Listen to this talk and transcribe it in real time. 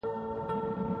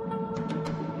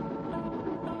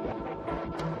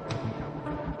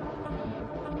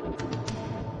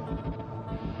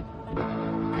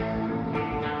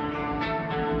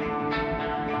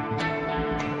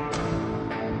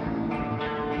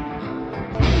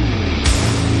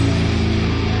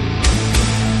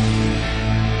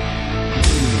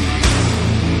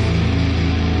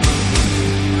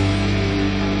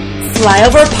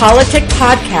Flyover Politic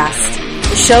Podcast,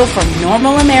 the show for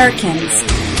normal Americans.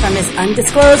 From his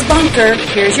undisclosed bunker,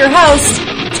 here's your host,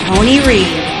 Tony Reed.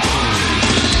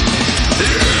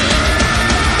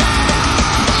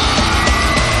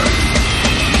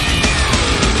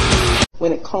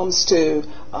 When it comes to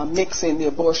mixing the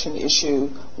abortion issue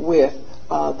with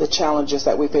the challenges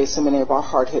that we face in many of our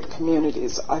hard-hit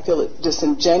communities, I feel it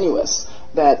disingenuous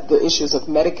that the issues of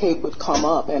Medicaid would come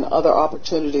up and other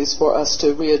opportunities for us to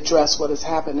readdress what has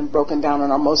happened and broken down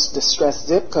in our most distressed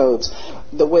zip codes,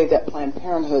 the way that Planned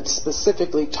Parenthood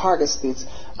specifically targets these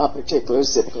particular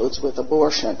zip codes with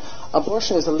abortion.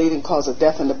 Abortion is a leading cause of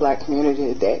death in the black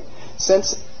community today.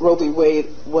 Since Roe v. Wade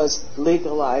was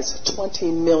legalized,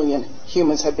 20 million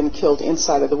humans have been killed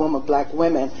inside of the womb of black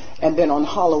women. And then on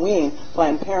Halloween,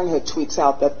 Planned Parenthood tweets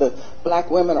out that the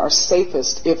black women are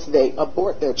safest if they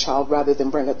abort their child rather than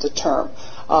bring it to term.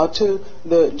 To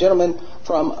the gentleman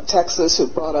from Texas who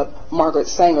brought up Margaret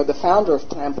Sanger, the founder of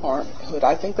Planned Parenthood,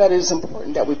 I think that it is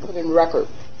important that we put in record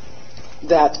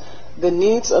that the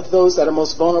needs of those that are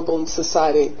most vulnerable in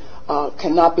society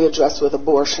cannot be addressed with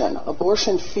abortion.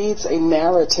 Abortion feeds a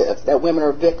narrative that women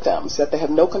are victims, that they have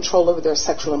no control over their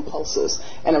sexual impulses.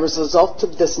 And as a result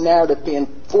of this narrative being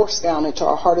forced down into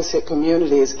our hardest hit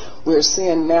communities, we're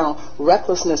seeing now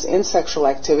recklessness in sexual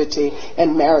activity,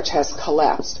 and marriage has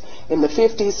collapsed. In the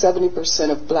 50s,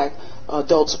 70% of black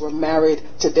adults were married.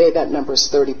 Today, that number is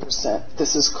 30%.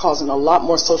 This is causing a lot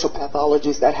more social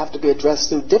pathologies that have to be addressed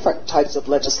through different types of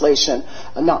legislation,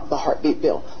 not the heartbeat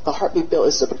bill. The heartbeat bill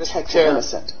is to protect the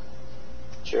innocent.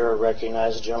 Chair,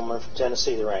 recognize the gentleman from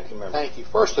Tennessee, the ranking member. Thank you.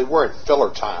 Firstly, we're in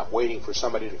filler time, waiting for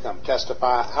somebody to come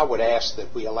testify. I would ask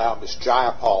that we allow Ms.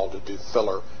 Jayapal to do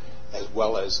filler as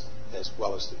well as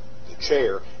the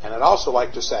chair. And I'd also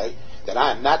like to say that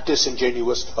I am not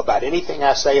disingenuous about anything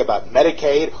I say about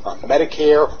Medicaid or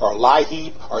Medicare or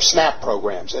LIHEAP or SNAP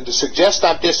programs. And to suggest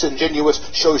I'm disingenuous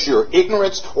shows your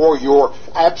ignorance or your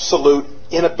absolute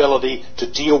inability to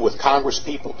deal with Congress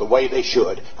people the way they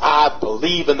should. I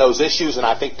believe in those issues, and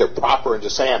I think they're proper, and to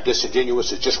say I'm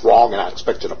disingenuous is just wrong, and I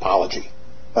expect an apology.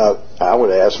 I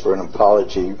would ask for an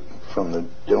apology from the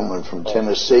gentleman from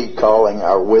Tennessee calling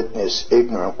our witness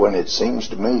ignorant when it seems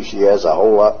to me she has a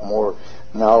whole lot more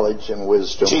knowledge and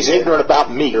wisdom. She's ignorant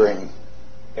about me.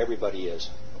 Everybody is.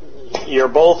 You're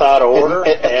both out of order.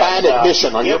 And fine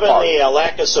admission on your part. Given the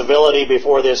lack of civility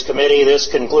before this committee,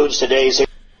 this concludes today's...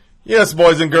 Yes,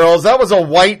 boys and girls, that was a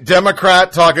white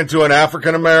Democrat talking to an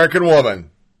African-American woman.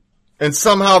 And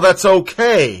somehow that's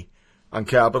okay on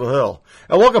Capitol Hill.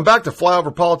 And welcome back to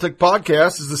Flyover Politic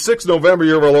Podcast. It's the 6th November,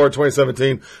 year of our Lord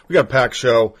 2017. We got a packed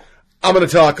show. I'm going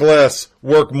to talk less,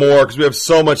 work more, because we have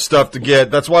so much stuff to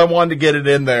get. That's why I wanted to get it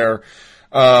in there.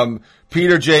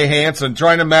 Peter J. Hansen,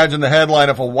 trying to imagine the headline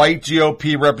if a white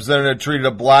GOP representative treated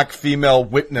a black female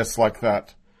witness like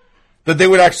that. That they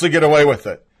would actually get away with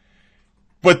it.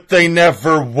 But they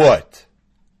never would.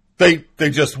 They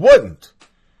just wouldn't.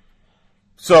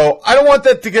 So I don't want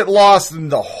that to get lost in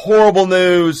the horrible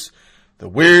news, the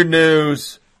weird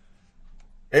news.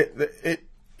 It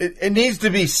needs to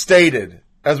be stated.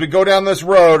 As we go down this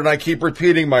road, and I keep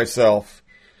repeating myself,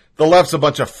 the left's a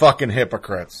bunch of fucking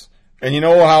hypocrites. And you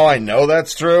know how I know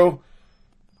that's true?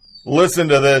 Listen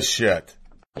to this shit.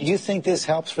 Do you think this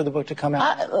helps for the book to come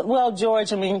out? Well,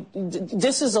 George, I mean,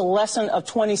 this is a lesson of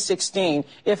 2016.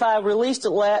 If I released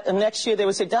it next year, they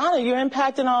would say, Donna, you're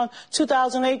impacting on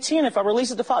 2018. If I release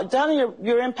it the following, Donna,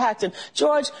 you're impacting.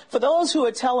 George, for those who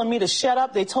are telling me to shut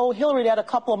up, they told Hillary that a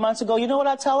couple of months ago. You know what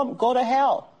I tell them? Go to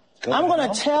hell. I'm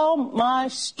going to tell my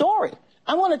story.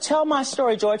 I'm going to tell my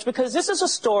story, George, because this is a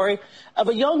story of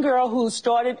a young girl who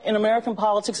started in American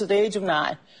politics at the age of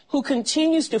 9, who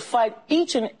continues to fight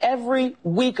each and every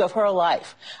week of her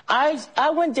life.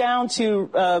 I went down to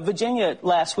Virginia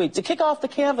last week to kick off the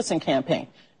canvassing campaign.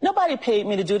 Nobody paid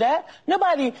me to do that.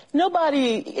 Nobody,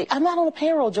 I'm not on a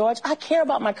payroll, George. I care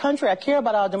about my country. I care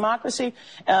about our democracy.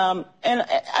 And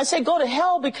I say go to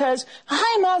hell because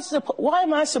why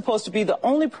am I supposed to be the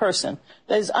only person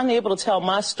that is unable to tell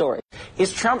my story?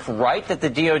 Is Trump right that the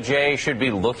DOJ should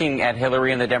be looking at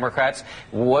Hillary and the Democrats?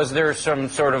 Was there some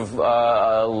sort of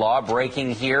law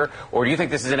breaking here? Or do you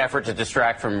think this is an effort to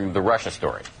distract from the Russia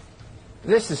story?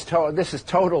 This is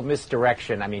total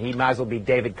misdirection. I mean, he might as well be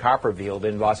David Copperfield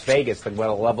in Las Vegas, what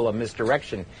a level of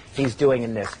misdirection he's doing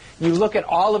in this. You look at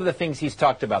all of the things he's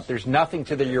talked about. There's nothing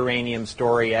to the uranium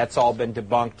story. That's all been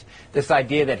debunked. This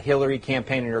idea that Hillary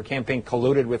campaign and her campaign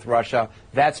colluded with Russia,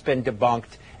 that's been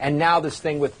debunked. And now this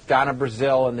thing with Donna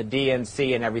Brazile and the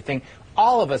DNC and everything.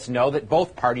 all of us know that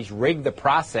both parties rigged the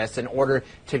process in order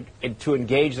to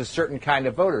engage a certain kind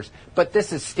of voters. But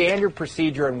this is standard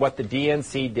procedure in what the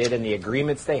DNC did and the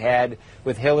agreements they had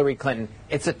with Hillary Clinton.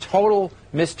 It's a total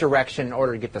misdirection in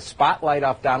order to get the spotlight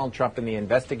off Donald Trump and the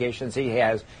investigations he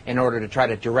has in order to try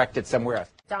to direct it somewhere else.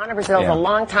 Donna Brazile is a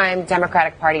longtime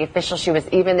Democratic Party official. She was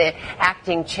even the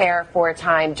acting chair for a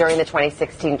time during the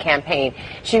 2016 campaign.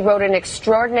 She wrote an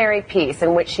extraordinary piece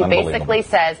in which she basically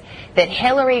says that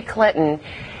Hillary Clinton,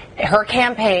 her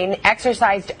campaign,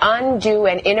 exercised undue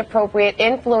and inappropriate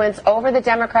influence over the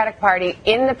Democratic Party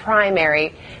in the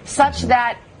primary, such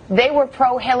that they were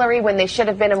pro-Hillary when they should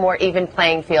have been a more even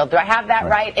playing field. Do I have that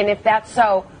right? And if that's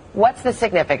so, what's the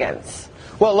significance?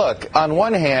 Well, look, on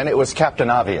one hand, it was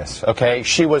Captain Obvious, okay?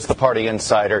 She was the party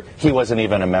insider. He wasn't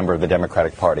even a member of the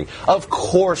Democratic Party. Of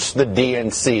course, the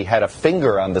DNC had a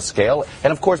finger on the scale.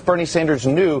 And, of course, Bernie Sanders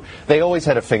knew they always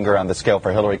had a finger on the scale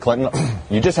for Hillary Clinton.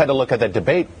 You just had to look at that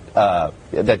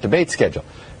debate schedule.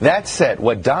 That said,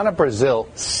 what Donna Brazile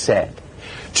said,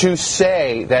 to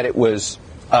say that it was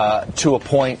to a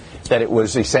point that it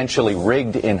was essentially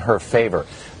rigged in her favor,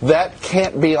 that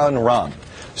can't be unrung.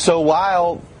 So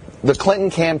while the Clinton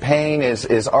campaign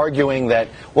is arguing that,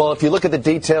 well, if you look at the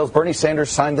details, Bernie Sanders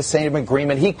signed the same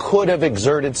agreement. He could have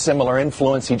exerted similar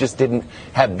influence. He just didn't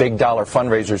have big dollar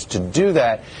fundraisers to do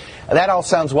that. That all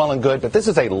sounds well and good, but this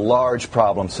is a large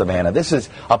problem, Savannah. This is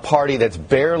a party that's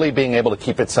barely being able to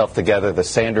keep itself together, the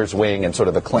Sanders wing and sort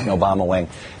of the Clinton-Obama wing.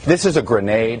 This is a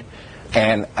grenade,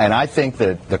 and I think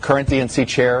that the current DNC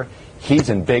chair, he's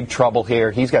in big trouble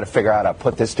here. He's got to figure out how to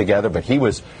put this together, but he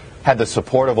had the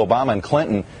support of Obama and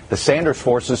Clinton. The Sanders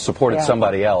forces supported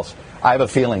somebody else. I have a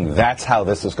feeling that's how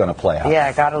this is going to play out. Yeah,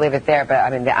 I got to leave it there. But,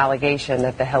 I mean, the allegation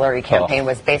that the Hillary campaign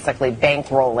was basically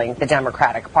bankrolling the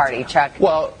Democratic Party. Chuck,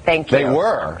 thank you. They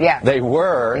were. Yeah. They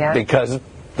were because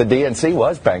the DNC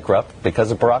was bankrupt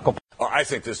because of Barack Obama. I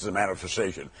think this is a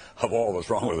manifestation of all that's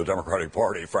wrong with the Democratic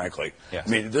Party, frankly. Yes.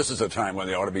 I mean, this is a time when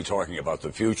they ought to be talking about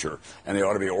the future, and they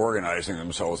ought to be organizing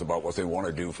themselves about what they want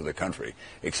to do for the country.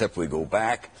 Except we go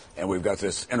back, and we've got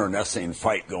this internecine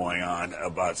fight going on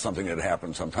about something that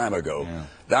happened some time ago. Yeah.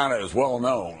 Donna is well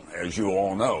known, as you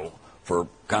all know, for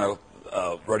kind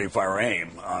of ready, fire, aim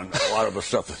on a lot of the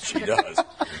stuff that she does.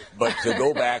 But to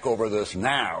go back over this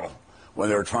now, when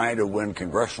they're trying to win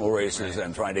congressional races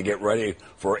and trying to get ready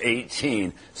for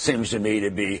 18, seems to me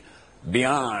to be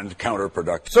beyond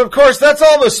counterproductive. So, of course, that's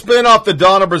all the spin off the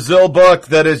Donna Brazile book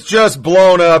that is just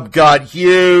blown up, got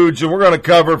huge, and we're going to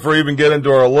cover it before we even get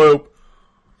into our loop.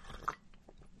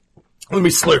 Let me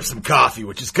slurp some coffee,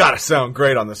 which has got to sound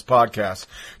great on this podcast.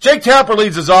 Jake Tapper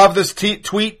leads us off this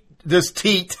tweet.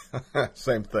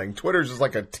 Same thing. Twitter's just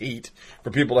like a teat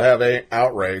for people to have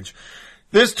outrage.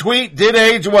 This tweet did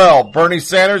age well. Bernie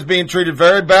Sanders being treated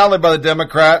very badly by the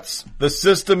Democrats. The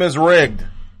system is rigged.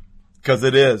 Because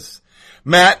it is.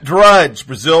 Matt Drudge.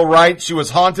 Brazile writes she was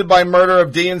haunted by murder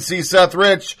of DNC Seth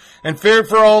Rich and feared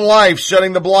for her own life,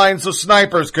 shutting the blinds so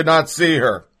snipers could not see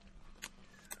her.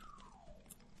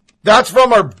 That's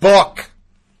from her book.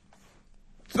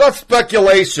 It's not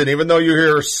speculation, even though you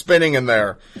hear her spinning in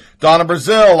there. Donna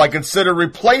Brazile, I consider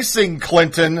replacing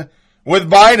Clinton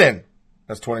with Biden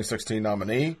as 2016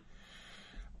 nominee.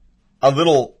 A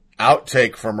little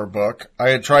outtake from her book. I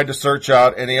had tried to search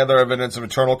out any other evidence of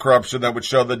internal corruption that would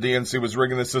show the DNC was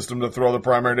rigging the system to throw the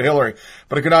primary to Hillary,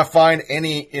 but I could not find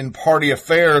any in party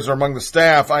affairs or among the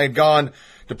staff. I had gone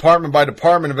department by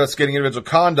department investigating individual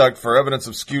conduct for evidence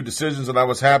of skewed decisions, and I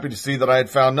was happy to see that I had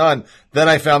found none. Then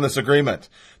I found this agreement.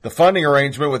 The funding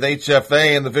arrangement with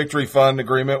HFA and the Victory Fund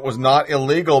agreement was not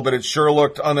illegal, but it sure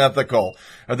looked unethical.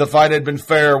 If the fight had been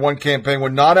fair, one campaign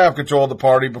would not have control of the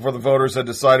party before the voters had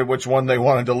decided which one they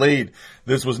wanted to lead.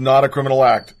 This was not a criminal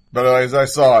act, but as I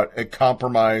saw it, it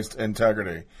compromised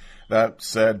integrity. That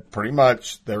said, pretty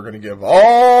much, they were going to give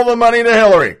all the money to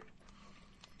Hillary.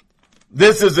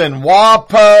 This is in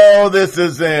WAPO. This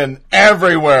is in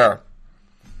everywhere.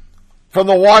 From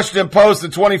the Washington Post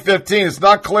in 2015, it's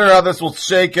not clear how this will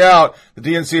shake out. The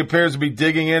DNC appears to be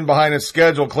digging in behind its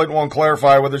schedule. Clinton won't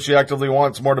clarify whether she actively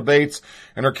wants more debates,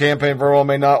 and her campaign very well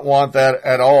may not want that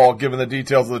at all, given the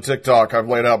details of the TikTok I've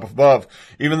laid out above.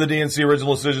 Even the DNC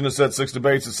original decision to set 6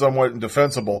 debates is somewhat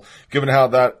indefensible, given how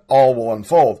that all will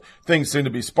unfold. Things seem to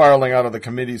be spiraling out of the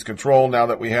committee's control now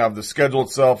that we have the schedule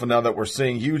itself and now that we're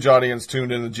seeing huge audience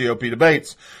tuned in the GOP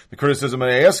debates. The criticism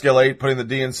may escalate, putting the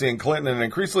DNC and Clinton in an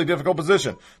increasingly difficult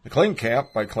position. The Clinton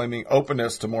camp, by claiming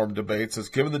openness to more debates, has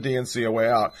given the DNC a way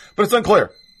out. But it's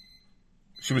unclear.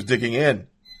 She was digging in.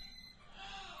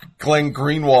 Glenn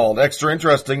Greenwald. Extra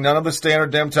interesting. None of the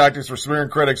standard Dem tactics for smearing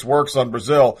critics works on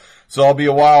Brazil, so it'll be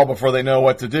a while before they know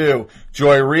what to do.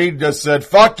 Joy Reid just said,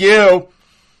 fuck you.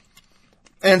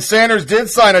 And Sanders did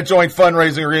sign a joint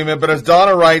fundraising agreement, but as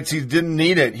Donna writes, he didn't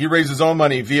need it. He raised his own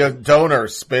money via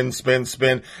donors. Spin, spin,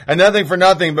 spin. And nothing for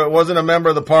nothing, but wasn't a member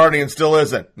of the party and still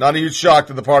isn't. Not a huge shock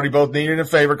that the party both needed and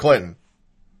favored Clinton.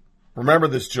 Remember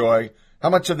this, Joy. How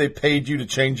much have they paid you to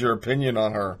change your opinion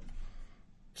on her?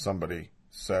 Somebody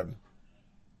said.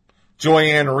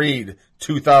 Joyanne Reid,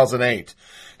 2008.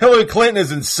 Hillary Clinton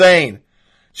is insane.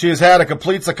 She has had a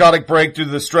complete psychotic break due to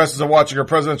the stresses of watching her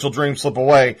presidential dream slip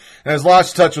away and has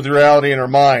lost touch with reality in her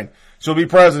mind. She'll be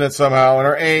president somehow, and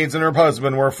her aides and her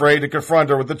husband were afraid to confront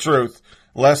her with the truth,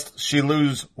 lest she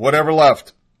lose whatever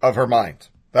left of her mind.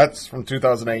 That's from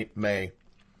 2008, May.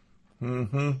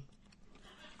 The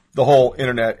whole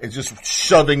internet is just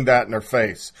shoving that in her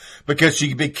face because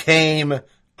she became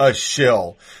a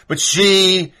shill. But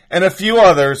she and a few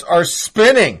others are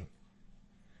spinning,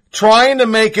 trying to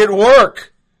make it work.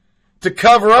 To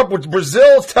cover up what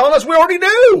Brazil is telling us we already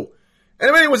knew.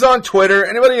 Anybody who was on Twitter,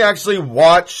 anybody who actually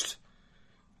watched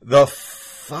the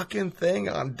fucking thing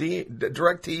on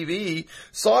DirecTV,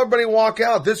 saw everybody walk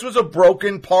out. This was a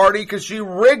broken party because she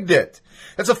rigged it.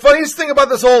 That's the funniest thing about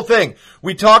this whole thing.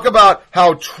 We talk about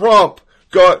how Trump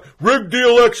rigged the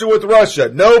election with Russia.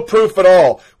 No proof at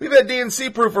all. We've had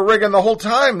DNC proof of rigging the whole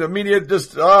time. The media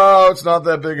just, it's not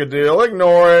that big a deal.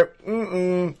 Ignore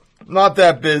it. Not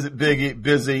that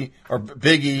busy, or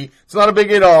biggie. It's not a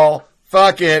biggie at all.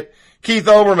 Fuck it. Keith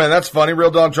Olbermann, that's funny,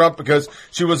 real Donald Trump, because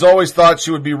she was always thought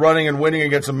she would be running and winning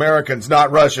against Americans,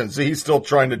 not Russians. See, he's still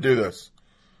trying to do this.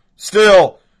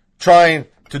 Still trying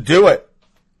to do it.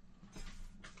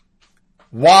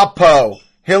 WAPO.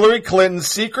 Hillary Clinton's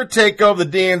secret takeover of the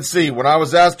DNC. When I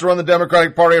was asked to run the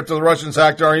Democratic Party after the Russians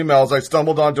hacked our emails, I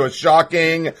stumbled onto a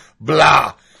shocking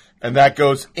blah. And that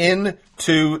goes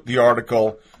into the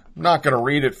article. I'm not going to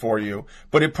read it for you,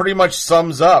 but it pretty much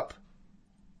sums up.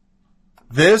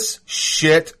 This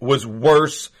shit was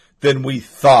worse than we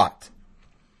thought.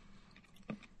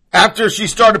 After she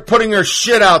started putting her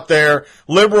shit out there,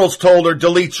 liberals told her,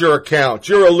 delete your account.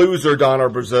 You're a loser, Donna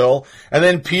Brazile. And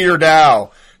then Peter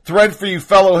Dow. Thread for you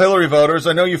fellow Hillary voters.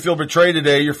 I know you feel betrayed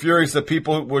today. You're furious that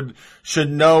people should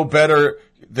know better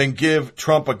than give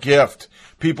Trump a gift.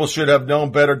 People should have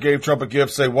known better, gave Trump a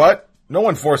gift. Say what? No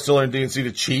one forced Hillary and DNC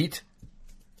to cheat,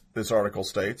 this article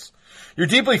states. You're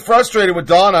deeply frustrated with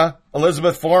Donna,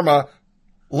 Elizabeth Forma,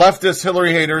 leftist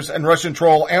Hillary haters, and Russian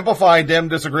troll amplify Dem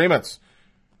disagreements.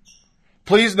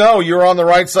 Please know you're on the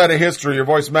right side of history. Your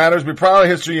voice matters. Be proud of the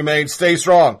history you made. Stay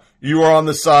strong. You are on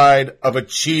the side of a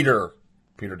cheater,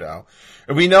 Peter Dow.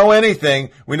 If we know anything,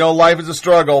 we know life is a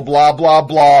struggle, blah, blah,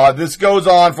 blah. This goes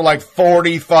on for like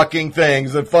 40 fucking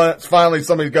things. And finally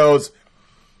somebody goes,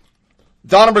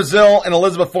 Donna Brazile and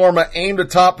Elizabeth Forma aim to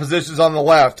top positions on the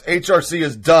left. HRC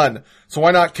is done, so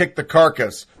why not kick the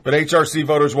carcass? But HRC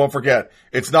voters won't forget.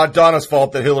 It's not Donna's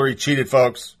fault that Hillary cheated,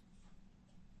 folks.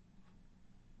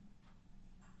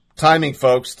 Timing,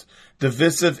 folks.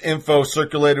 Divisive info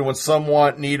circulated when some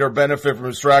want, need, or benefit from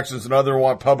distractions and others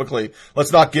want publicly.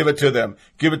 Let's not give it to them.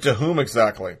 Give it to whom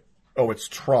exactly? Oh, it's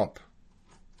Trump.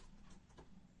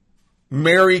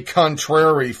 Mary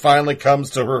Contrary finally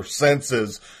comes to her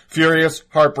senses. Furious,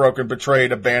 heartbroken,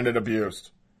 betrayed, abandoned, abused.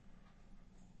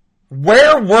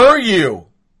 Where were you?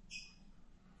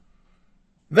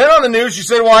 Then on the news, she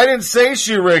said, well, I didn't say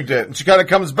she rigged it. And she kind of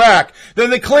comes back. Then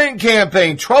the Clinton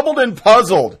campaign, troubled and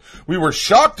puzzled. We were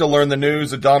shocked to learn the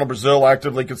news that Donna Brazile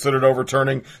actively considered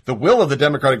overturning the will of the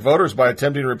Democratic voters by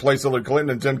attempting to replace Hillary Clinton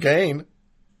and Tim Kaine.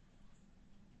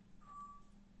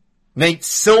 Nate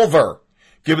Silver.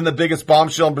 Given the biggest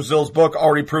bombshell in Brazile's book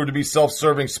already proved to be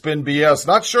self-serving spin BS,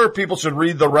 not sure people should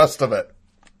read the rest of it.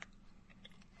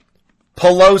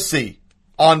 Pelosi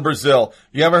on Brazile.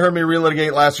 You haven't heard me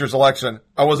relitigate last year's election.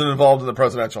 I wasn't involved in the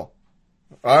presidential.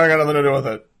 I got nothing to do with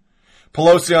it.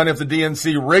 Pelosi on if the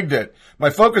DNC rigged it.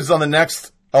 My focus is on the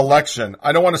next election.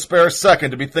 I don't want to spare a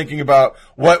second to be thinking about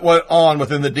what went on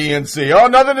within the DNC. Oh,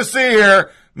 nothing to see here.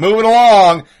 Moving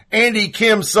along. Andy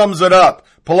Kim sums it up.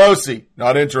 Pelosi,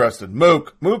 not interested.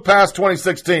 Mook, move past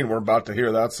 2016. We're about to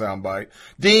hear that soundbite.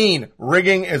 Dean,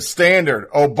 rigging is standard.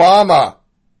 Obama,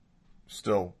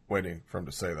 still waiting for him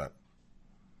to say that.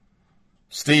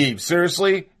 Steve,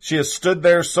 seriously? She has stood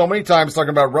there so many times talking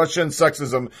about Russia and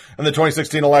sexism in the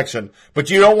 2016 election,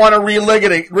 but you don't want to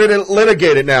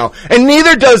relitigate it now. And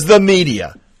neither does the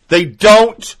media. They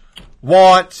don't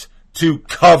want to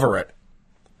cover it.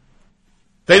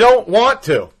 They don't want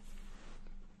to.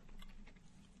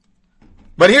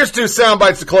 But here's two sound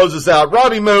bites to close this out.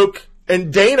 Robbie Mook,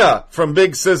 And Dana from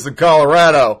Big Sis in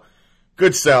Colorado.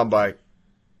 Good soundbite.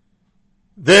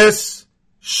 This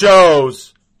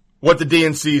shows what the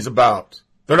DNC is about.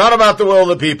 They're not about the will of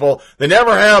the people. They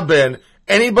never have been.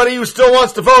 Anybody who still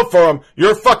wants to vote for them,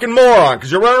 you're a fucking moron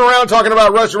because you're running around talking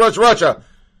about Russia, Russia, Russia.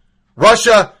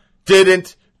 Russia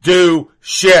didn't do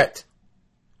shit.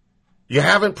 You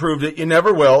haven't proved it. You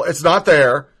never will. It's not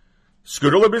there.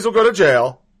 Scooter Libby's will go to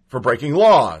jail for breaking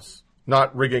laws,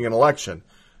 not rigging an election.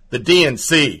 The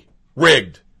DNC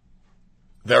rigged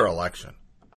their election.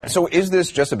 So is this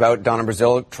just about Donna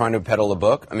Brazile trying to peddle a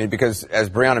book? I mean, because as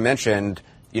Brianna mentioned,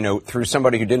 through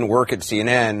somebody who didn't work at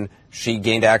CNN, she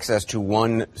gained access to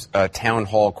one town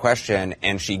hall question,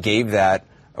 and she gave that,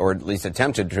 or at least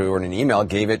attempted to, or in an email,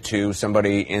 gave it to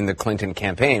somebody in the Clinton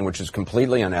campaign, which is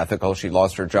completely unethical. She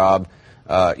lost her job.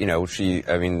 I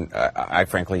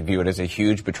frankly view it as a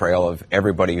huge betrayal of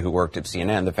everybody who worked at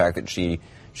CNN, the fact that she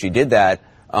did that.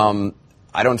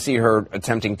 I don't see her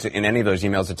attempting to, in any of those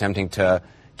emails, attempting to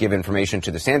give information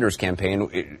to the Sanders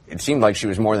campaign. It seemed like she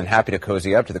was more than happy to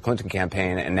cozy up to the Clinton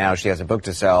campaign, and now she has a book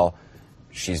to sell.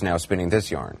 She's now spinning this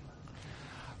yarn.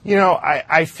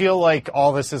 I feel like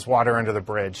all this is water under the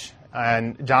bridge.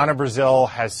 And Donna Brazile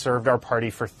has served our party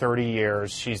for 30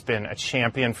 years. She's been a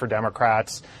champion for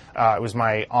Democrats. It was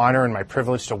my honor and my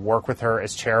privilege to work with her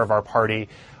as chair of our party.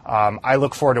 I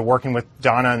look forward to working with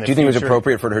Donna in the future. Do you think it was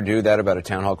appropriate for her to do that about a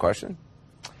town hall question?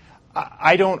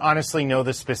 I don't honestly know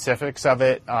the specifics of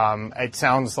it. It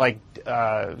sounds like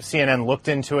CNN looked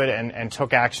into it and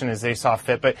took action as they saw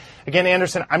fit. But again,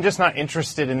 Anderson, I'm just not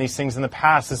interested in these things in the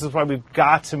past. This is why we've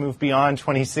got to move beyond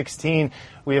 2016.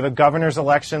 We have a governor's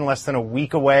election less than a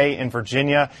week away in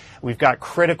Virginia. We've got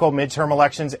critical midterm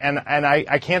elections. And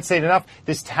I can't say it enough.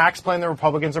 This tax plan the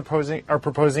Republicans are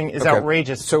proposing is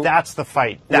outrageous. So that's the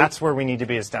fight. That's where we need to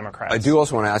be as Democrats. I do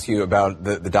also want to ask you about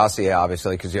the dossier,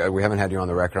 obviously, because we haven't had you on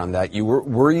the record on that.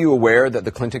 Were you aware that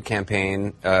the Clinton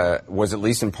campaign was at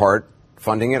least in part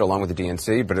funding it, along with the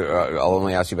DNC? But I'll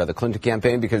only ask you about the Clinton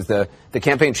campaign because the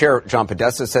campaign chair, John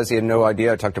Podesta, says he had no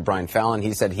idea. I talked to Brian Fallon.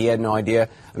 He said he had no idea.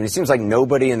 I mean, it seems like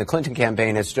nobody in the Clinton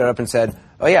campaign has stood up and said,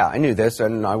 oh, yeah, I knew this,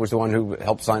 and I was the one who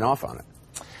helped sign off on it.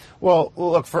 Well,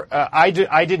 look, I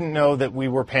didn't know that we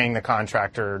were paying the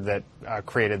contractor that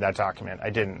created that document. I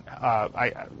didn't.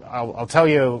 I'll tell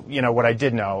you, what I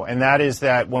did know, and that is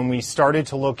that when we started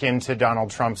to look into Donald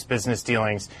Trump's business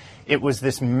dealings, it was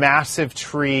this massive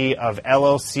tree of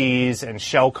LLCs and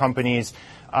shell companies.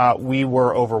 We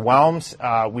were overwhelmed.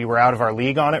 We were out of our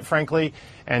league on it, frankly.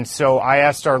 And so I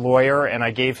asked our lawyer, and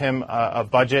I gave him a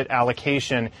budget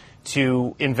allocation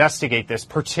to investigate this,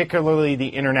 particularly the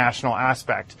international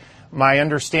aspect. My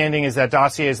understanding is that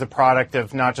dossier is the product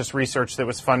of not just research that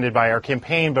was funded by our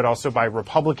campaign, but also by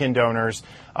Republican donors,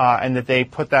 and that they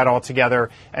put that all together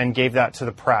and gave that to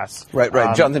the press. Right.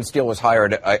 Jonathan Steele was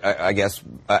hired, I guess,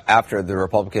 after the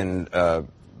Republican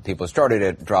people started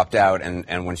it, dropped out,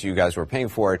 and once you guys were paying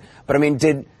for it. But, I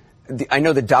mean, I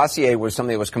know the dossier was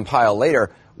something that was compiled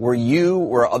later. Were you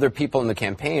or other people in the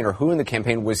campaign, or who in the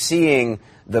campaign was seeing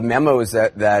the memos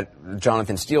that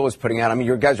Jonathan Steele was putting out? I mean,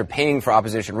 you guys are paying for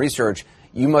opposition research.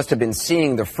 You must have been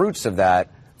seeing the fruits of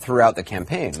that throughout the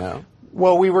campaign, no?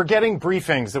 Well, we were getting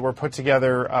briefings that were put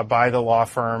together by the law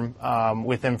firm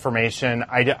with information.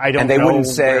 I don't know. And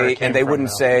they wouldn't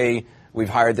say, we've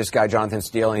hired this guy, Jonathan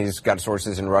Steele, and he's got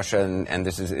sources in Russia, and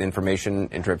this is information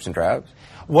in drips and drabs?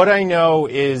 What I know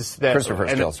is that... Christopher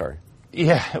Steele, sorry.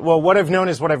 Yeah, well, what I've known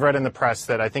is what I've read in the press,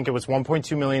 that I think it was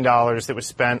 $1.2 million that was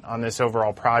spent on this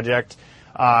overall project,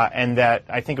 and that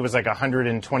I think it was like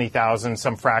 $120,000,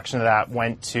 some fraction of that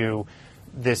went to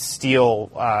this steel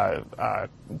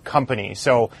company.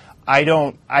 So I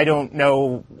don't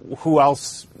know who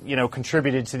else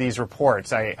contributed to these reports.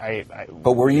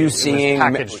 But were you seeing?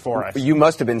 Packaged for us. You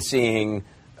must have been seeing.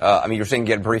 You're saying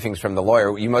get briefings from the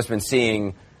lawyer. You must have been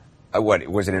seeing. What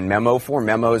was it in memo form?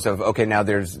 Memos of, okay, now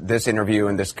there's this interview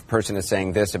and this person is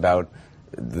saying this about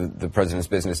the president's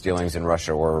business dealings in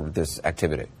Russia or this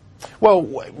activity. Well,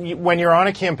 when you're on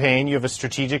a campaign, you have a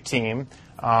strategic team,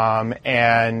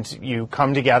 and you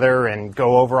come together and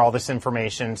go over all this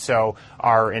information. So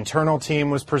our internal team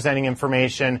was presenting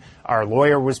information, our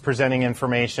lawyer was presenting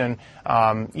information,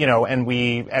 and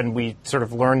we sort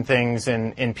of learned things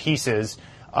in pieces.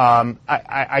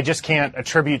 I just can't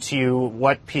attribute to you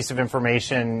what piece of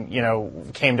information,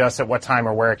 came to us at what time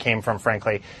or where it came from,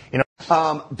 frankly.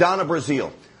 Donna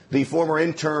Brazile, the former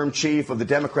interim chief of the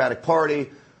Democratic Party,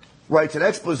 writes an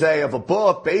expose of a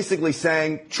book basically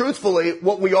saying, truthfully,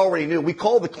 what we already knew. We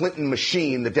call the Clinton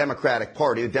machine the Democratic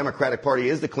Party. The Democratic Party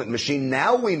is the Clinton machine.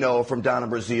 Now we know from Donna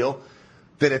Brazile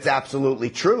that it's absolutely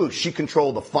true. She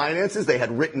controlled the finances. They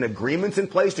had written agreements in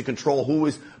place to control who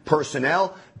was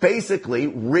personnel, basically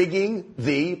rigging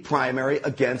the primary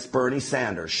against Bernie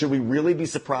Sanders. Should we really be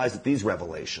surprised at these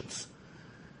revelations?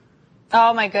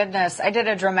 Oh, my goodness. I did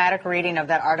a dramatic reading of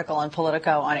that article in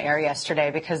Politico on air yesterday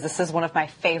because this is one of my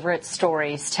favorite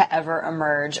stories to ever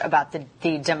emerge about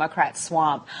the Democrat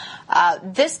swamp.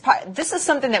 This is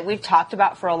something that we've talked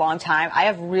about for a long time. I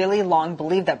have really long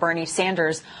believed that Bernie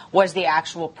Sanders was the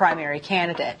actual primary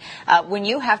candidate. When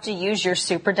you have to use your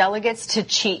superdelegates to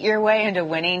cheat your way into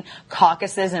winning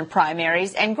caucuses and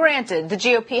primaries, and granted, the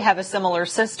GOP have a similar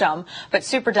system, but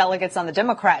superdelegates on the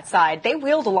Democrat side, they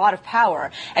wield a lot of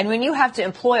power. And when you have to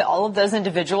employ all of those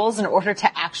individuals in order to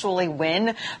actually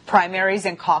win primaries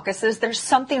and caucuses, there's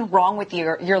something wrong with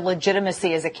your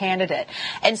legitimacy as a candidate.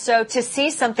 And so to see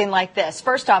something like this,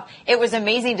 first off, it was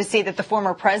amazing to see that the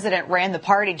former president ran the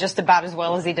party just about as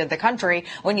well as he did the country.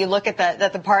 When you look at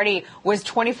that the party was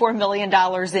 $24 million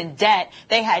in debt,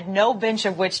 they had no bench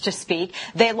of which to speak.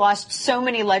 They lost so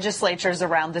many legislatures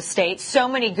around the state, so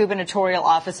many gubernatorial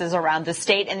offices around the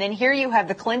state. And then here you have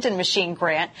the Clinton machine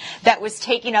grant that was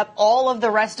taking up all of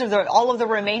the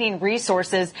remaining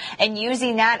resources and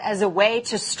using that as a way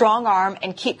to strong arm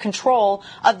and keep control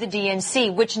of the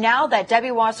DNC, which now that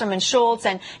Debbie Wasserman Schultz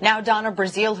and now Donna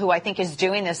Brazile, who I think is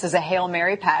doing this as a Hail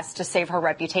Mary pass to save her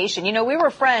reputation. You know, we were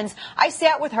friends. I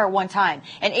sat with her one time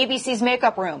in ABC's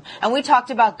makeup room and we talked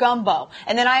about gumbo.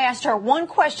 And then I asked her one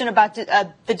question about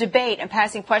the debate and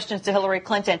passing questions to Hillary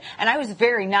Clinton. And I was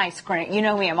very nice, Grant. You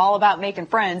know me. I'm all about making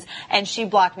friends. And she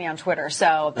blocked me on Twitter.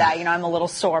 So that, I'm a little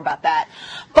sore about that.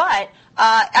 But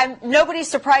nobody's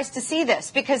surprised to see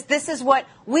this because this is what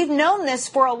we've known this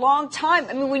for a long time.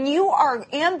 I mean, when you are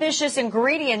ambitious and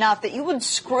greedy enough that you would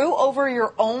screw over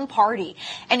your own party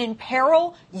and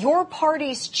imperil your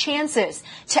party's chances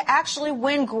to actually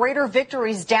win greater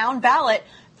victories down ballot,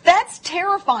 that's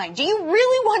terrifying. Do you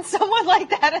really want someone like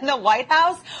that in the White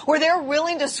House where they're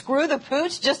willing to screw the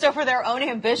pooch just over their own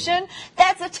ambition?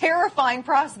 That's a terrifying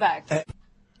prospect.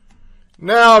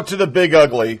 Now to the big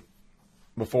ugly,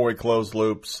 before we close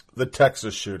loops, the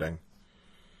Texas shooting.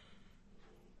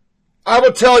 I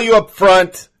will tell you up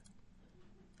front,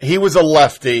 he was a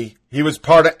lefty. He was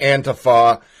part of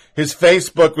Antifa. His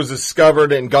Facebook was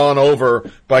discovered and gone over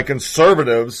by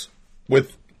conservatives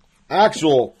with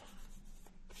actual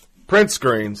print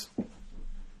screens.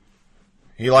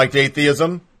 He liked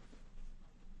atheism.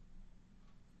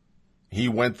 He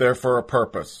went there for a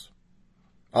purpose.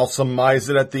 I'll surmise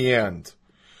it at the end.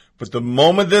 But the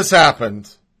moment this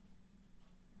happened,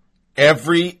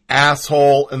 every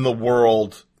asshole in the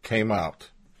world came out.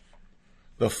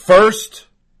 The first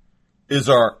is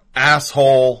our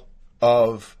asshole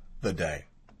of the day.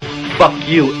 Fuck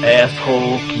you,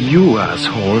 asshole. You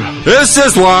asshole. This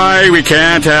is why we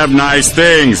can't have nice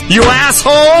things. You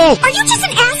asshole! Are you just an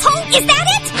asshole? Is that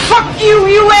it? Fuck you,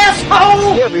 you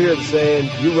asshole! You ever hear the saying,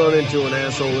 you run into an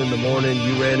asshole in the morning,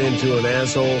 you ran into an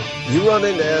asshole? You run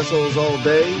into assholes all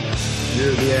day,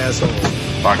 you're the asshole.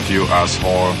 Fuck you,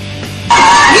 asshole.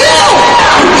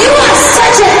 You are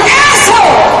such an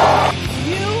asshole!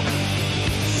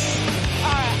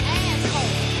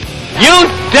 You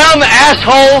dumb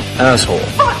asshole! Asshole.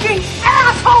 Fucking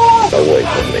asshole! Away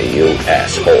from me, you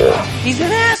asshole. He's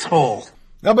an asshole.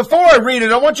 Now, before I read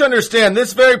it, I want you to understand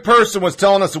this very person was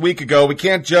telling us a week ago we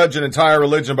can't judge an entire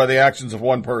religion by the actions of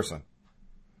one person.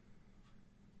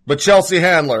 But Chelsea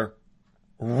Handler,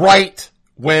 right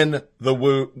when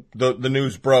the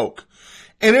news broke,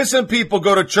 innocent people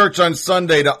go to church on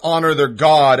Sunday to honor their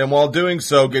God, and while doing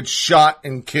so, get shot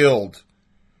and killed.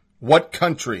 What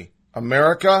country?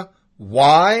 America?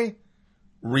 Why?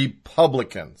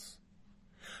 Republicans.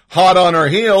 Hot on her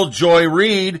heels, Joy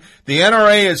Reid. The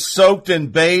NRA is soaked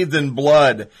and bathed in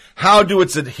blood. How do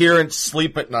its adherents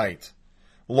sleep at night?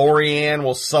 Lori Ann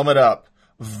will sum it up.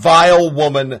 Vile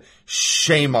woman,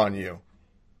 shame on you.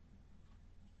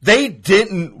 They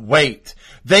didn't wait.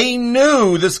 They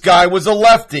knew this guy was a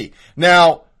lefty.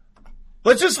 Now,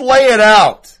 let's just lay it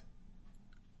out.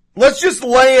 Let's just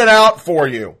lay it out for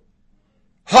you.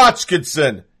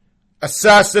 Hodgkinson,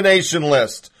 assassination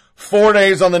list. 4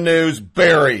 days on the news,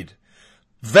 buried.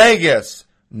 Vegas,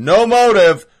 no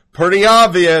motive, pretty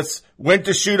obvious, went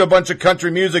to shoot a bunch of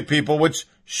country music people, which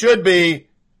should be,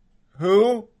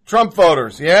 who? Trump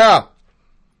voters, yeah.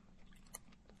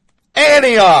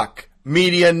 Antioch,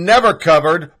 media never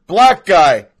covered, black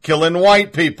guy killing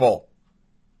white people.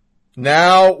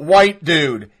 Now, white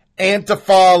dude,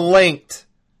 Antifa linked,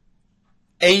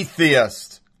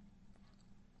 atheist,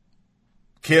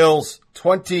 kills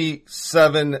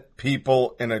 27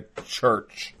 people in a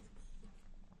church.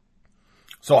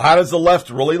 So how does the left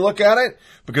really look at it?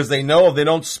 Because they know if they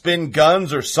don't spin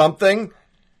guns or something,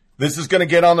 this is going to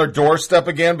get on their doorstep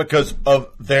again because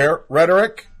of their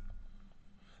rhetoric.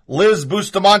 Liz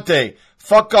Bustamante,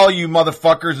 fuck all you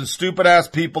motherfuckers and stupid-ass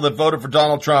people that voted for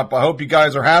Donald Trump. I hope you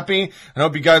guys are happy. I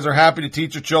hope you guys are happy to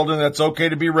teach your children that it's okay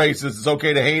to be racist. It's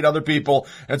okay to hate other people.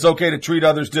 And it's okay to treat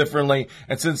others differently.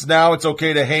 And since now it's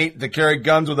okay to hate, to carry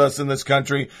guns with us in this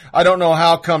country, I don't know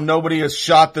how come nobody has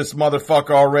shot this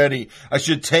motherfucker already. I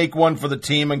should take one for the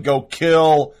team and go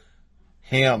kill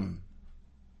him.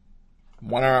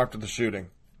 1 hour after the shooting.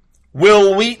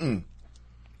 Will Wheaton.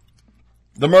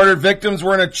 The murdered victims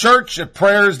were in a church. If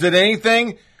prayers did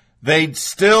anything, they'd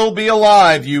still be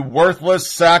alive, you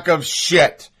worthless sack of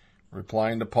shit.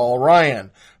 Replying to Paul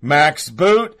Ryan. Max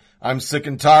Boot, I'm sick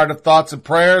and tired of thoughts and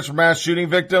prayers for mass shooting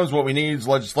victims. What we need is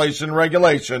legislation and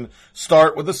regulation.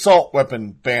 Start with assault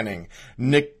weapon banning.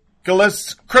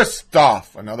 Nicholas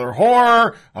Kristof, another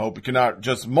horror. I hope you cannot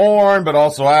just mourn, but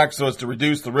also act so as to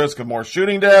reduce the risk of more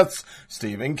shooting deaths.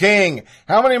 Stephen King,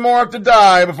 how many more have to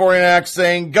die before he enacts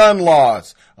saying gun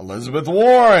laws? Elizabeth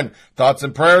Warren, thoughts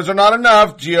and prayers are not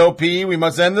enough. GOP, we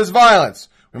must end this violence.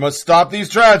 We must stop these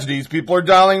tragedies. People are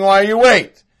dying while you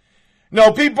wait.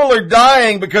 No, people are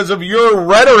dying because of your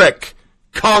rhetoric,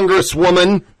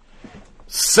 Congresswoman,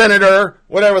 Senator,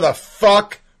 whatever the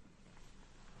fuck.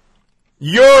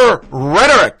 Your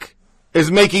rhetoric is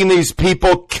making these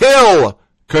people kill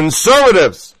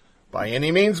conservatives by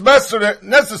any means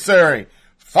necessary.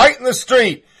 Fight in the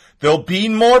street. There'll be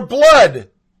more blood.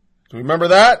 Do you remember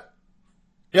that?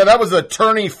 Yeah, that was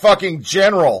Attorney fucking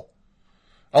General.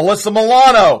 Alyssa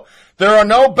Milano. There are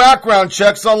no background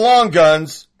checks on long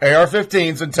guns,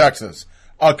 AR-15s in Texas.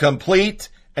 A complete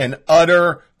and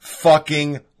utter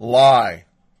fucking lie.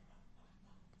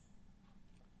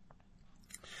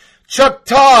 Chuck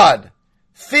Todd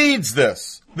feeds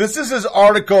this. This is his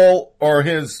article or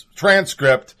his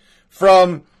transcript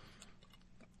from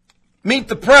Meet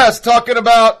the Press talking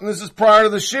about, and this is prior to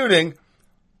the shooting,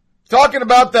 talking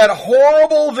about that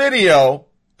horrible video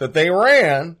that they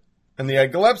ran in the Ed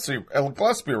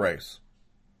Gillespie race.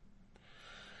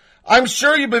 I'm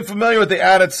sure you've been familiar with the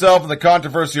ad itself and the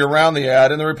controversy around the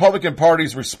ad and the Republican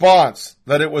Party's response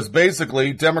that it was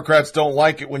basically Democrats don't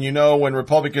like it when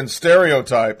Republicans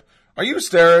stereotype. Are you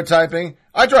stereotyping?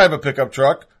 I drive a pickup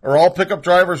truck. Are all pickup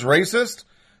drivers racist?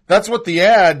 That's what the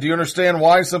ad, do you understand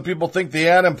why some people think the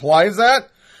ad implies that?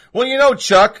 Well,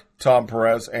 Chuck, Tom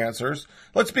Perez answers,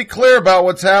 let's be clear about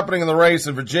what's happening in the race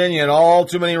in Virginia and all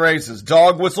too many races.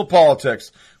 Dog whistle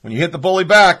politics. When you hit the bully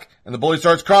back and the bully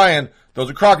starts crying, those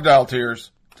are crocodile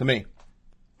tears to me.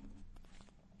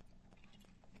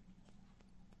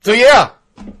 So yeah,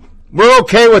 we're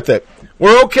okay with it.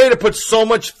 We're okay to put so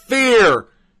much fear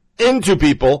into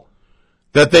people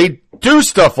that they do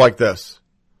stuff like this.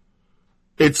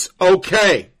 It's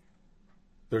okay.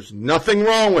 There's nothing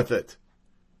wrong with it.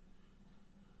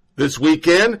 This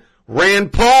weekend,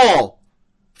 Rand Paul,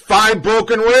 5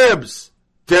 broken ribs,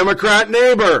 Democrat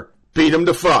neighbor, beat him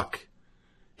to fuck.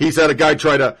 He's had a guy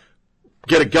try to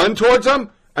get a gun towards him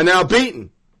and now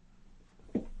beaten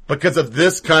because of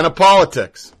this kind of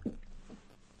politics.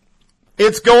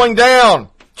 It's going down.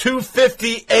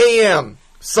 2:50 a.m.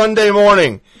 Sunday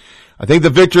morning. I think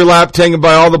the victory lap taken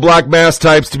by all the black mass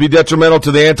types to be detrimental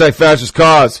to the anti-fascist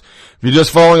cause. If you're just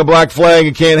following a black flag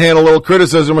and can't handle a little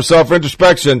criticism or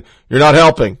self-introspection, you're not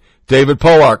helping. David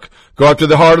Polark. Go after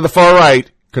the heart of the far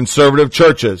right, conservative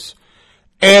churches.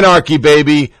 Anarchy,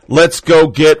 baby. Let's go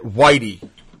get Whitey.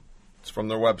 It's from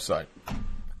their website.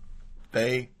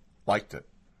 They liked it.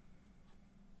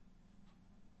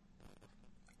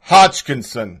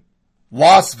 Hodgkinson.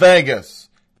 Las Vegas.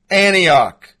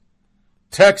 Antioch,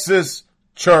 Texas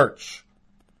Church,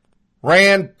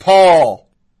 Rand Paul,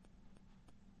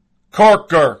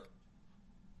 Corker,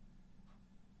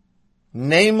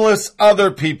 nameless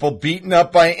other people beaten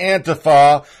up by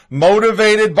Antifa,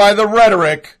 motivated by the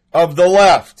rhetoric of the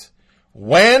left.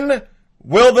 When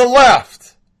will the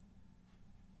left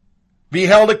be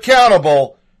held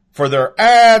accountable for their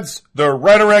ads, their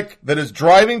rhetoric that is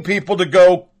driving people to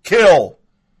go kill,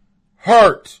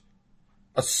 hurt,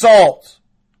 assault?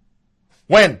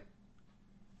 When?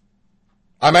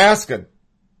 I'm asking.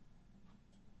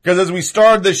 Because as we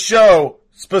started this show,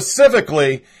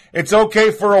 specifically, it's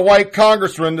okay for a white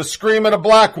congressman to scream at a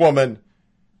black woman.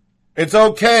 It's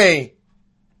okay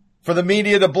for the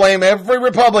media to blame every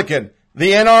Republican,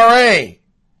 the NRA,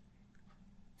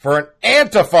 for an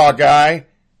Antifa guy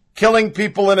killing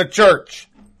people in a church.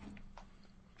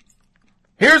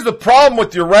 Here's the problem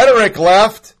with your rhetoric,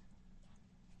 left.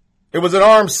 It was an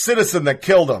armed citizen that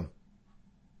killed him.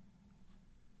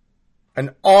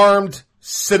 An armed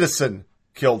citizen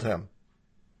killed him.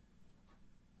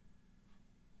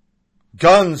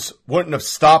 Guns wouldn't have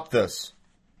stopped this.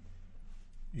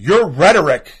 Your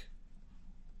rhetoric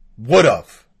would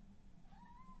have.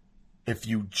 If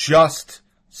you just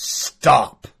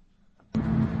stop.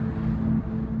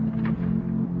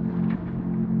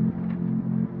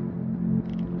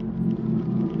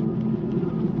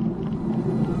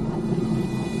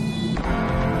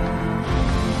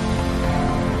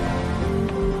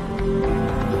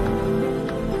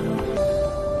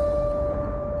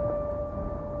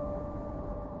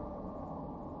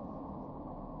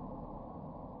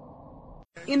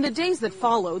 In the days that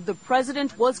followed, the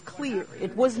president was clear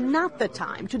it was not the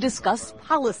time to discuss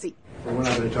policy. We're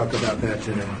not going to talk about that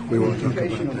today. We won't talk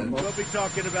about that. We'll be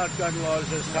talking about gun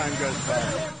laws as time goes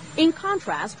by. In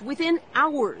contrast, within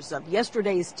hours of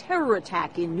yesterday's terror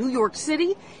attack in New York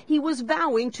City, he was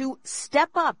vowing to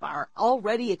step up our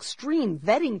already extreme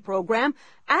vetting program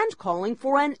and calling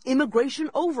for an immigration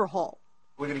overhaul.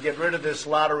 We're going to get rid of this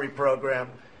lottery program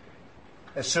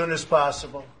as soon as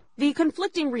possible. The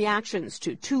conflicting reactions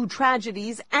to two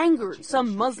tragedies angered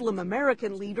some Muslim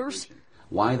American leaders.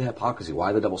 Why the hypocrisy?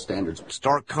 Why the double standards?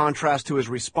 Stark contrast to his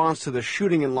response to the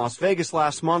shooting in Las Vegas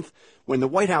last month, when the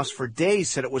White House for days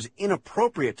said it was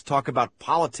inappropriate to talk about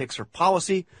politics or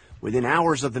policy. Within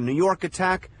hours of the New York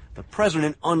attack, the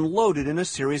president unloaded in a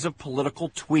series of political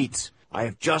tweets. I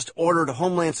have just ordered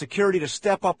Homeland Security to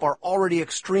step up our already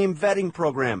extreme vetting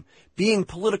program. Being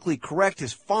politically correct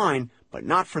is fine, but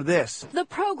not for this. The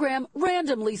program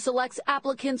randomly selects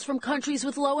applicants from countries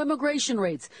with low immigration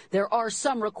rates. There are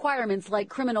some requirements like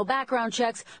criminal background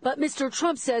checks, but Mr.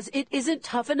 Trump says it isn't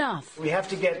tough enough. We have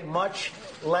to get much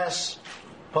less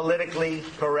politically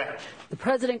correct. The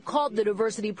president called the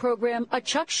diversity program a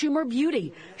Chuck Schumer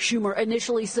beauty. Schumer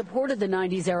initially supported the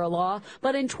 90s-era law,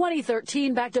 but in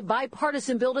 2013 backed a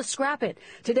bipartisan bill to scrap it.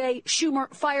 Today,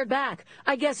 Schumer fired back.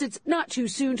 I guess it's not too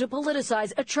soon to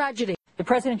politicize a tragedy. The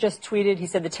president just tweeted, he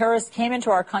said the terrorists came into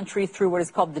our country through what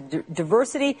is called the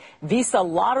Diversity Visa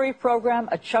Lottery Program,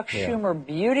 a Chuck Schumer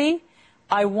beauty.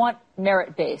 I want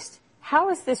merit-based. How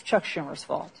is this Chuck Schumer's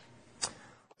fault?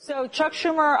 So Chuck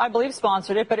Schumer, I believe,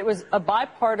 sponsored it, but it was a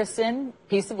bipartisan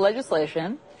piece of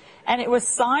legislation, and it was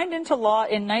signed into law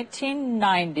in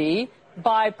 1990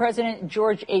 by President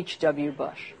George H.W.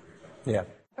 Bush. Yeah.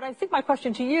 But I think my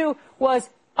question to you was,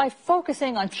 by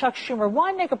focusing on Chuck Schumer,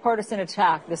 why make a partisan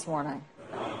attack this morning?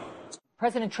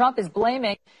 President Trump is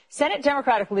blaming Senate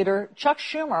Democratic leader Chuck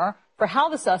Schumer for how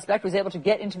the suspect was able to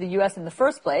get into the U.S. in the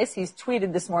first place. He's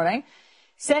tweeted this morning,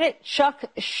 Senate Chuck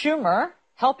Schumer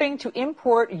helping to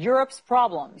import Europe's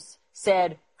problems,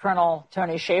 said Colonel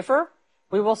Tony Shaffer.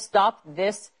 We will stop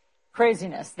this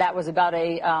craziness. That was about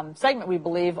a segment, we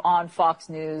believe, on Fox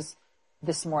News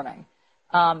this morning.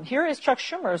 Here is Chuck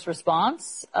Schumer's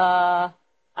response.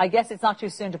 I guess it's not too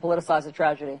soon to politicize a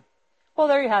tragedy. Well,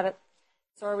 there you have it.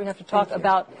 Sorry, we have to talk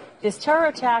about this terror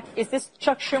attack. Is this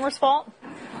Chuck Schumer's fault?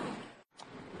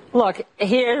 Look,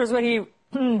 here's what he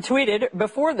tweeted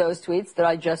before those tweets that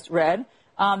I just read.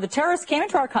 The terrorists came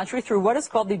into our country through what is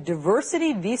called the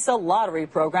Diversity Visa Lottery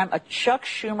Program, a Chuck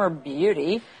Schumer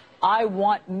beauty. I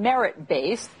want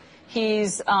merit-based.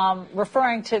 He's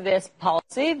referring to this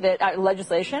policy, that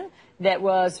legislation that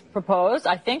was proposed.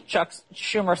 I think Chuck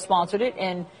Schumer sponsored it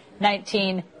in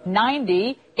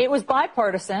 1990. It was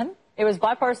bipartisan. It was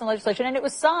bipartisan legislation, and it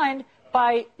was signed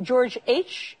by George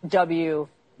H.W.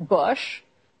 Bush.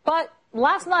 But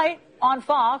last night on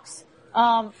Fox,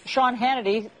 Sean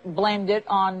Hannity blamed it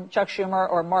on Chuck Schumer,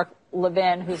 or Mark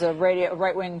Levin, who's a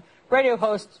right-wing radio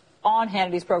host on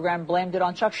Hannity's program, blamed it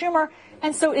on Chuck Schumer.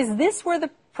 And so is this where the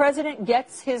president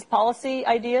gets his policy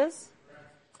ideas?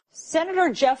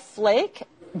 Senator Jeff Flake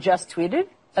just tweeted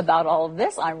about all of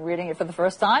this. I'm reading it for the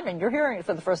first time, and you're hearing it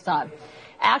for the first time.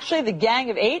 Actually, the Gang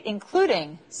of Eight,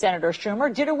 including Senator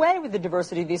Schumer, did away with the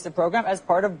diversity visa program as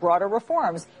part of broader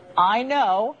reforms. I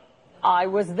know. I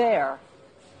was there.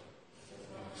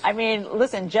 I mean,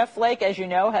 listen, Jeff Flake, as you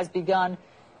know, has begun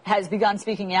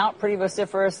speaking out pretty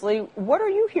vociferously. What are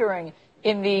you hearing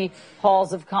in the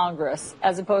halls of Congress,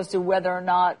 as opposed to whether or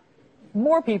not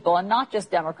more people, and not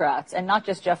just Democrats, and not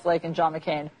just Jeff Flake and John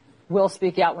McCain, will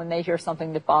speak out when they hear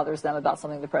something that bothers them about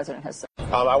something the president has said?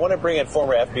 I want to bring in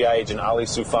former FBI agent Ali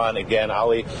Soufan again.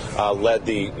 Ali led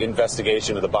the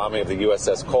investigation of the bombing of the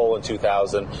USS Cole in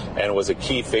 2000 and was a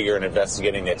key figure in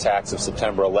investigating the attacks of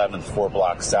September 11th, 4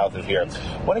 blocks south of here.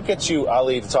 I want to get you,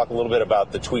 Ali, to talk a little bit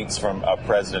about the tweets from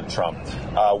President Trump.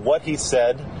 What he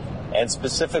said, and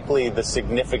specifically the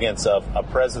significance of a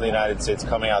president of the United States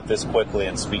coming out this quickly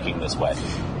and speaking this way.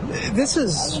 This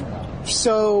is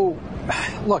So,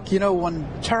 look, when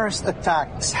terrorist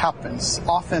attacks happens,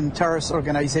 often terrorist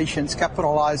organizations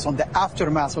capitalize on the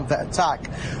aftermath of the attack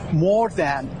more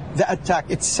than the attack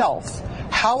itself.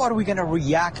 How are we going to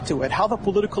react to it? How the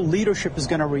political leadership is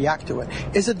going to react to it?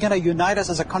 Is it going to unite us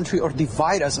as a country or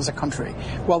divide us as a country?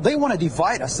 Well, they want to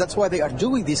divide us. That's why they are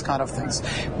doing these kind of things.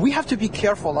 We have to be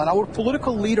careful, and our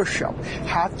political leadership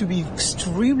have to be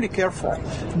extremely careful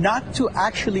not to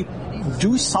actually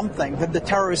do something that the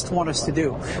terrorists want us to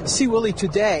do. See, Willie,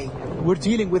 today we're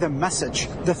dealing with a message.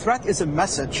 The threat is a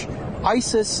message.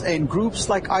 ISIS and groups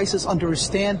like ISIS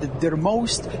understand that their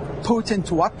most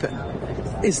potent weapon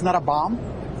is not a bomb,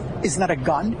 is not a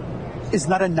gun, is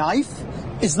not a knife,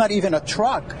 is not even a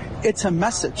truck. It's a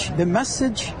message. The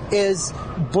message is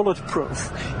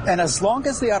bulletproof. And as long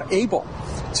as they are able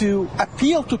to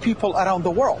appeal to people around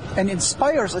the world and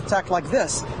inspires attack like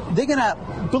this, they're going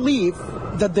to believe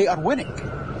that they are winning.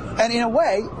 And in a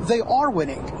way, they are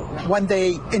winning when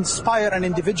they inspire an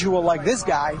individual like this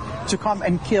guy to come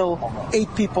and kill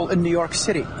 8 people in New York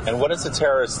City. And what does the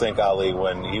terrorist think, Ali,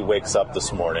 when he wakes up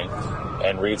this morning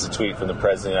and reads a tweet from the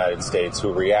President of the United States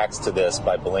who reacts to this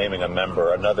by blaming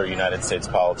another United States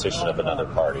politician of another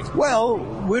party? Well,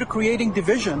 we're creating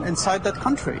division inside that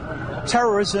country.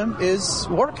 Terrorism is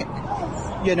working.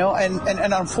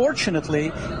 And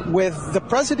unfortunately, with the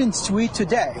president's tweet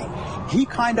today, he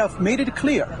kind of made it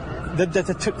clear that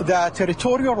the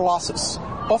territorial losses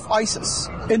of ISIS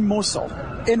in Mosul,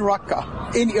 in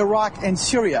Raqqa, in Iraq and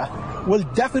Syria will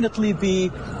definitely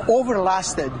be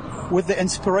overlasted with the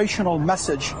inspirational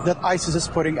message that ISIS is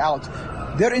putting out.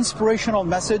 Their inspirational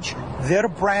message, their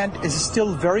brand is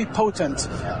still very potent,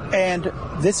 and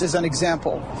this is an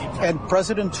example. And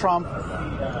President Trump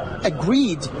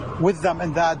agreed with them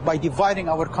in that by dividing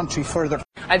our country further.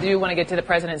 I do want to get to the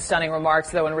president's stunning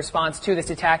remarks, though, in response to this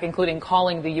attack, including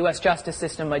calling the U.S. justice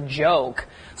system a joke.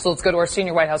 So let's go to our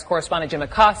senior White House correspondent, Jim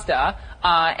Acosta.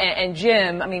 And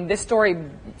Jim, I mean, this story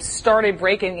started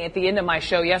breaking at the end of my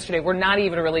show yesterday. We're not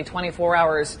even really 24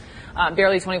 hours,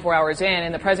 barely 24 hours in,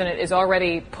 and the president is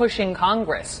already pushing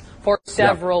Congress for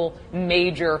several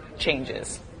major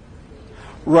changes.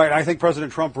 Right. I think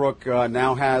President Trump, Brooke,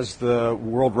 now has the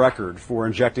world record for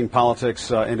injecting politics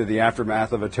into the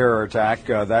aftermath of a terror attack.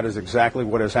 That is exactly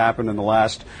what has happened in the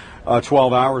last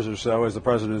 12 hours or so as the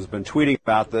president has been tweeting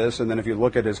about this. And then if you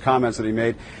look at his comments that he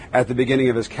made at the beginning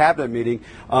of his cabinet meeting,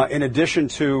 in addition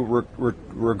to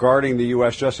regarding the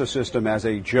U.S. justice system as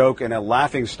a joke and a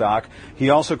laughingstock, he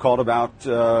also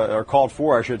called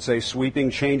for, I should say,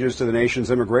 sweeping changes to the nation's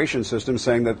immigration system,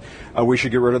 saying that we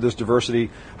should get rid of this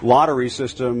diversity lottery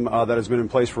system that has been in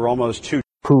place for almost 2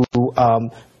 who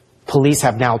police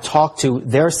have now talked to.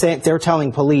 They're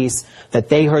telling police that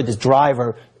they heard this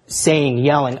driver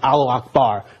yelling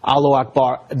Allahu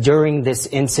Akbar during this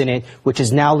incident, which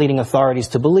is now leading authorities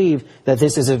to believe that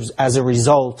this is as a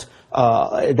result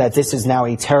that this is now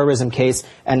a terrorism case.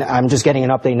 And I'm just getting an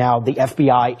update now. The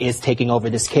FBI is taking over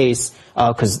this case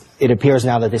because it appears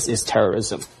now that this is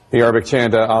terrorism. The Arabic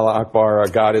chant, Allah Akbar,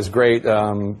 God is great,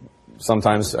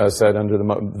 sometimes said under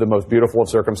the most beautiful of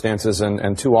circumstances,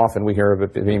 and too often we hear of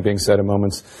it being said in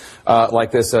moments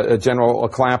like this. General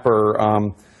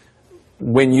Clapper,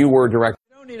 when you were director...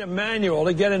 You don't need a manual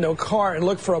to get into a car and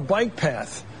look for a bike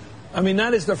path. I mean,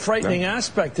 that is the frightening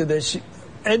aspect of this.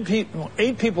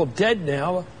 8 people dead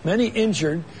now, many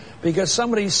injured, because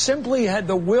somebody simply had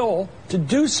the will to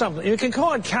do something. You can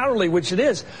call it cowardly, which it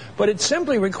is, but it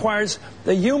simply requires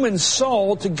the human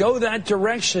soul to go that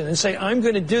direction and say, I'm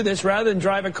going to do this rather than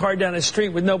drive a car down the street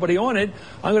with nobody on it.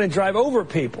 I'm going to drive over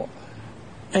people.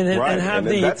 And have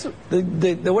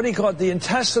the what do you call it, the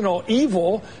intestinal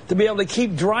evil to be able to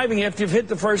keep driving after you've hit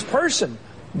the first person.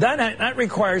 That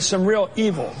requires some real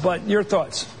evil. But your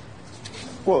thoughts?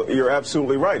 Well, you're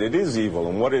absolutely right. It is evil.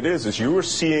 And what it is you are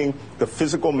seeing the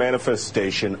physical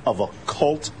manifestation of a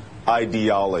cult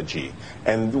ideology.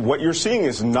 And what you're seeing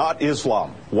is not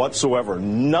Islam whatsoever.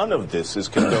 None of this is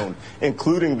condoned,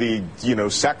 including the,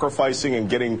 sacrificing and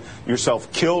getting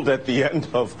yourself killed at the end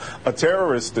of a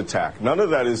terrorist attack. None of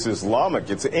that is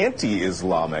Islamic. It's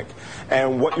anti-Islamic.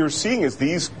 And what you're seeing is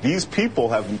these people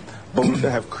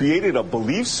have created a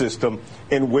belief system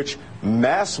in which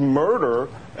mass murder,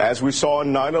 as we saw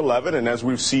in 9/11 and as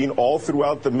we've seen all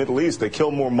throughout the Middle East, they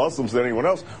kill more Muslims than anyone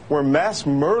else, where mass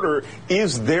murder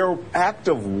is their act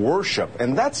of worship.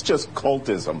 And that's just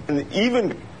cultism. And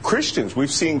even Christians,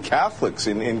 we've seen Catholics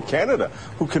in Canada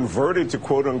who converted to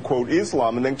quote-unquote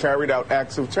Islam and then carried out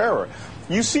acts of terror.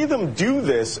 You see them do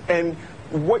this, and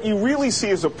what you really see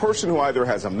is a person who either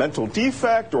has a mental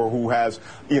defect or who has,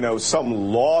 some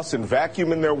loss and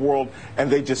vacuum in their world, and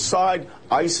they decide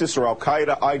ISIS or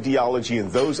Al-Qaeda ideology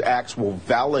and those acts will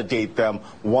validate them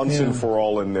once and for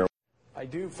all in their. I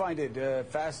do find it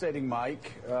fascinating,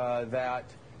 Mike, that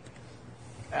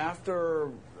after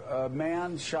a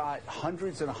man shot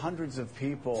hundreds and hundreds of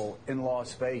people in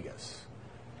Las Vegas,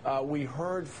 we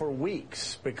heard for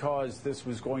weeks, because this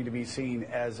was going to be seen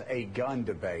as a gun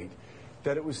debate,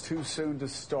 that it was too soon to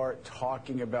start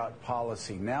talking about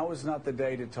policy. Now is not the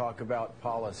day to talk about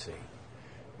policy.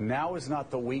 Now is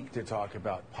not the week to talk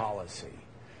about policy.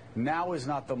 Now is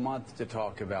not the month to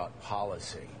talk about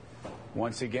policy.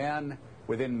 Once again,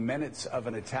 within minutes of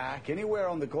an attack anywhere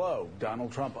on the globe,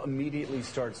 Donald Trump immediately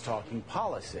starts talking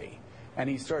policy. And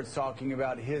he starts talking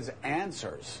about his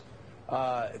answers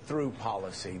through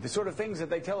policy. The sort of things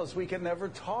that they tell us we can never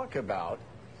talk about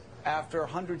after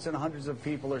hundreds and hundreds of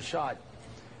people are shot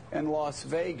in Las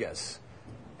Vegas.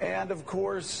 And, of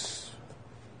course,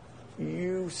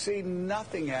 you see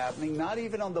nothing happening, not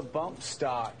even on the bump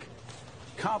stock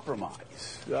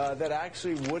compromise that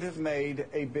actually would have made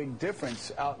a big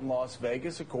difference out in Las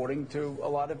Vegas, according to a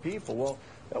lot of people. Well,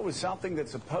 that was something that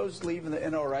supposedly even the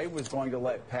NRA was going to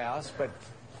let pass, but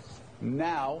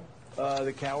now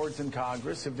the cowards in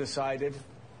Congress have decided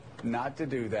not to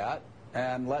do that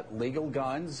and let legal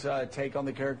guns take on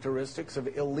the characteristics of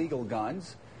illegal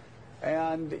guns.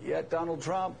 And yet Donald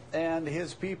Trump and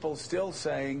his people still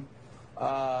saying,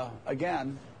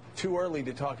 again, too early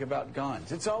to talk about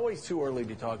guns. It's always too early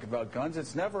to talk about guns.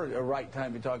 It's never a right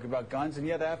time to talk about guns. And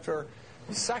yet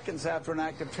seconds after an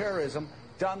act of terrorism,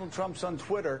 Donald Trump's on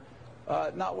Twitter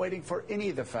not waiting for any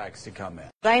of the facts to come in.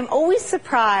 I'm always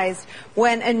surprised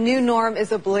when a new norm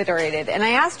is obliterated. And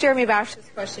I asked Jeremy Bausch this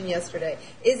question yesterday.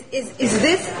 Is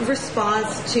this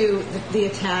response to the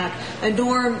attack a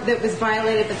norm that was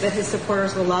violated but that his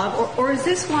supporters will love? Or is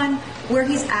this one where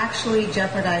he's actually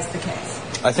jeopardized the case?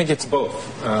 I think it's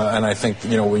both. And I think,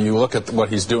 when you look at what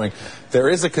he's doing, there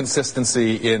is a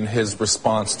consistency in his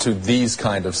response to these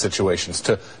kind of situations,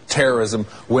 to terrorism,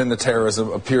 when the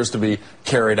terrorism appears to be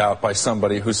carried out by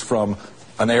somebody who's from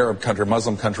an Arab country,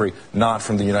 Muslim country, not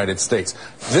from the United States.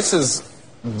 This is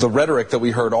the rhetoric that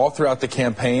we heard all throughout the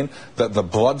campaign, the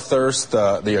bloodthirst,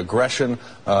 the aggression,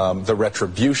 the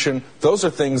retribution. Those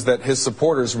are things that his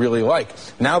supporters really like.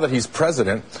 Now that he's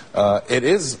president, it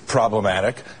is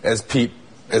problematic, as Pete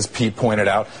pointed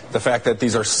out. The fact that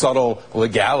these are subtle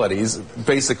legalities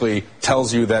basically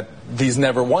tells you that these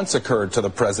never once occurred to the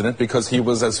president, because he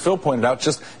was, as Phil pointed out,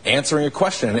 just answering a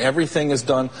question. And everything is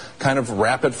done kind of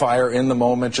rapid fire in the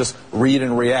moment, just read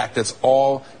and react. It's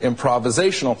all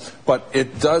improvisational. But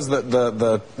it does,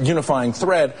 the unifying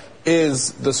thread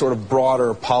is the sort of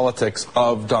broader politics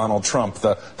of Donald Trump,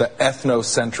 the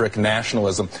ethnocentric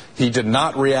nationalism. He did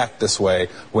not react this way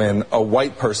when a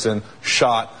white person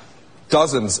shot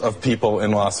dozens of people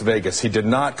in Las Vegas. He did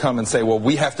not come and say, well,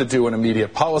 we have to do an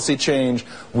immediate policy change.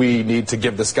 We need to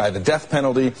give this guy the death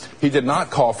penalty. He did not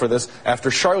call for this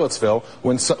after Charlottesville,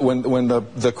 when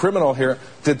the criminal here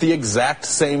did the exact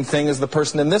same thing as the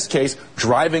person in this case,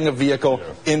 driving a vehicle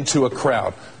into a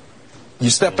crowd. You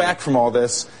step back from all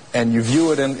this and you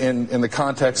view it in the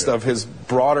context of his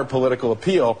broader political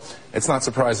appeal, it's not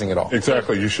surprising at all.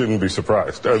 Exactly. You shouldn't be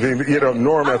surprised. I mean,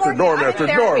 norm after norm after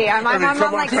norm. I'm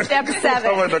on like step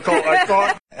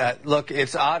 7. Look,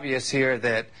 it's obvious here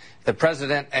that the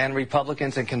president and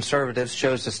Republicans and conservatives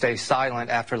chose to stay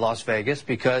silent after Las Vegas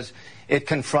because it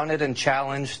confronted and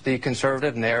challenged the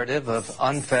conservative narrative of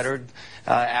unfettered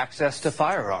access to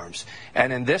firearms.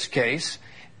 And in this case,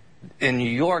 in New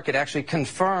York, it actually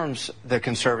confirms the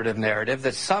conservative narrative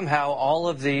that somehow all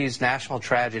of these national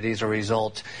tragedies are a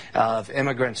result of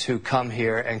immigrants who come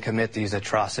here and commit these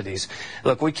atrocities.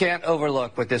 Look, we can't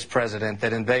overlook with this president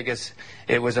that in Vegas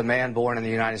it was a man born in the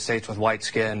United States with white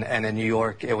skin, and in New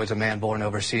York it was a man born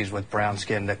overseas with brown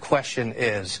skin. The question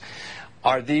is,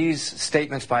 are these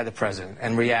statements by the president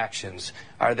and reactions,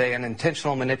 are they an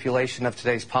intentional manipulation of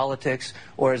today's politics,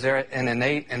 or is there an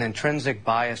innate and intrinsic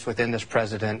bias within this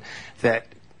president that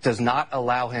does not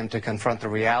allow him to confront the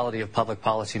reality of public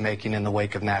policy making in the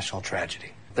wake of national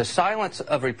tragedy? The silence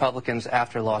of Republicans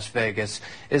after Las Vegas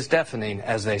is deafening,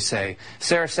 as they say.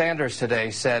 Sarah Sanders today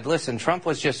said, listen, Trump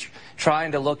was just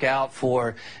trying to look out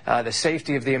for the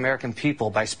safety of the American people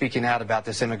by speaking out about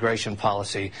this immigration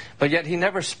policy. But yet he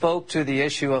never spoke to the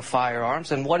issue of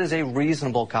firearms and what is a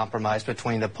reasonable compromise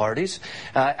between the parties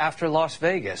after Las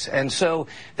Vegas. And so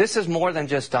this is more than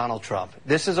just Donald Trump.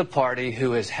 This is a party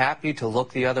who is happy to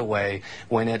look the other way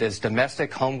when it is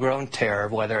domestic, homegrown terror,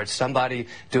 whether it's somebody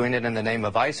doing it in the name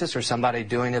of ISIS or somebody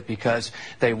doing it because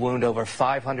they wound over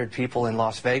 500 people in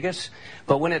Las Vegas.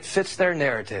 But when it fits their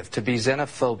narrative to be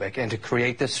xenophobic and to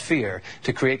create this fear,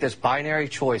 to create this binary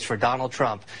choice for Donald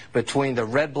Trump between the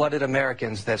red-blooded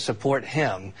Americans that support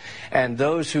him and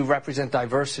those who represent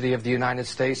diversity of the United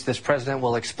States, this president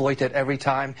will exploit it every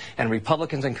time, and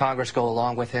Republicans in Congress go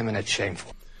along with him, and it's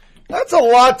shameful. That's a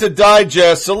lot to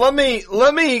digest, so let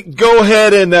me go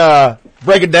ahead and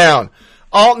break it down.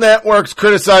 Alt networks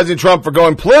criticizing Trump for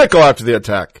going political after the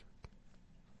attack.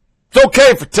 It's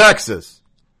okay for Texas.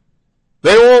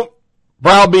 They won't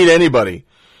browbeat anybody.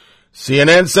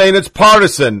 CNN saying it's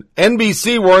partisan.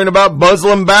 NBC worrying about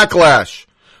Muslim backlash.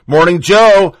 Morning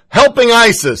Joe helping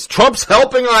ISIS. Trump's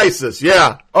helping ISIS.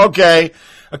 Yeah, okay.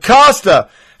 Acosta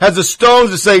has the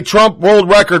stones to say Trump world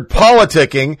record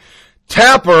politicking.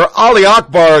 Tapper, Ali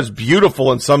Akbar is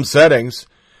beautiful in some settings.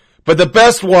 But the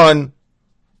best one,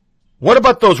 what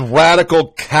about those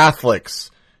radical Catholics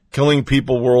killing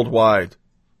people worldwide?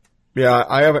 Yeah,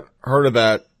 I haven't heard of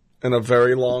that in a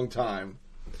very long time.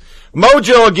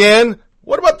 Mojo again,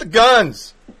 what about the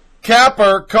guns?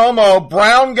 Capper, Como,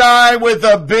 brown guy with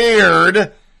a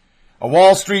beard, a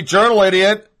Wall Street Journal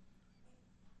idiot,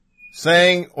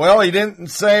 saying, well, he didn't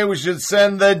say we should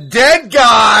send the dead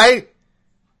guy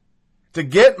to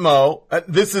Gitmo.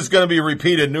 This is going to be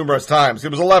repeated numerous times.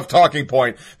 It was a left talking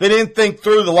point. They didn't think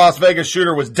through the Las Vegas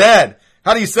shooter was dead.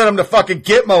 How do you send him to fucking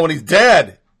Gitmo when he's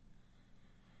dead?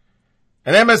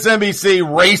 And MSNBC,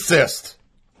 racist.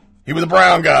 He was a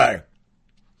brown guy.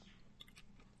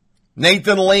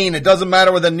 Nathan Lean, it doesn't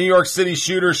matter whether the New York City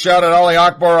shooter shouted Ali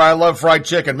Akbar or I love fried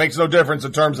chicken. Makes no difference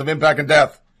in terms of impact and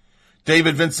death.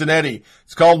 David Vincenetti,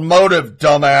 it's called motive,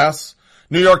 dumbass.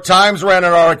 New York Times ran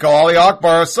an article, Ali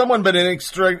Akbar has someone been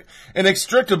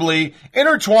inextricably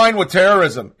intertwined with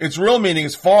terrorism. Its real meaning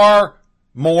is far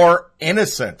more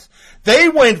innocent. They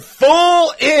went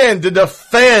full in to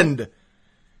defend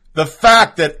the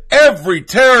fact that every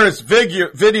terrorist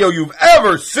video you've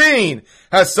ever seen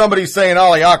has somebody saying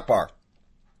Ali Akbar.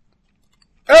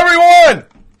 Everyone!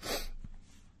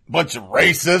 Bunch of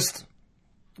racist.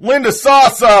 Linda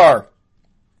Sassar.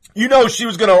 You know she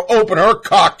was going to open her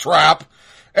cock trap.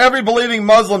 Every believing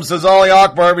Muslim says Ali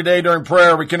Akbar every day during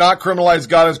prayer. We cannot criminalize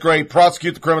God is great.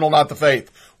 Prosecute the criminal, not the faith.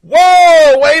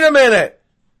 Whoa! Wait a minute.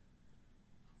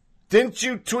 Didn't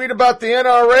you tweet about the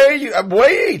NRA?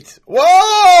 Wait!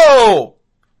 Whoa!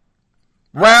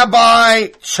 Rabbi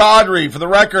Chaudhry, for the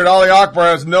record, Ali Akbar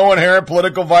has no inherent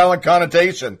political violent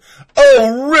connotation.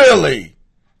 Oh, really?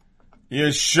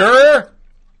 You sure?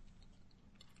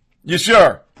 You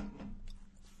sure?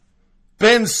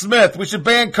 Ben Smith, we should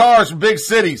ban cars from big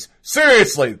cities.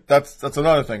 Seriously, that's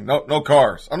another thing. No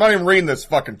cars. I'm not even reading this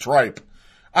fucking tripe.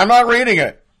 I'm not reading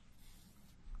it.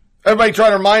 Everybody trying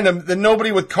to remind them that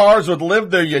nobody with cars would live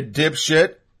there, you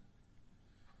dipshit.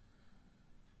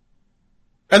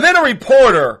 And then a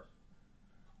reporter,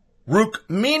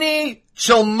 Rukmini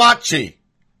Chilmachi.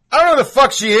 I don't know who the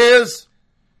fuck she is,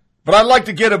 but I'd like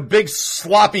to get a big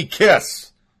sloppy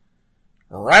kiss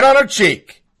right on her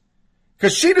cheek.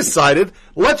 Because she decided,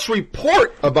 let's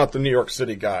report about the New York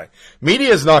City guy.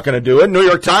 Media's not going to do it. New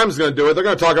York Times is going to do it. They're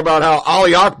going to talk about how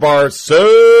Ali Akbar is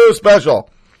so special.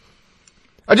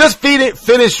 I just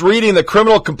finished reading the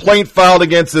criminal complaint filed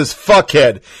against this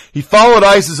fuckhead. He followed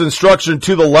ISIS instruction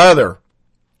to the letter.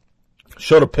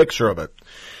 Showed a picture of it.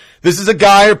 This is a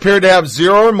guy who appeared to have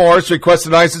zero remorse,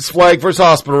 requested an ISIS flag for his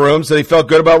hospital room, said he felt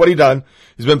good about what he'd done.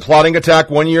 He's been plotting attack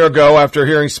 1 year ago after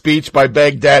hearing speech by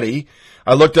Baghdadi.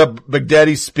 I looked up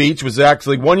Baghdadi's speech. It was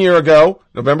actually 1 year ago,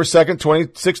 November 2nd,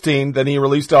 2016. Then he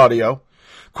released audio.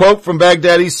 Quote from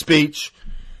Baghdadi's speech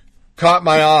caught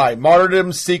my eye.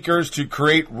 Martyrdom seekers to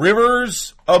create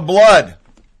rivers of blood.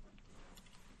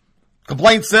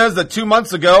 Complaint says that 2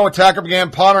 months ago, attacker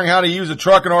began pondering how to use a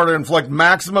truck in order to inflict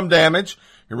maximum damage.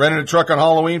 He rented a truck on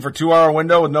Halloween for a 2-hour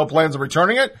window with no plans of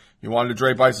returning it. He wanted to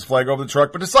drape ISIS flag over the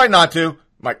truck, but decided not to.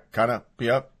 Might kind of be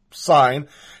a sign.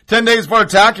 10 days before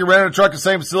attack, he rented a truck at the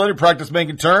same facility, practiced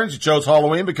making turns. He chose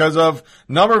Halloween because of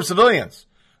number of civilians.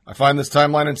 I find this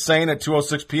timeline insane. At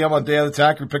 2:06 p.m. on the day of the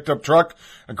attack, he picked up truck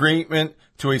agreement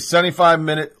to a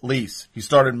 75-minute lease. He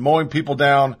started mowing people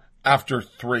down after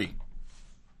 3.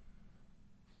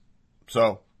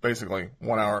 So, basically,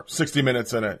 1 hour, 60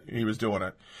 minutes in it, he was doing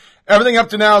it. Everything up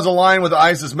to now is aligned with the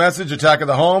ISIS message, attack at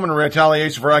the home and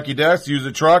retaliation for Iraqi deaths, use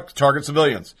a truck to target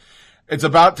civilians. It's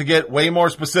about to get way more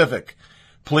specific.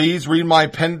 Please read my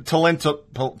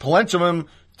Penultimum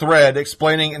thread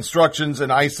explaining instructions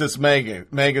in ISIS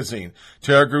magazine.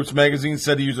 Terror Group's magazine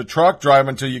said to use a truck, drive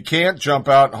until you can't, jump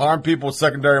out and harm people with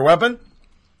secondary weapon.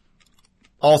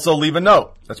 Also, leave a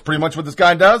note. That's pretty much what this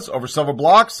guy does. Over several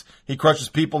blocks, he crushes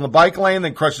people in the bike lane,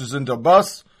 then crushes into a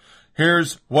bus.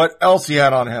 Here's what else he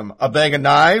had on him. A bag of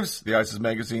knives. The ISIS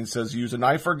magazine says use a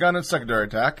knife or a gun in secondary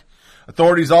attack.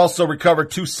 Authorities also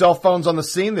recovered 2 cell phones on the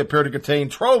scene. They appear to contain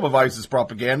trove of ISIS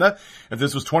propaganda. If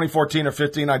this was 2014 or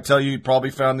 15, I'd tell you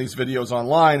probably found these videos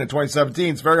online. In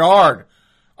 2017, it's very hard.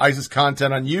 ISIS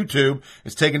content on YouTube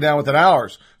is taken down within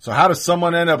hours. So how does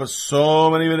someone end up with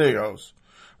so many videos?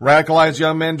 Radicalized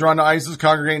young men drawn to ISIS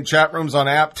congregate in chat rooms on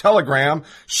app Telegram.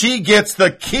 She gets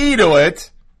the key to it,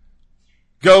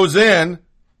 goes in.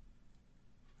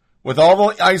 With all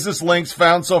the ISIS links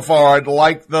found so far, I'd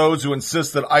like those who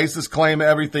insist that ISIS claim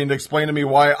everything to explain to me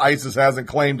why ISIS hasn't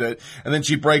claimed it. And then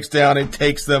she breaks down and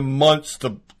takes them months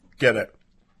to get it.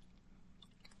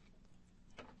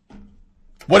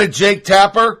 What did Jake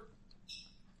Tapper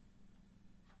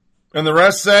and the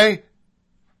rest say?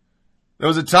 There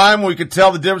was a time when we could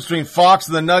tell the difference between Fox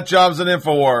and the nut jobs and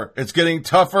InfoWar. It's getting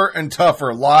tougher and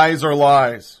tougher. Lies are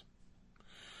lies.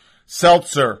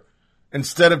 Seltzer.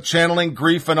 Instead of channeling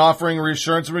grief and offering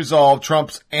reassurance and resolve,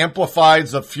 Trump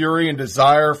amplifies the fury and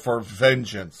desire for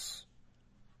vengeance.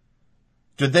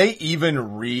 Do they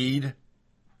even read?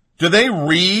 Do they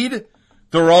read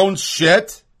their own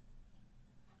shit?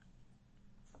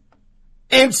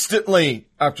 Instantly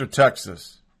after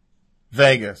Texas,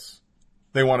 Vegas,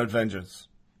 they wanted vengeance.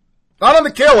 Not on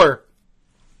the killer.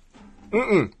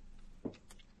 They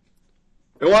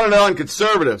wanted it on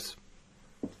conservatives.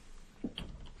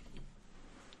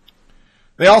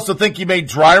 They also think he made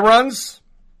dry runs.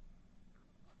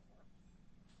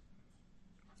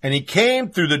 And he came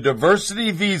through the diversity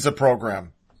visa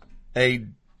program. A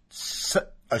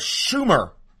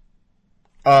Schumer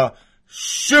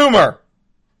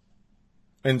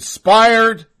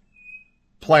inspired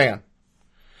plan.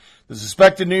 The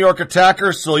suspected New York attacker,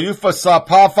 Selyufa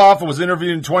Sapafov, was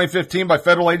interviewed in 2015 by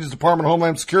federal agents, Department of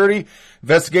Homeland Security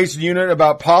investigation unit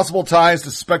about possible ties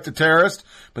to suspected terrorist,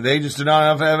 but the agents did not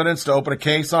have evidence to open a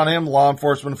case on him. Law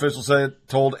enforcement officials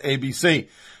told ABC.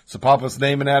 Sapapov's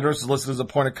name and address is listed as a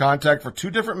point of contact for 2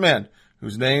 different men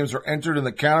whose names are entered in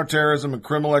the counterterrorism and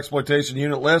criminal exploitation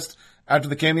unit list after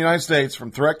they came to the United States from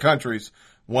threat countries.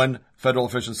 One federal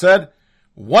official said,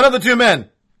 one of the 2 men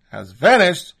has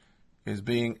vanished, is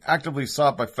being actively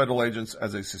sought by federal agents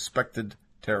as a suspected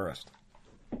terrorist.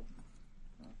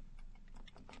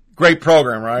 Great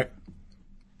program, right?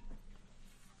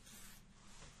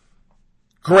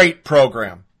 Great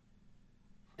program.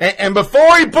 And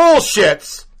before he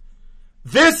bullshits,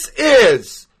 this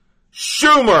is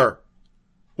Schumer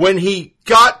when he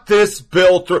got this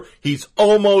bill through. He's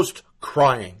almost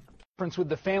crying. With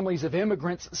the families of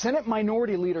immigrants, Senate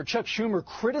Minority Leader Chuck Schumer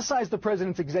criticized the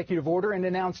president's executive order and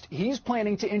announced he's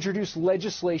planning to introduce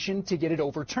legislation to get it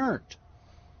overturned.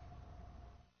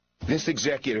 This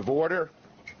executive order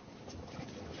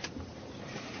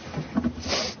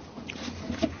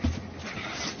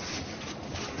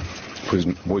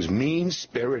was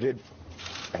mean-spirited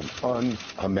and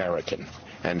un-American.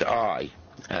 And I,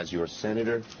 as your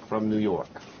senator from New York,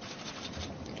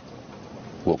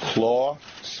 will claw,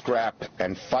 scrap,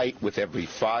 and fight with every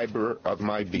fiber of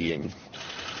my being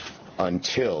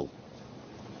until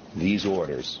these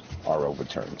orders are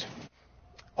overturned.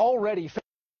 Already,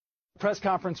 press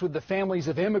conference with the families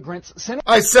of immigrants.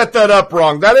 I set that up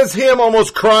wrong. That is him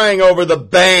almost crying over the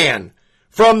ban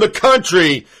from the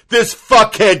country this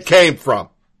fuckhead came from.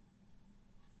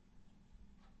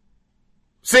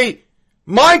 See,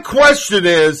 my question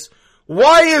is,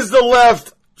 why is the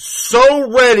left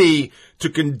so ready to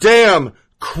condemn,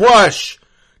 crush,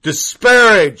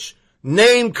 disparage,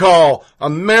 name call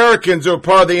Americans who are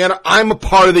part of the NRA? I'm a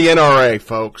part of the NRA,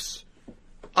 folks.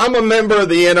 I'm a member of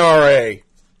the NRA.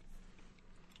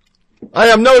 I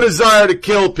have no desire to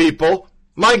kill people.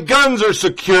 My guns are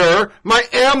secure. My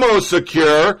ammo's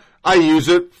secure. I use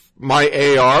it,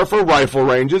 my AR, for rifle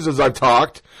ranges, as I've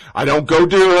talked. I don't go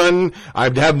deer hunting. I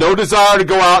have no desire to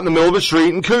go out in the middle of the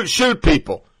street and shoot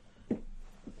people.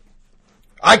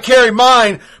 I carry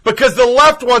mine because the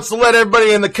left wants to let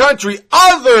everybody in the country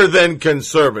other than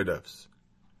conservatives.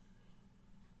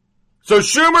 So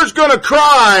Schumer's going to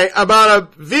cry about a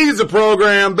visa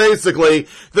program, basically,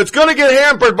 that's going to get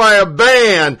hampered by a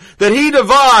ban that he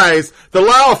devised to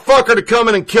allow a fucker to come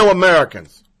in and kill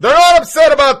Americans. They're not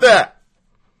upset about that.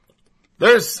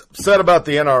 They're upset about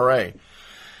the NRA.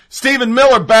 Stephen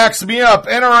Miller backs me up.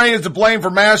 NRA is to blame for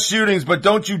mass shootings, but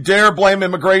don't you dare blame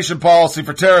immigration policy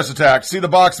for terrorist attacks. See the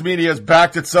box media has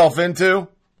backed itself into?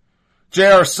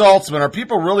 J.R. Saltzman, are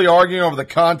people really arguing over the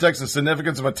context and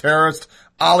significance of a terrorist,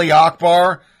 Ali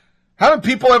Akbar? Haven't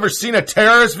people ever seen a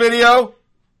terrorist video?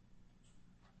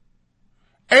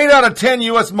 8 out of 10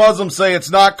 U.S. Muslims say it's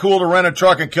not cool to rent a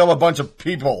truck and kill a bunch of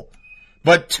people.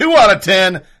 But 2 out of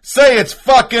 10 say it's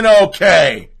fucking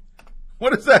okay.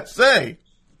 What does that say?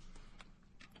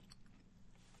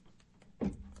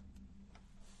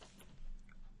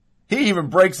 He even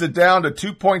breaks it down to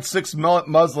 2.6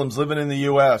 million Muslims living in the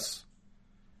U.S.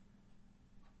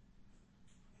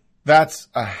 That's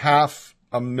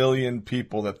 500,000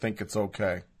 people that think it's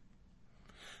okay.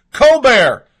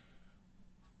 Colbert.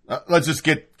 Let's just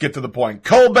get to the point.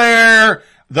 Colbert,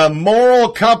 the moral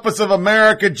compass of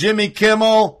America, Jimmy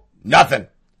Kimmel, nothing.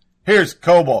 Here's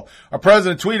Coble. Our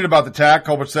president tweeted about the attack.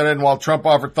 Colbert said it, and while Trump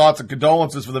offered thoughts and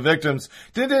condolences for the victims,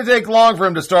 didn't take long for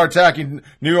him to start attacking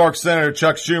New York Senator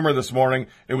Chuck Schumer this morning.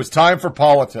 It was time for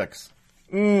politics.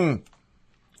 Okay,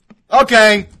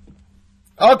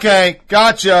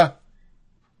 gotcha.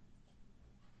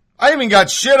 I even got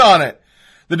shit on it.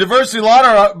 The diversity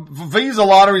visa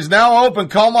lottery is now open.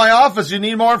 Call my office. You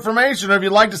need more information, or if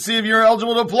you'd like to see if you're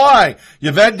eligible to apply.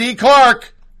 Yvette D.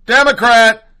 Clark,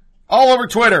 Democrat, all over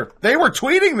Twitter. They were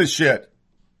tweeting this shit.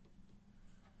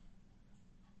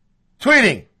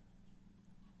 Tweeting.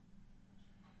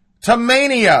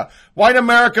 Tamania. White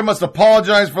America must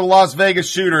apologize for the Las Vegas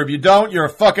shooter. If you don't, you're a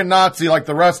fucking Nazi like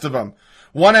the rest of them.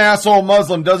 One asshole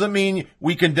Muslim doesn't mean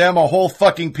we condemn a whole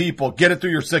fucking people. Get it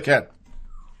through your sick head.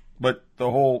 But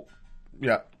the whole,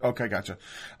 yeah, okay, gotcha.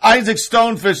 Isaac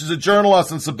Stonefish is a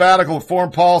journalist and sabbatical at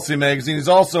Foreign Policy magazine. He's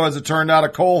also, as it turned out, a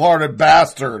cold-hearted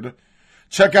bastard.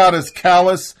 Check out his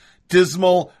callous,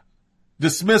 dismal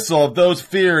dismissal of those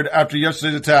feared after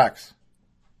yesterday's attacks.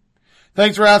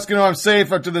 Thanks for asking if I'm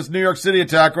safe after this New York City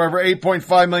attack, where over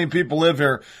 8.5 million people live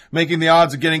here, making the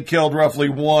odds of getting killed roughly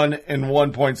 1 in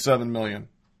 1.7 million.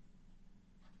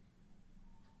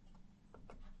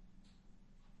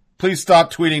 Please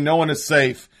stop tweeting, no one is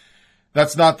safe.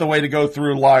 That's not the way to go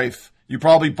through life. You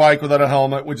probably bike without a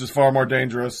helmet, which is far more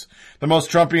dangerous. The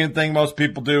most Trumpian thing most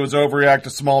people do is overreact to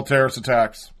small terrorist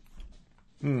attacks.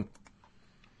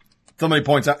 Somebody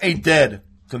points out, 8 dead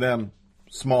to them.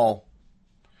 Small.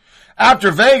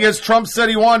 After Vegas, Trump said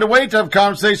he wanted to wait to have a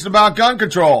conversation about gun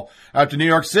control. After New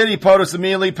York City, POTUS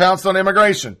immediately pounced on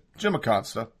immigration. Jim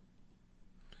Acosta.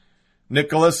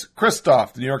 Nicholas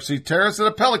Kristof, the New York City terrorist, had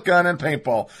a pellet gun and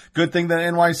paintball. Good thing that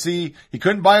NYC, he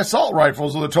couldn't buy assault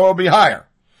rifles, or the toll would be higher.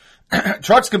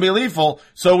 Trucks can be lethal,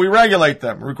 so we regulate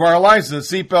them. Require a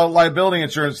license, seatbelt, liability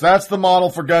insurance. That's the model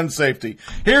for gun safety.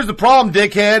 Here's the problem,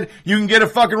 dickhead. You can get a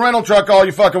fucking rental truck all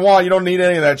you fucking want. You don't need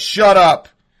any of that. Shut up.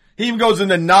 He even goes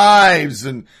into knives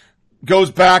and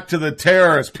goes back to the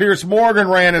terrorists. Pierce Morgan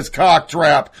ran his cock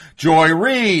trap. Joy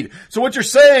Reid. So what you're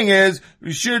saying is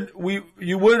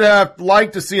you would have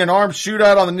liked to see an armed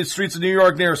shootout on the streets of New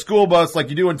York near a school bus like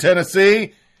you do in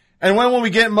Tennessee. And when will we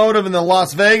get motive in the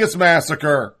Las Vegas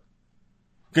massacre?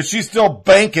 Because she's still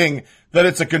banking that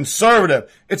it's a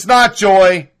conservative. It's not,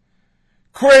 Joy.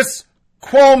 Chris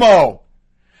Cuomo.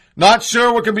 Not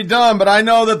sure what can be done, but I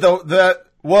know that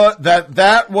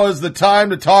that was the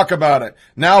time to talk about it.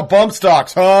 Now bump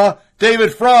stocks, huh?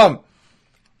 David Frum.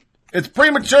 It's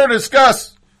premature to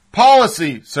discuss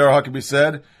policy, Sarah Huckabee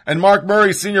said. And Mark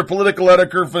Murray, senior political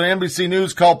editor for NBC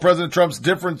News, called President Trump's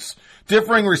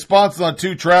differing responses on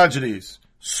 2 tragedies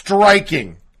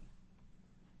striking.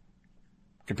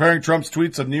 Comparing Trump's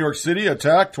tweets of New York City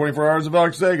attack, 24 hours of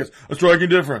Las Vegas, a striking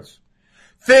difference.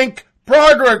 Think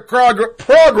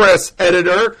progress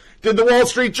editor did the Wall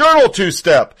Street Journal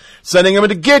 2-step, sending him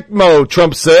into Gitmo,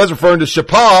 Trump says, referring to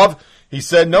Shapov. He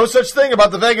said no such thing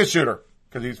about the Vegas shooter,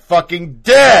 because he's fucking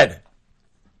dead.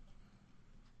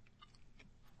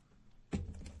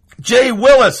 Jay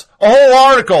Willis, a whole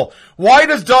article. Why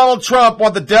does Donald Trump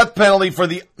want the death penalty for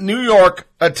the New York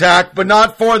attack, but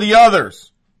not for the others?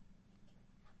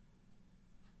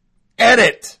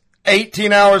 Edit.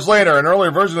 18 hours later, an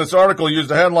earlier version of this article used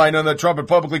a headline on that Trump had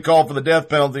publicly called for the death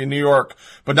penalty in New York,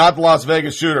 but not the Las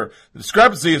Vegas shooter. The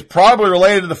discrepancy is probably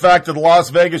related to the fact that the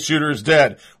Las Vegas shooter is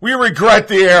dead. We regret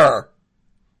the error.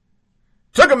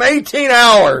 Took him 18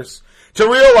 hours to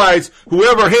realize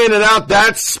whoever handed out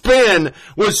that spin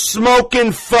was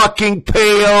smoking fucking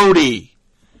peyote.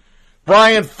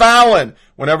 Brian Fallon.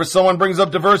 Whenever someone brings up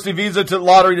diversity visa to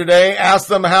lottery today, ask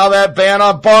them how that ban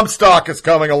on bump stock is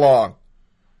coming along.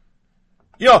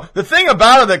 You know, the thing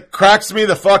about it that cracks me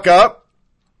the fuck up,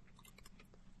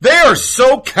 they are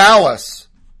so callous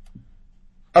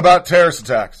about terrorist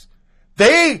attacks.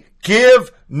 They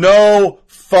give no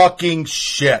fucking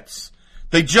shits.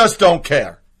 They just don't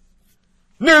care.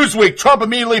 Newsweek, Trump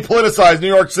immediately politicized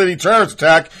New York City terrorist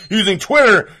attack using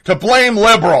Twitter to blame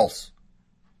liberals.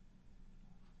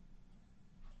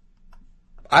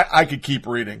 I could keep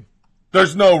reading.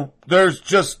 There's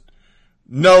just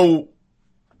no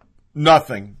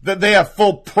nothing. They have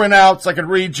full printouts I could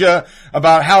read you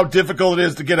about how difficult it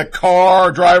is to get a car,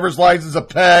 a driver's license, a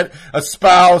pet, a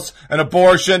spouse, an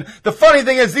abortion. The funny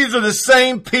thing is these are the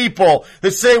same people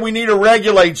that say we need to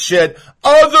regulate shit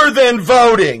other than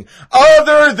voting,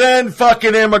 other than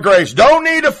fucking immigration. Don't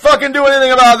need to fucking do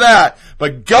anything about that.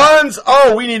 But guns,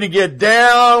 we need to get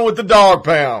down with the dog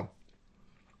pound.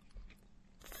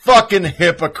 Fucking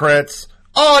hypocrites.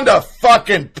 On to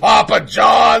fucking Papa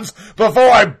John's before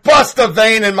I bust a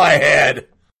vein in my head.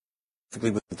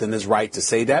 Within his right to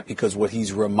say that, because what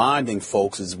he's reminding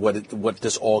folks is what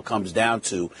this all comes down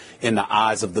to in the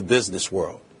eyes of the business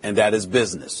world, and that is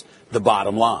business, the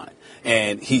bottom line.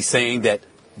 And he's saying that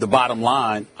the bottom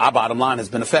line, our bottom line, has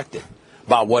been affected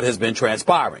by what has been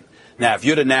transpiring. Now, if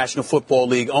you're the National Football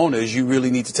League owners, you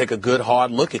really need to take a good, hard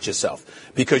look at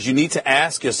yourself, because you need to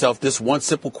ask yourself this one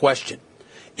simple question.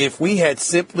 If we had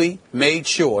simply made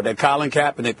sure that Colin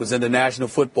Kaepernick was in the National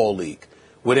Football League,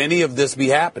 would any of this be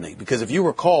happening? Because if you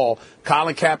recall,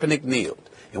 Colin Kaepernick kneeled.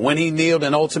 And when he kneeled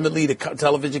and ultimately the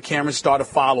television cameras started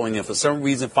following him, for some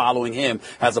reason following him,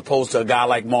 as opposed to a guy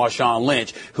like Marshawn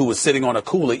Lynch, who was sitting on a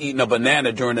cooler eating a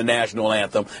banana during the national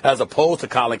anthem, as opposed to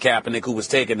Colin Kaepernick, who was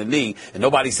taking a knee. And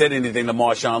nobody said anything to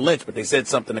Marshawn Lynch, but they said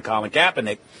something to Colin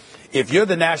Kaepernick. If you're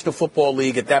the National Football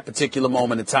League at that particular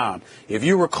moment in time, if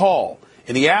you recall,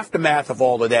 in the aftermath of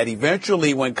all of that,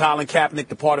 eventually when Colin Kaepernick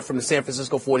departed from the San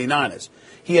Francisco 49ers,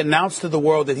 he announced to the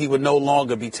world that he would no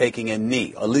longer be taking a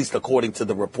knee, at least according to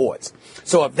the reports.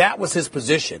 So if that was his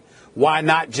position, why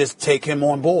not just take him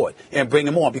on board and bring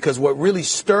him on? Because what really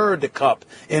stirred the cup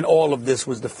in all of this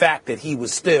was the fact that he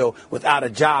was still without a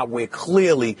job, where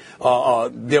clearly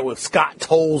there was Scott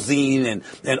Tolzien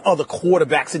and other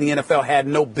quarterbacks in the NFL had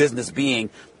no business being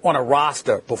on a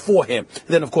roster before him.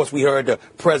 Then, of course, we heard the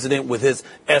president with his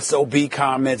SOB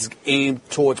comments aimed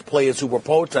towards players who were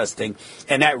protesting,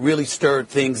 and that really stirred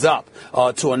things up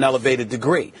to an elevated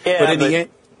degree. Yeah,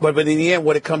 but in the end,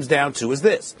 what it comes down to is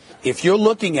this. If you're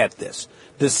looking at this,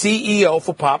 the CEO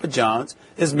for Papa John's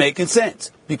is making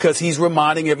sense, because he's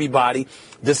reminding everybody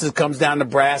comes down to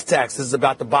brass tacks. This is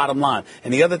about the bottom line.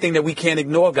 And the other thing that we can't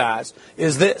ignore, guys,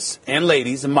 is this, and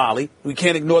ladies, and Molly, we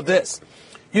can't ignore this.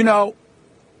 You know,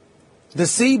 the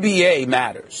CBA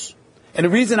matters. And the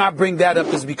reason I bring that up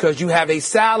is because you have a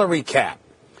salary cap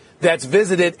that's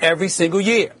visited every single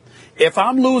year. If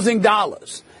I'm losing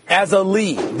dollars as a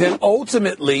league, then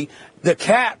ultimately the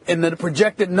cap and the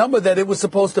projected number that it was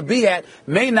supposed to be at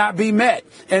may not be met.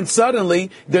 And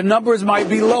suddenly the numbers might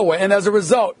be lower. And as a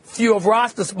result, fewer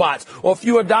roster spots or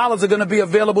fewer dollars are going to be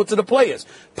available to the players.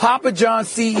 Papa John's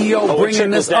CEO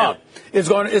bringing this up is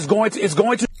going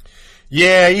to.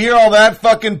 Yeah, you hear all that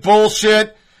fucking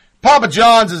bullshit? Papa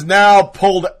John's has now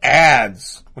pulled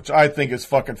ads, which I think is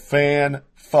fucking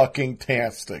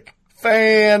fan-fucking-tastic.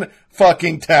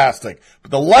 Fan-fucking-tastic.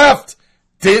 But the left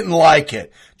didn't like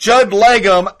it. Judd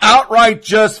Legum outright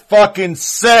just fucking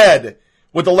said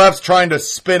what the left's trying to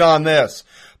spin on this.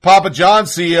 Papa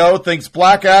John's CEO thinks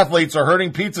black athletes are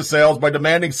hurting pizza sales by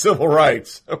demanding civil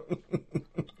rights.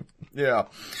 Yeah.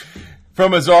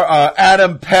 From his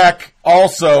Adam Peck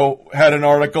also had an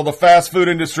article. The fast food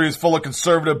industry is full of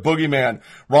conservative boogeyman.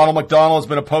 Ronald McDonald has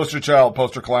been a poster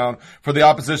clown for the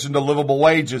opposition to livable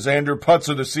wages. Andrew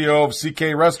Putzer, the CEO of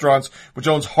CK Restaurants, which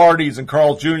owns Hardee's and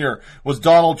Carl's Jr., was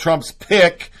Donald Trump's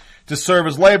pick to serve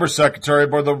as labor secretary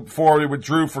before he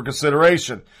withdrew for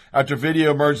consideration after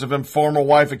video emerged of him former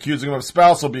wife accusing him of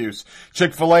spousal abuse.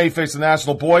 Chick-fil-A faced a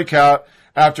national boycott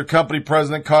after company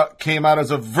president came out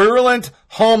as a virulent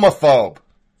homophobe.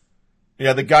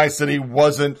 Yeah, the guy said he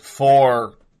wasn't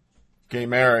for gay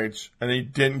marriage, and he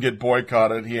didn't get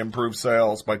boycotted. He improved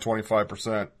sales by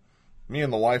 25%. Me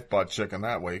and the wife bought chicken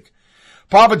that week.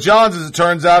 Papa John's, as it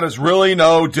turns out, is really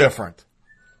no different.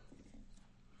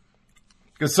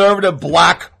 Conservative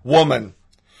black woman.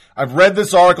 I've read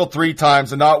this article 3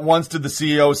 times, and not once did the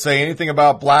CEO say anything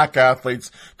about black athletes.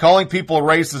 Calling people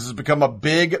racist has become a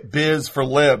big biz for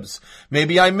libs.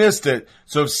 Maybe I missed it,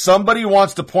 so if somebody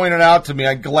wants to point it out to me,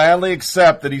 I gladly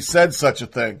accept that he said such a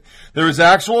thing. There is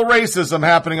actual racism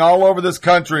happening all over this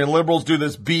country, and liberals do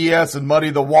this BS and muddy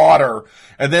the water,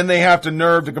 and then they have the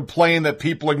nerve to complain that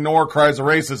people ignore cries of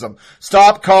racism.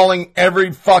 Stop calling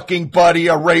every fucking buddy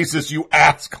a racist, you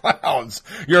ass clowns.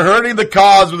 You're hurting the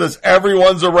cause with this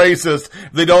everyone's a racist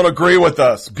if they don't agree with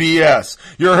us. BS.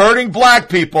 You're hurting black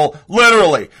people,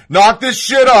 literally. Knock this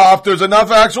shit off. There's enough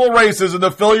actual racism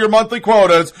to fill your monthly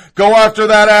quotas. Go after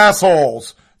that,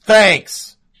 assholes.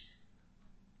 Thanks.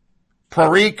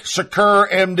 Parikh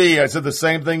Shakur, MD. I said the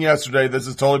same thing yesterday. This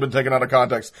has totally been taken out of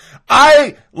context.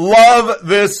 I love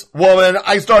this woman.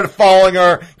 I started following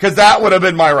her because that would have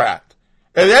been my rat.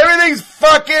 If everything's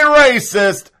fucking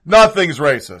racist, nothing's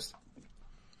racist.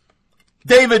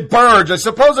 David Burge, I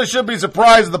suppose I should be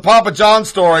surprised that the Papa John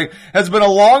story has been a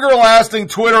longer-lasting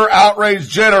Twitter outrage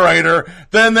generator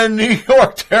than the New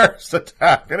York terrorist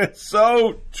attack. And it's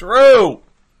so true.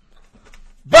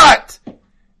 But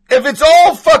if it's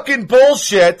all fucking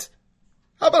bullshit,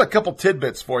 how about a couple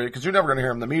tidbits for you, because you're never going to hear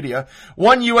them in the media.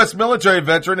 One U.S. military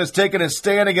veteran has taken a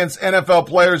stand against NFL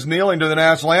players kneeling to the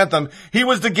national anthem. He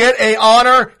was to get a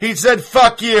honor. He said,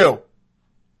 fuck you.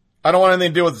 I don't want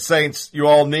anything to do with the Saints. You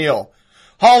all kneel.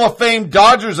 Hall of Fame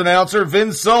Dodgers announcer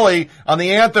Vin Scully on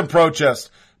the anthem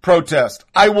protest.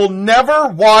 I will never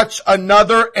watch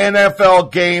another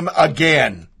NFL game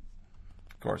again.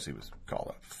 Of course, he was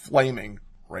called a flaming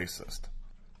racist.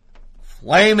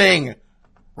 Flaming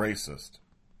racist.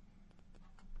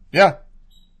 Yeah.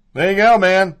 There you go,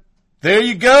 man. There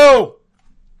you go.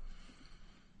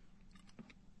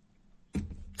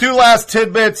 2 last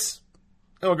tidbits.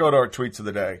 Then we'll go to our tweets of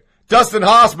the day. Dustin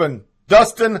Hoffman,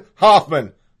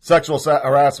 sexual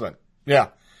harassment. Yeah.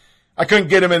 I couldn't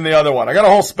get him in the other one. I got a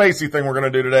whole Spacey thing we're going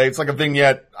to do today. It's like a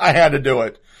vignette. I had to do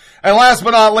it. And last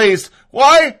but not least,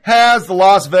 why has the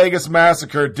Las Vegas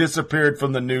massacre disappeared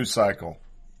from the news cycle?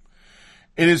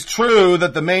 It is true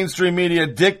that the mainstream media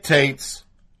dictates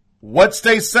what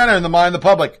stays center in the mind of the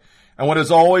public and what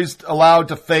is always allowed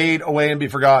to fade away and be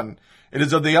forgotten. It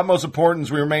is of the utmost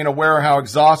importance we remain aware how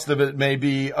exhaustive it may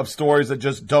be of stories that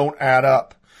just don't add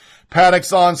up.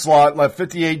 Paddock's onslaught left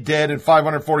 58 dead and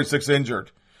 546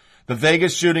 injured. The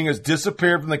Vegas shooting has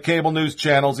disappeared from the cable news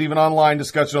channels. Even online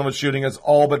discussion of the shooting has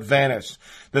all but vanished.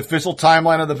 The official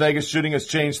timeline of the Vegas shooting has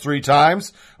changed 3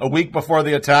 times. A week before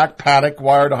the attack, Paddock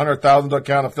wired $100,000 to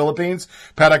account of Philippines.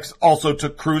 Paddock also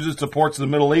took cruises to ports of the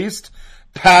Middle East.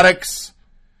 Paddock's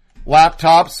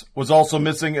laptops was also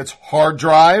missing its hard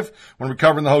drive when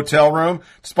recovered in the hotel room.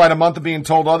 Despite a month of being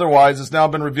told otherwise, it's now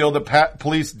been revealed that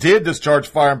police did discharge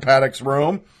fire in Paddock's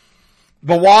room.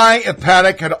 But why, if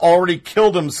Paddock had already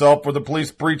killed himself, where the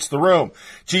police breached the room?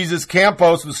 Jesus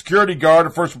Campos, the security guard,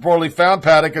 at first reportedly found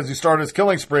Paddock as he started his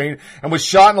killing spree and was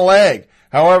shot in the leg.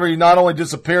 However, he not only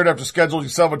disappeared after scheduling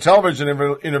several television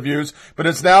interviews, but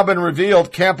it's now been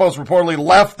revealed Campos reportedly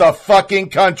left the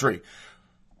fucking country.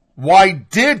 Why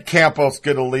did Campos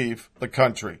get to leave the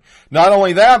country? Not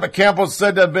only that, but Campos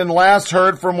said to have been last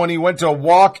heard from when he went to a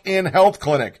walk-in health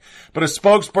clinic. But a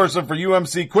spokesperson for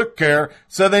UMC Quick Care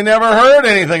said they never heard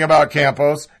anything about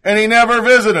Campos, and he never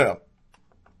visited him.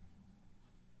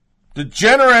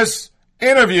 DeGeneres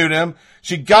interviewed him.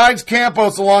 She guides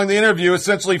Campos along the interview,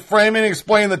 essentially framing and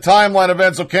explaining the timeline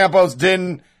event so Campos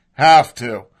didn't have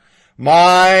to.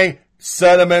 My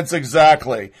sentiments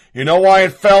exactly. You know why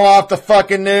it fell off the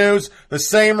fucking news? The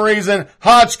same reason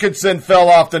Hodgkinson fell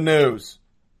off the news.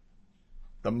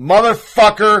 The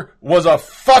motherfucker was a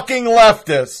fucking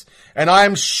leftist, and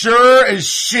I'm sure as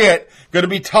shit going to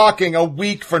be talking a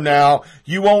week from now.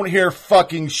 You won't hear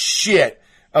fucking shit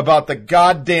about the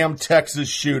goddamn Texas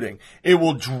shooting. It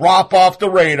will drop off the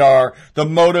radar. The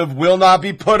motive will not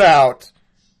be put out.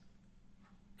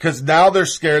 Because now they're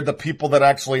scared the people that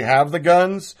actually have the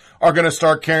guns are going to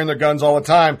start carrying their guns all the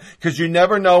time. Because you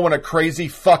never know when a crazy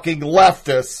fucking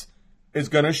leftist is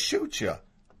going to shoot you.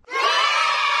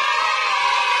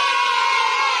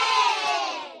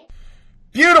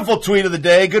 Beautiful tweet of the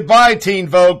day. Goodbye, Teen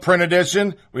Vogue print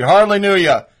edition. We hardly knew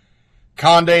you.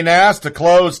 Condé Nast to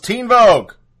close Teen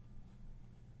Vogue.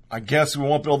 I guess we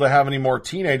won't be able to have any more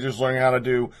teenagers learning how to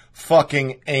do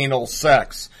fucking anal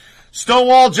sex.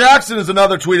 Stonewall Jackson is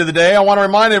another tweet of the day. I want to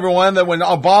remind everyone that when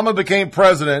Obama became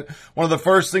president, one of the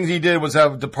first things he did was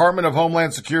have the Department of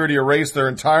Homeland Security erase their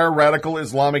entire radical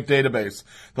Islamic database.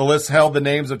 The list held the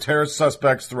names of terrorist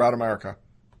suspects throughout America.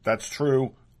 That's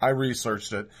true. I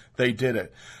researched it. They did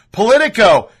it.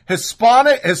 Politico,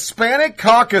 Hispanic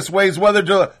caucus weighs whether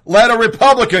to let a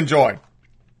Republican join.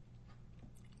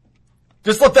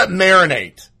 Just let that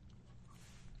marinate.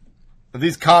 If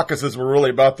these caucuses were really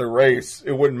about the race,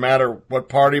 it wouldn't matter what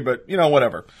party, but, you know,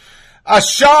 whatever.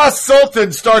 Shah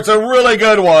Sultan starts a really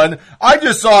good one. I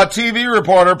just saw a TV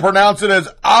reporter pronounce it as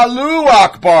Allahu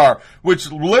Akbar, which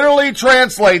literally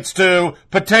translates to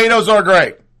potatoes are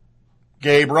great.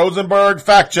 Gabe Rosenberg,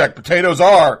 fact check. Potatoes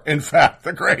are, in fact,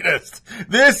 the greatest.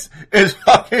 This is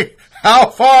fucking how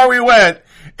far we went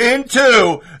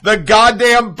into the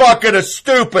goddamn bucket of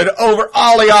stupid over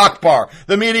Ali Akbar.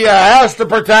 The media has to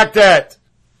protect it.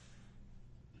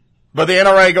 But the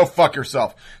NRA, go fuck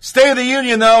yourself. State of the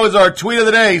Union, though, is our tweet of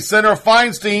the day. Senator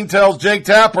Feinstein tells Jake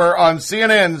Tapper on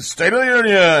CNN's State of the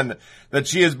Union that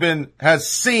she has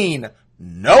seen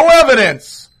no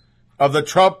evidence of the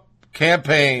Trump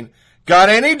campaign got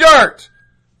any dirt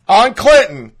on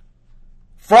Clinton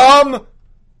from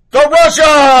the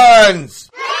Russians.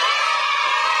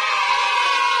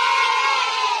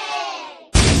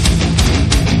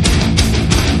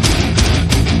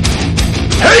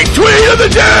 Hate tweet of the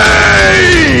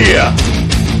day!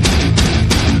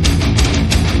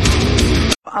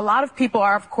 A lot of people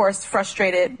are, of course,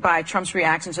 frustrated by Trump's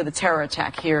reaction to the terror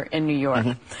attack here in New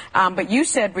York. But you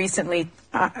said recently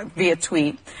via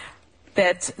tweet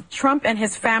that Trump and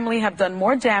his family have done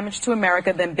more damage to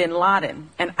America than bin Laden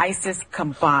and ISIS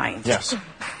combined. Yes.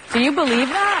 Do you believe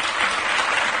that?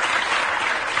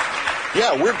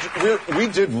 Yeah, we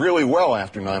did really well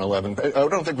after 9/11. I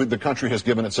don't think the country has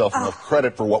given itself enough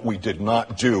credit for what we did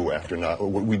not do after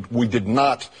 9/11. We did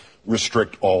not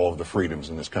restrict all of the freedoms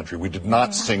in this country. We did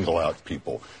not single out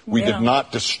people. We did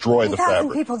not destroy the 2,000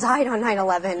 fabric. people died on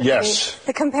 9/11. Yes. I mean,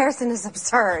 the comparison is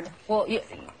absurd. Well,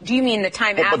 do you mean the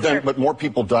time after? But more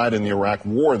people died in the Iraq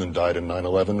War than died in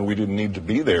 9/11, and we didn't need to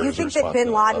be there. You think that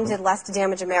bin Laden did less to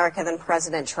damage America than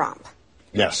President Trump?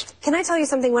 Yes. Can I tell you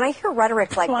something? When I hear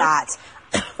rhetoric like that,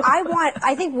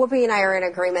 I think Whoopi and I are in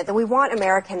agreement that we want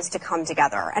Americans to come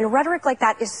together. And rhetoric like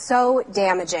that is so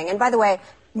damaging. And by the way,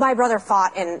 my brother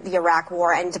fought in the Iraq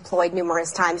War and deployed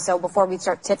numerous times. So before we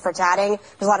start tit for tatting,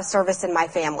 there's a lot of service in my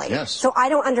family. Yes. So I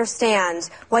don't understand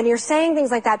when you're saying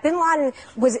things like that. Bin Laden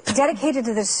was dedicated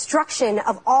to the destruction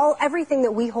of everything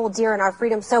that we hold dear in our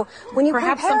freedom. So when you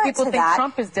Perhaps compare some people it to think that,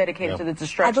 Trump is dedicated to the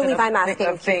destruction. I believe I'm asking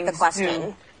of things the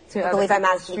question. To I believe I'm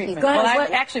asking Keith. Go ahead. Well,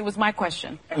 actually, it was my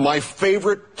question. My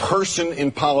favorite person in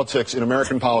politics, in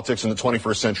American politics in the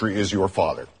 21st century, is your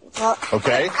father. Well,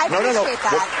 okay? I appreciate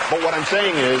that. But what I'm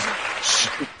saying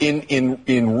is,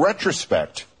 in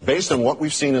retrospect, based on what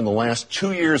we've seen in the last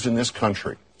 2 years in this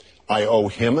country, I owe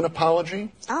him an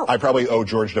apology. Oh. I probably owe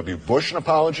George W. Bush an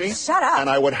apology. Shut up. And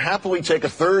I would happily take a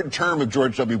third term of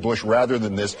George W. Bush rather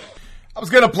than this. I was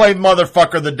going to play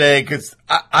Motherfucker of the Day because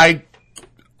I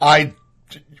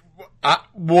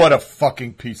what a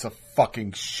fucking piece of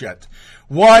fucking shit.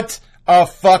 What a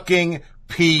fucking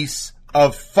piece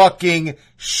of fucking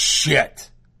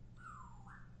shit.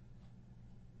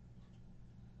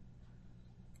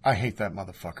 I hate that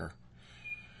motherfucker.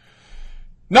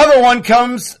 Another one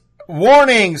comes.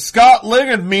 Warning, Scott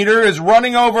Ligometer is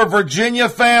running over Virginia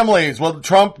families. What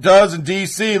Trump does in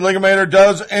D.C., Ligometer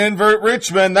does in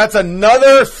Richmond. That's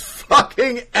another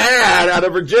fucking ad out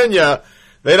of Virginia.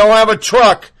 They don't have a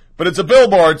truck, but it's a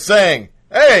billboard saying,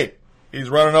 hey, he's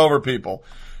running over people.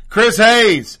 Chris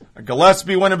Hayes,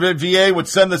 Gillespie win in VA would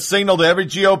send the signal to every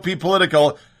GOP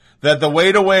political that the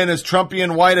way to win is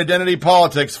Trumpian white identity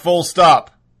politics, full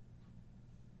stop.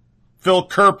 Phil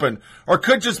Kerpen, or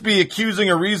could just be accusing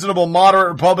a reasonable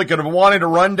moderate Republican of wanting to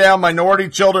run down minority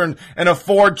children in a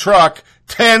Ford truck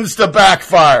tends to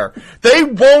backfire. They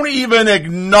won't even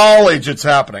acknowledge it's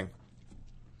happening.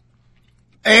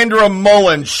 Andrew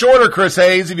Mullen, shorter Chris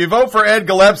Hayes, if you vote for Ed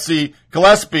Gillespie,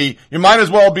 you might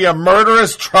as well be a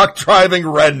murderous truck driving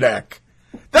redneck.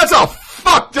 That's how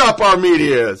fucked up our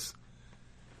media is.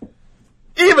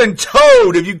 Even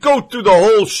Toad, if you go through the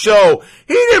whole show,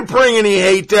 he didn't bring any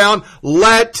hate down.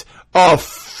 Let a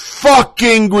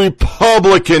fucking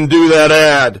Republican do that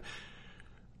ad.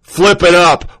 Flip it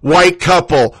up. White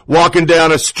couple walking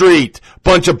down a street.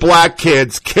 Bunch of black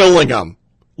kids killing them.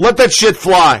 Let that shit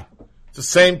fly. It's the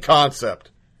same concept.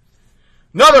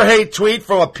 Another hate tweet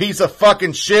from a piece of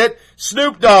fucking shit.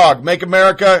 Snoop Dogg, make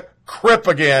America crip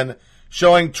again,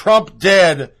 showing Trump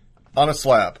dead on a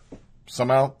slab.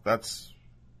 Somehow that's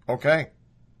okay.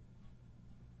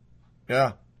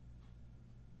 Yeah.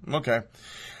 Okay.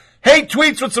 Hate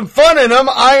tweets with some fun in them.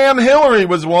 I am Hillary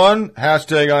was one.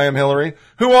 Hashtag I am Hillary.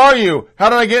 Who are you? How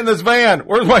did I get in this van?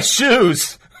 Where's my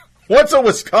shoes? What's a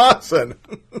Wisconsin?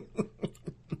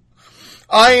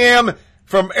 I am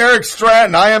from Eric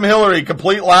Stratton. I am Hillary.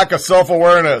 Complete lack of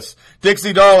self-awareness.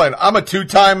 Dixie Darling. I'm a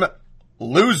 2-time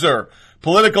loser.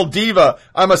 Political diva.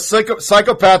 I'm a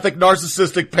psychopathic,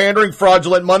 narcissistic, pandering,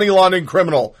 fraudulent, money laundering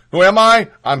criminal. Who am I?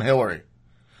 I'm Hillary.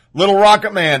 Little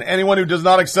Rocket Man. Anyone who does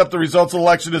not accept the results of the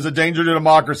election is a danger to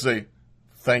democracy.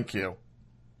 Thank you.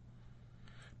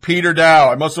 Peter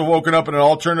Dow. I must have woken up in an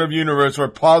alternative universe where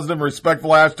positive and respectful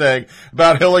hashtag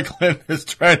about Hillary Clinton is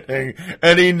trending,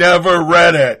 and he never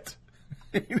read it.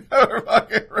 He never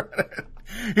fucking read it.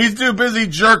 He's too busy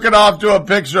jerking off to a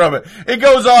picture of it. It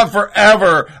goes on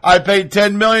forever. I paid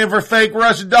 $10 million for fake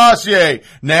Russian dossier.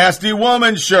 Nasty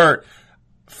woman shirt.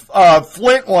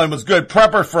 Flint one was good.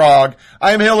 Prepper Frog.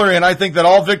 I'm Hillary, and I think that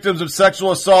all victims of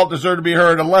sexual assault deserve to be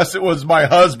heard unless it was my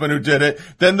husband who did it.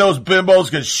 Then those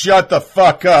bimbos can shut the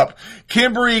fuck up.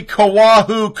 Kimberly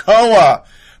Kawahu Koa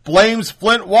blames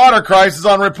Flint water crisis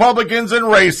on Republicans and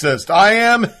racist. I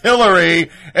am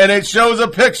Hillary, and it shows a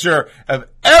picture of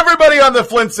everybody on the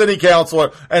Flint City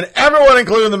Council, and everyone,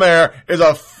 including the mayor, is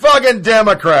a fucking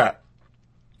Democrat.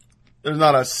 There's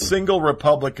not a single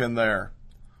Republican there.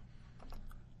 I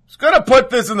was going to put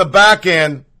this in the back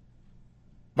end,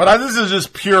 but this is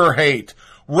just pure hate.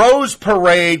 Rose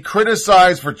Parade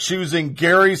criticized for choosing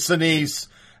Gary Sinise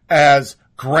as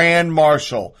Grand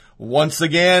Marshal. Once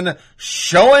again,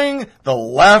 showing the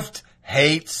left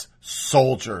hates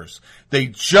soldiers. They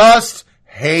just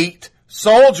hate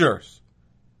soldiers.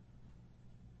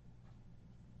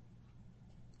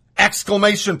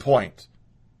 Exclamation point.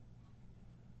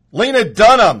 Lena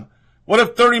Dunham. What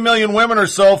if 30 million women or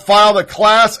so filed a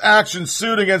class action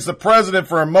suit against the president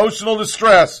for emotional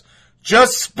distress?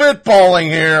 Just spitballing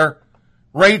here.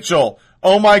 Rachel.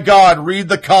 Oh my God, read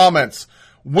the comments.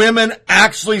 Women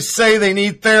actually say they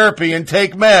need therapy and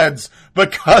take meds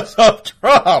because of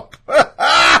Trump.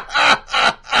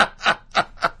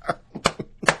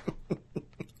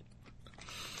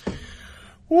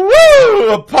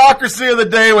 Woo! Hypocrisy of the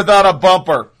day without a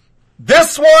bumper.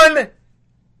 This one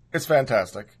is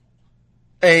fantastic.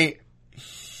 A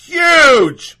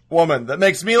huge woman that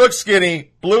makes me look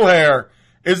skinny, blue hair,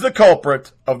 is the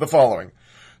culprit of the following.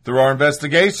 Through our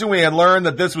investigation, we had learned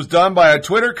that this was done by a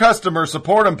Twitter customer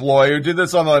support employee who did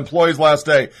this on the employee's last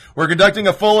day. We're conducting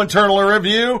a full internal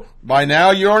review. By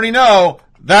now, you already know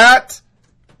that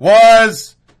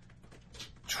was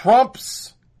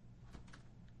Trump's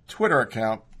Twitter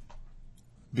account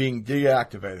being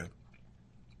deactivated.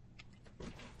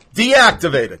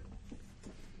 Deactivated.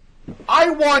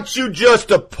 I want you just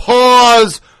to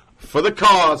pause for the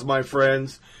cause, my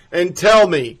friends, and tell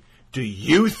me, do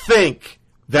you think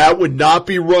that would not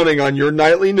be running on your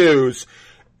nightly news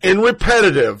in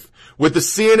repetitive with the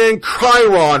CNN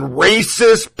Chyron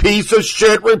racist piece of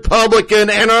shit Republican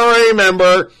NRA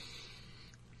member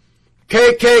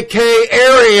KKK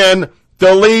Aryan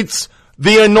deletes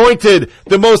the anointed,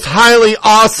 the most highly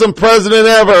awesome president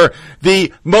ever,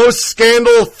 the most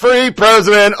scandal-free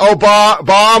president,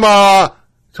 Obama,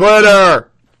 Twitter.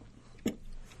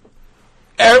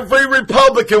 Every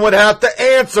Republican would have to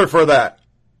answer for that.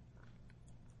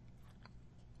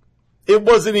 It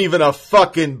wasn't even a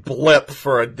fucking blip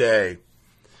for a day.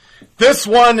 This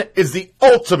one is the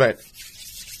ultimate.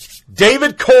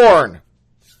 David Corn.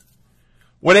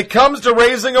 When it comes to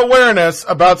raising awareness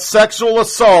about sexual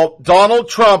assault, Donald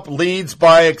Trump leads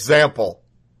by example.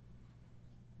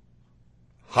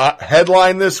 Hot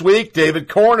headline this week, David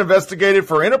Corn investigated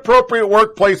for inappropriate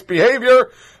workplace behavior.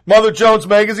 Mother Jones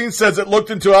Magazine says it looked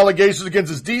into allegations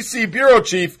against his D.C. bureau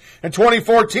chief in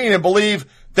 2014 and believe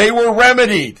they were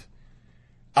remedied.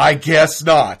 I guess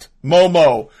not.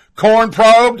 Momo. Corn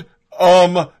probed?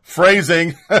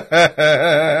 Phrasing.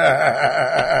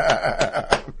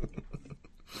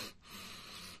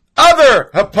 Other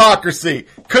hypocrisy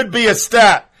could be a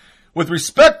stat. With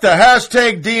respect to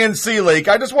hashtag DNC leak,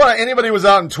 I just want anybody who was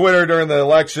out on Twitter during the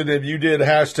election, if you did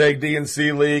hashtag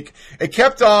DNC leak, it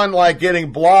kept on like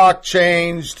getting blocked,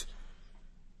 changed,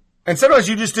 and sometimes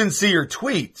you just didn't see your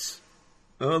tweets.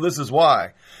 Oh, this is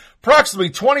why.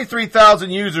 Approximately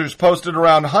 23,000 users posted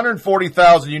around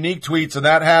 140,000 unique tweets in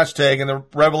that hashtag in the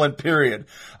relevant period.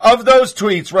 Of those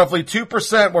tweets, roughly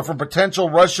 2% were from potential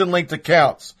Russian-linked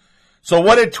accounts. So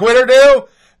what did Twitter do?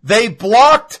 They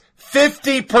blocked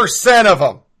 50% of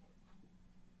them.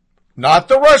 Not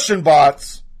the Russian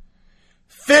bots.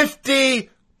 50%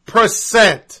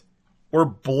 were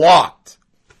blocked.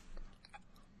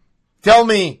 Tell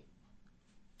me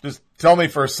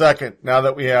for a second, now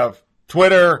that we have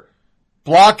Twitter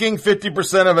blocking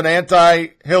 50% of an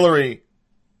anti-Hillary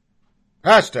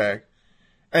hashtag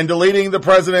and deleting the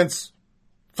president's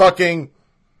fucking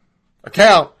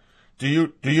account. Do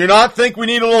you not think we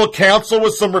need a little counsel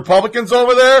with some Republicans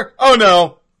over there? Oh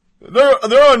no.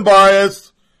 They're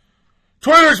unbiased.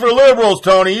 Twitter's for liberals,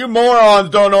 Tony. You morons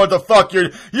don't know what the fuck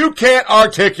you can't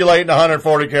articulate in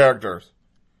 140 characters.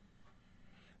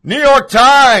 New York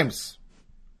Times.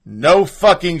 No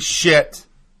fucking shit.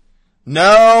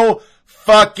 No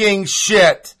fucking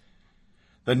shit.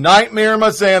 The nightmare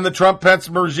must end. The Trump-Pence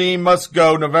regime must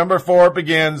go. November 4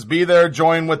 begins. Be there.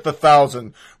 Join with the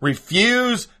 1,000.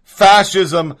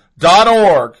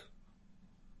 RefuseFascism.org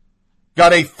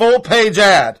got a full-page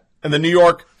ad in the New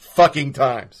York fucking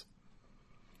Times.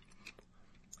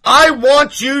 I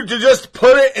want you to just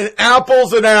put it in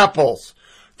apples and apples.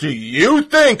 Do you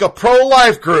think a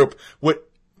pro-life group would,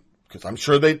 because I'm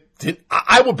sure they didn't,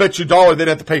 I would bet you $1 they didn't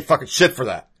have to pay fucking shit for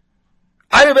that.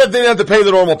 I bet they didn't have to pay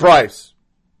the normal price.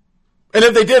 And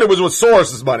if they did, it was with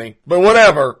Soros's money, but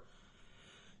whatever.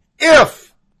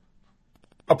 If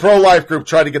a pro-life group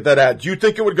tried to get that ad, do you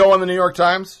think it would go on the New York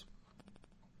Times?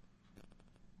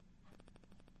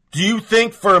 Do you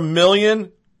think for $1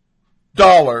 million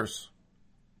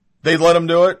they'd let them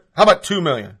do it? How about $2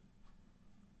 million?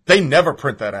 They never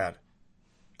print that ad.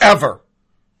 Ever.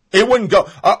 It wouldn't go.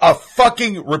 A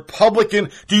fucking Republican.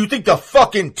 Do you think the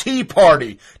fucking Tea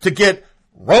Party to get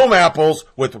Rome apples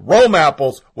with Rome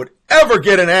apples would ever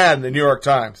get an ad in the New York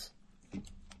Times?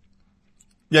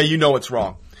 Yeah, you know it's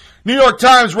wrong. New York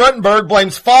Times Ruttenberg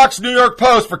blames Fox New York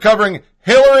Post for covering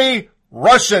Hillary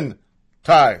Russian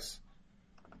ties.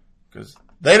 Because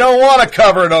they don't want to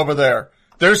cover it over there.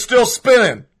 They're still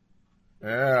spinning.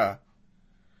 Yeah.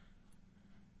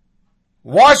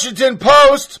 Washington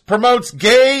Post promotes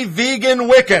gay vegan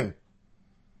Wiccan.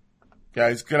 Yeah,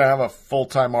 he's going to have a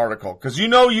full-time article. Because you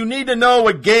need to know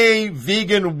what gay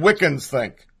vegan Wiccans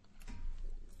think.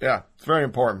 Yeah, it's very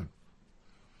important.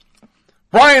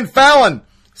 Brian Fallon,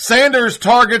 Sanders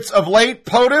targets of late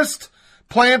POTUS,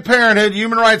 Planned Parenthood,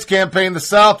 Human Rights Campaign, the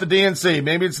South, the DNC.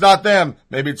 Maybe it's not them.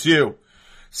 Maybe it's you.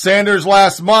 Sanders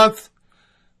last month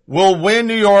will win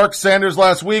New York. Sanders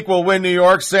last week will win New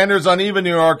York. Sanders uneven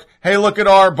New York. Hey, look at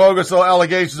our bogus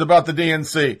allegations about the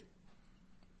DNC.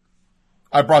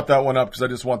 I brought that one up because I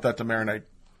just want that to marinate.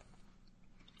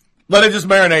 Let it just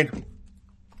marinate.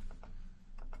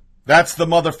 That's the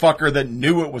motherfucker that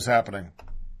knew it was happening.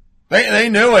 They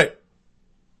knew it.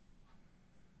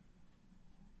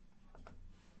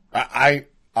 I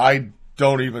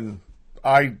don't even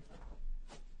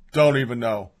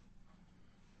know.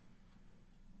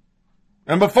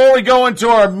 And before we go into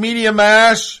our media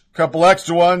mash, a couple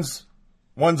extra ones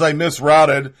I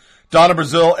misrouted. Donna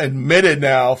Brazile admitted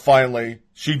now, finally,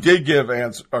 she did give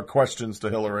questions to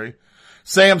Hillary.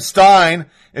 Sam Stein,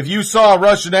 if you saw a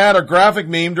Russian ad or graphic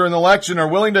meme during the election or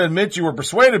willing to admit you were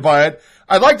persuaded by it,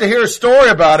 I'd like to hear a story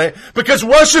about it because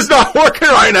Russia's not working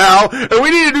right now and we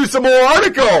need to do some more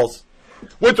articles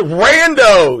with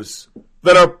randos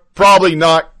that are probably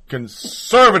not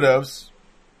conservatives,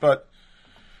 but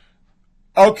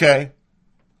okay,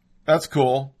 that's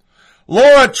cool.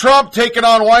 Laura Trump taking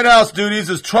on White House duties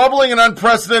is troubling and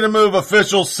unprecedented move,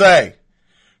 officials say.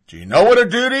 Do you know what her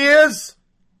duty is?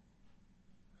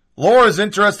 Laura is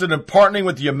interested in partnering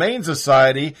with the Humane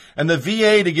Society and the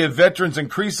VA to give veterans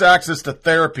increased access to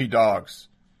therapy dogs.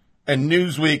 And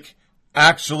Newsweek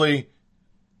actually,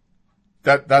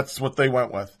 that's what they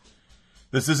went with.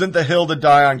 This isn't the hill to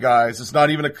die on, guys. It's not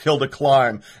even a hill to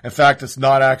climb. In fact, it's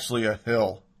not actually a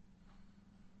hill.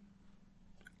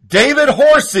 David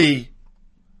Horsey.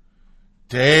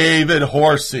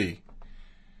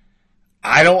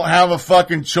 I don't have a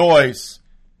fucking choice.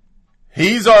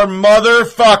 He's our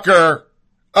motherfucker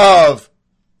of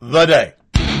the day.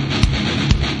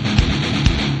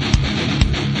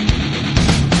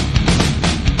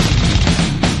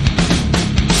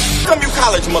 Come you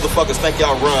college motherfuckers think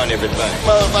y'all run everything.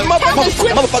 Motherfucker.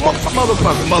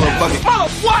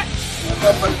 What?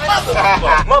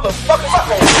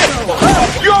 Motherfucker.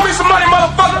 You owe me some money,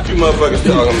 motherfucker. What you motherfuckers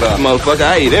talking about? Motherfucker,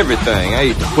 I eat everything. I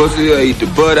eat the pussy, I eat the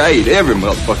butt, I eat every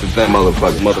motherfucking thing.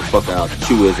 Motherfucker, I'll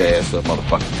chew his ass up,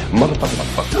 motherfucker.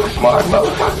 Motherfucker. Smart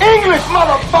motherfucker. English,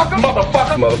 motherfucker.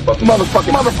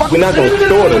 Motherfucker. We're not gonna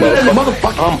store the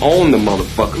motherfucker. I'm on the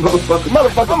motherfucker.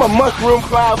 Motherfucker. I'm a mushroom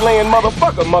cloud laying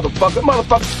motherfucker.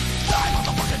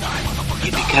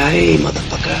 Yippee-ki-yay,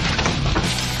 motherfucker.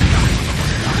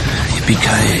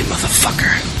 Yippee-ki-yay,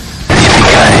 motherfucker.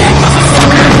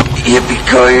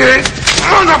 Yippee-ki-yay,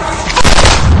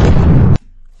 motherfucker.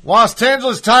 Los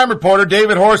Angeles Times reporter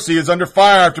David Horsey is under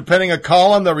fire after penning a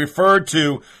column that referred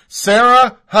to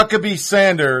Sarah Huckabee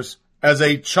Sanders as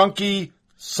a chunky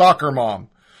soccer mom.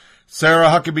 Sarah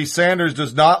Huckabee Sanders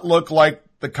does not look like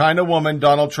the kind of woman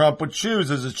Donald Trump would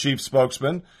choose as his chief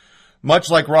spokesman.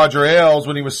 Much like Roger Ailes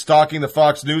when he was stalking the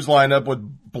Fox News lineup with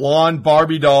blonde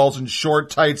Barbie dolls and short,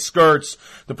 tight skirts,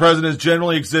 the president has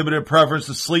generally exhibited a preference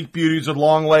to sleek beauties with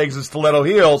long legs and stiletto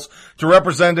heels to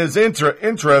represent his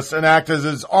interests and act as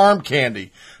his arm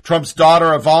candy. Trump's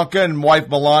daughter Ivanka and wife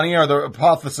Melania are the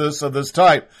hypothesis of this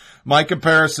type. My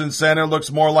comparison, Sanders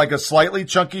looks more like a slightly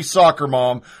chunky soccer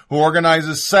mom who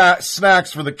organizes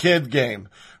snacks for the kid game,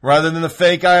 rather than the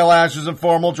fake eyelashes and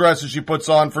formal dresses she puts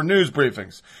on for news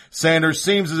briefings. Sanders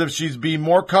seems as if she'd be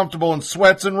more comfortable in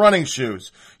sweats and running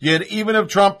shoes. Yet even if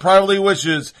Trump privately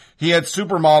wishes he had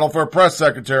supermodel for a press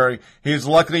secretary, he is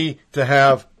lucky to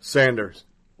have Sanders.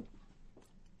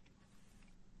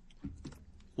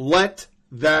 let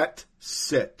that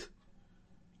sit.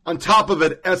 On top of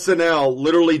it, SNL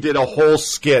literally did a whole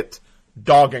skit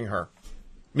dogging her,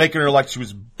 making her like she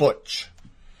was butch.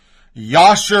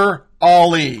 Yashar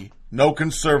Ali, no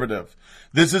conservative.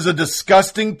 This is a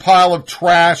disgusting pile of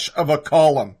trash of a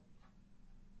column.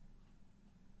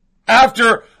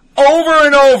 After over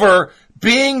and over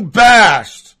being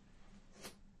bashed,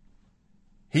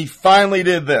 he finally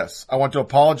did this. I want to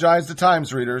apologize to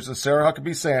Times readers and Sarah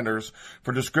Huckabee Sanders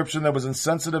for description that was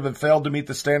insensitive and failed to meet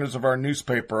the standards of our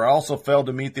newspaper. I also failed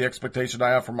to meet the expectation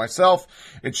I have for myself.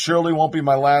 It surely won't be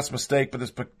my last mistake, but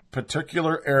this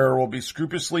particular error will be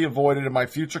scrupulously avoided in my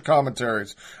future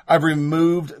commentaries. I've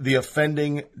removed the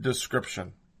offending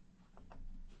description.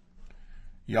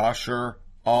 Yashar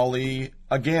Ali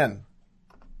again.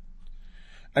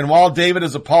 And while David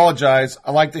has apologized,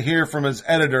 I'd like to hear from his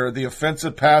editor the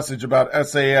offensive passage about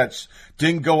SAH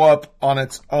didn't go up on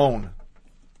its own.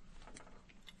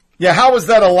 Yeah, how was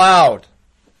that allowed?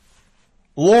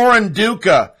 Lauren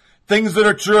Duca, things that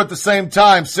are true at the same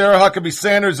time. Sarah Huckabee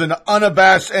Sanders, an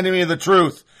unabashed enemy of the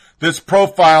truth. This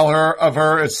profile of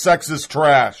her is sexist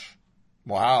trash.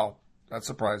 Wow, that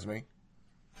surprised me.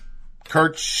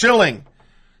 Kurt Schilling,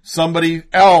 somebody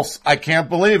else. I can't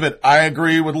believe it. I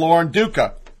agree with Lauren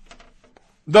Duca.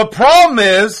 The problem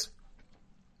is,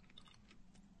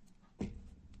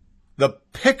 the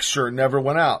picture never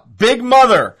went out. Big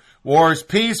Mother, war is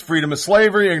peace, freedom is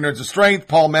slavery, ignorance is strength.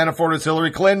 Paul Manafort is Hillary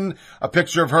Clinton. A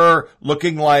picture of her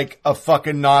looking like a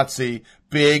fucking Nazi.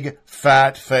 Big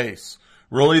fat face.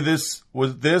 Really, this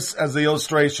as the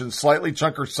illustration. Slightly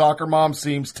chunker soccer mom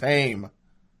seems tame.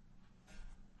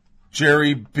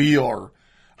 Jerry Beeler,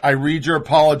 I read your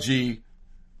apology,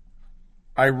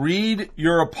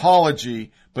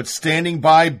 but standing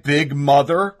by Big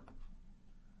Mother,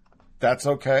 that's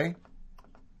okay?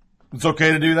 It's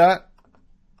okay to do that?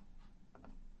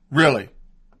 Really?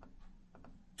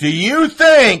 Do you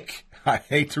think, I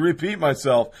hate to repeat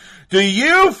myself, do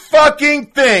you fucking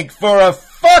think for a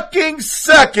fucking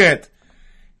second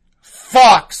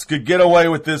Fox could get away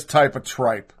with this type of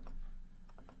tripe?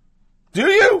 Do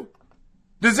you?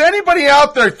 Does anybody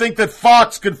out there think that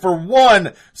Fox could for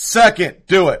 1 second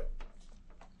do it?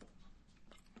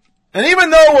 And even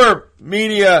though we're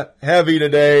media heavy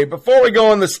today, before we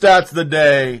go in the stats of the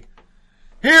day,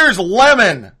 here's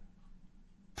Lemon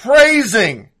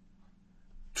praising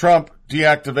Trump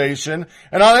deactivation.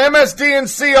 And on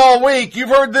MSDNC all week, you've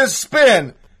heard this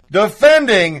spin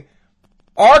defending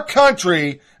our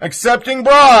country accepting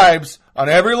bribes on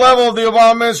every level of the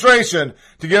Obama administration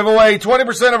to give away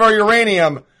 20% of our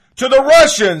uranium to the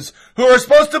Russians, who are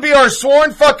supposed to be our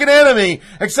sworn fucking enemy,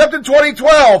 except in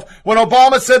 2012 when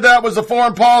Obama said that was the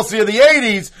foreign policy of the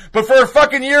 80s, but for a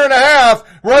fucking year and a half,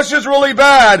 Russia's really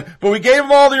bad, but we gave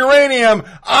them all the uranium.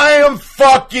 I am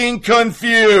fucking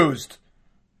confused.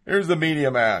 Here's the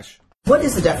media mash. What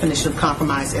is the definition of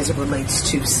compromise as it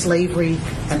relates to slavery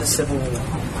and the Civil War?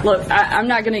 Look, I'm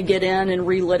not going to get in and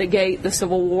relitigate the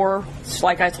Civil War.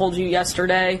 Like I told you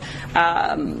yesterday,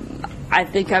 I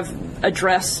think I've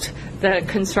addressed the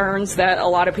concerns that a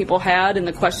lot of people had and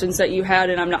the questions that you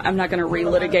had, and I'm not going to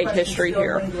relitigate history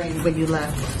here. When you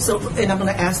left, and I'm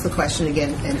going to ask the question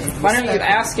again. Why don't you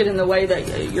ask it in the way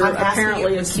that you're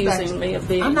apparently accusing me of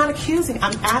being? I'm not accusing.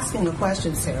 I'm asking the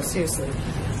question, Sarah. Seriously,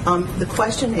 the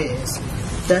question is: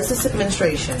 does this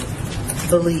administration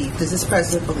believe? Does this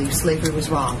president believe slavery was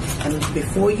wrong? And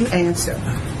before you answer,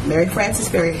 Mary Frances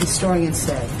Berry, a historian,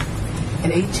 said, in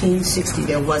 1860,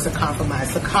 there was a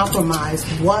compromise. The compromise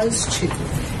was to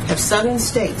have southern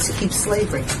states keep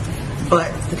slavery,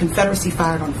 but the Confederacy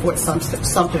fired on Fort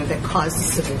Sumter that caused the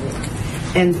Civil War.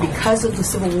 And because of the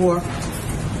Civil War,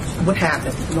 what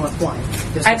happened? North won.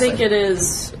 I think it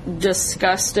is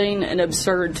disgusting and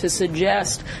absurd to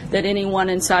suggest that anyone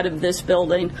inside of this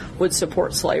building would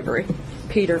support slavery.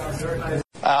 Peter.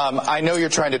 I know you're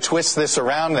trying to twist this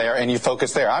around there, and you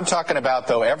focus there. I'm talking about,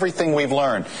 though, everything we've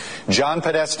learned. John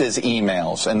Podesta's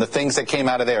emails and the things that came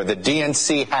out of there, the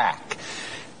DNC hack.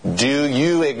 Do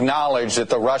you acknowledge that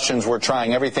the Russians were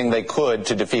trying everything they could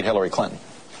to defeat Hillary Clinton?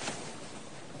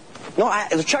 No,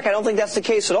 Chuck, I don't think that's the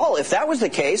case at all. If that was the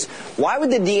case, why would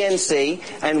the DNC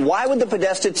and why would the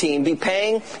Podesta team be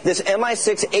paying this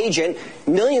MI6 agent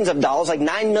millions of dollars, like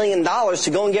 $9 million,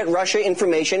 to go and get Russia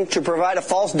information to provide a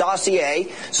false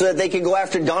dossier so that they could go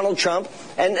after Donald Trump?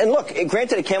 And look,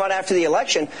 granted, it came out after the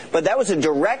election, but that was a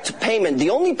direct payment.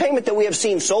 The only payment that we have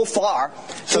seen so far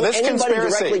to anybody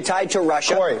directly tied to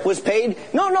Russia was paid.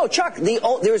 No, Chuck,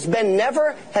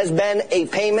 never has been a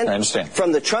payment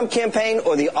from the Trump campaign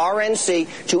or the RNC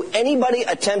RNC to anybody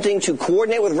attempting to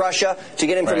coordinate with Russia to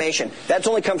get information. Right. That's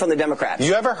only come from the Democrats.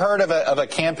 You ever heard of a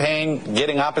campaign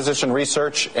getting opposition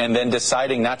research and then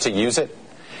deciding not to use it?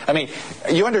 I mean,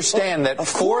 you understand that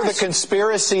for the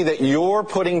conspiracy that you're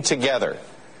putting together,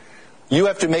 you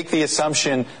have to make the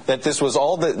assumption that this was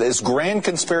all this grand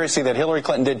conspiracy that Hillary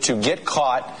Clinton did to get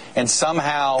caught and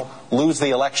somehow lose the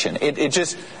election. It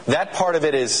just, that part of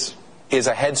it is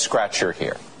a head scratcher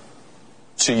here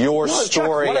to your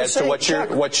story as to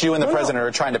what you and the president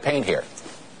are trying to paint here.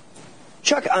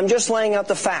 Chuck, I'm just laying out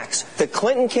the facts. The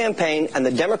Clinton campaign and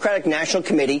the Democratic National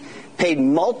Committee paid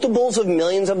multiples of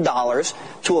millions of dollars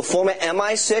to a former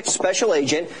MI6 special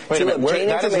agent to obtain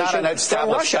that information is not an from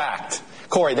established Russia. Fact.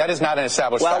 Corey, that is not an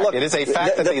established fact. Look, it is a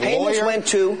fact that the lawyer went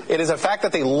to. It is a fact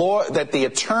that the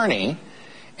attorney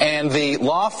and the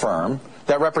law firm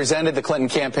that represented the Clinton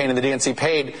campaign and the DNC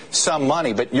paid some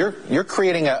money, but you're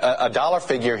creating a dollar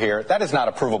figure here. That is not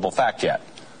a provable fact yet.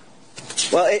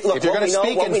 Well, look, if you're going to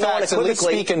speak in facts, at least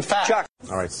speak in facts. Chuck.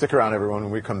 All right, stick around, everyone.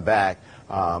 When we come back,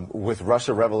 with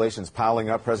Russia revelations piling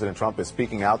up, President Trump is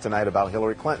speaking out tonight about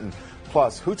Hillary Clinton.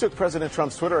 Plus, who took President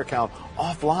Trump's Twitter account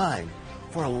offline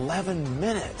for 11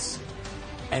 minutes?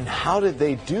 And how did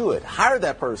they do it? Hire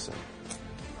that person.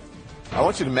 I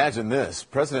want you to imagine this.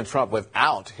 President Trump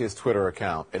without his Twitter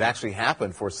account. It actually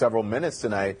happened for several minutes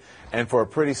tonight, and for a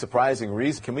pretty surprising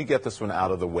reason. Can we get this one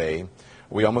out of the way?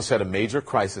 We almost had a major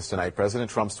crisis tonight.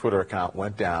 President Trump's Twitter account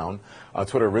went down.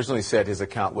 Twitter originally said his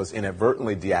account was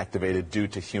inadvertently deactivated due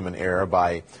to human error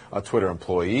by a Twitter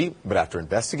employee. But after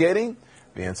investigating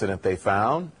the incident, they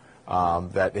found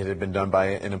that it had been done by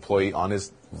an employee on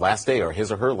his last day, or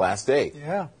his or her last day.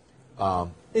 Yeah.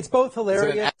 It's both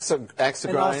hilarious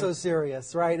and also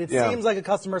serious, right? It seems like a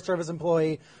customer service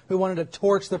employee who wanted to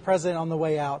torch the president on the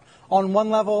way out. On one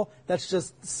level, that's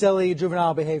just silly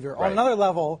juvenile behavior. Right. On another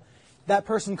level, that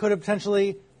person could have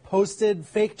potentially posted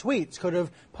fake tweets, could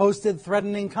have posted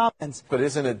threatening comments. But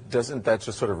doesn't that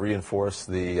just sort of reinforce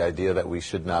the idea that we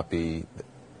should not be,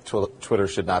 Twitter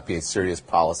should not be a serious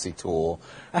policy tool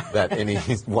that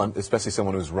anyone, especially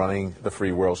someone who's running the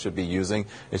free world, should be using?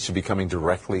 It should be coming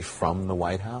directly from the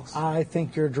White House? I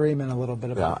think you're dreaming a little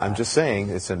bit about that. I'm just saying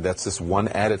that's this one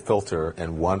added filter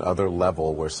and one other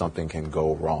level where something can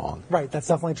go wrong. Right, that's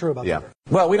definitely true about that.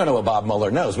 Well, we don't know what Bob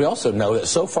Mueller knows. We also know that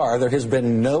so far there has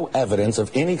been no evidence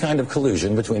of any kind of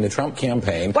collusion between the Trump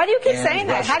campaign. Why do you keep and saying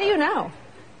that? Russia. How do you know?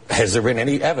 Has there been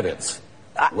any evidence?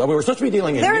 Well, we were supposed to be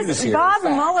dealing in news here. Bob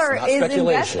Mueller is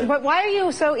speculation. But why are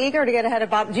you so eager to get ahead of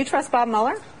Bob? Do you trust Bob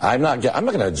Mueller? I'm not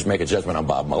going to make a judgment on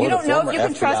Bob Mueller. You don't know if you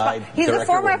can trust Bob. He's the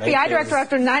former FBI director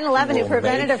after 9/11 who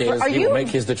prevented it. He will make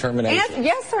his determination.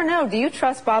 Yes or no? Do you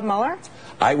trust Bob Mueller?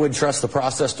 I would trust the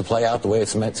process to play out the way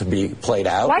it's meant to be played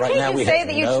out. Why right can't now, you say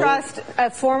that you trust a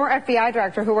former FBI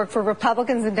director who worked for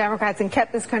Republicans and Democrats and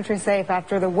kept this country safe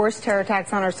after the worst terror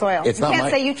attacks on our soil? You can't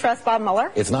say you trust Bob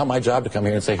Mueller? It's not my job to come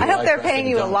here and say. I hope they're paying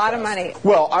you a lot of money.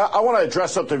 Well, I want to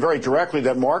address something very directly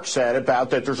that Mark said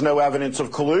about that there's no evidence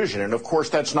of collusion, and of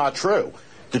course that's not true.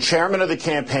 The chairman of the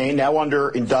campaign, now under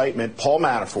indictment, Paul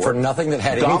Manafort, for nothing that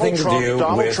had anything to do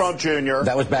Donald with Trump Jr.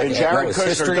 That was back and Jared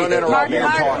Kushner. Don't interrupt me.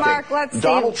 I'm talking. Let's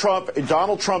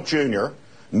Donald Trump Jr.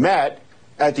 met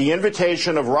at the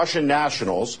invitation of Russian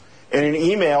nationals in an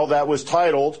email that was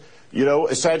titled,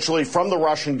 essentially from the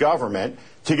Russian government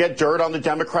to get dirt on the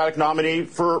Democratic nominee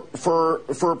for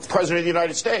president of the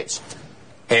United States.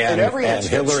 And every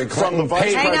Hillary Clinton from the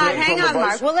vice president. Hang on,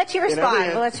 Mark. We'll let you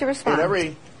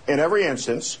respond. In every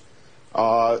instance,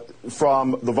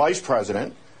 from the vice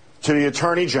president to the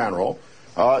attorney general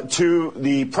to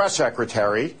the press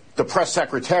secretary, the press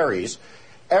secretaries,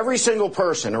 every single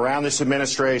person around this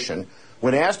administration,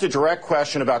 when asked a direct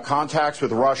question about contacts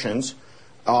with Russians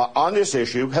on this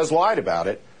issue, has lied about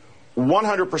it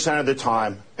 100% of the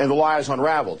time, and the lie is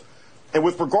unraveled. And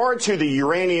with regard to the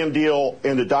uranium deal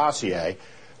in the dossier,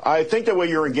 I think that what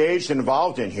you're engaged and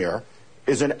involved in here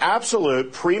is an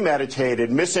absolute premeditated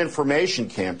misinformation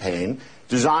campaign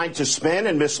designed to spin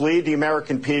and mislead the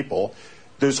American people.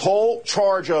 This whole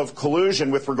charge of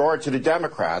collusion with regard to the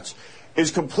Democrats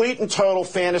is complete and total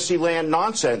fantasyland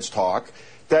nonsense talk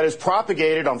that is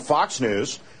propagated on Fox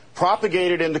News,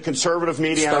 propagated in the conservative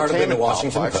media entertainment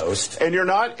complex, and you're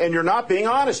not being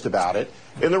honest about it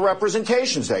in the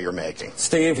representations that you're making.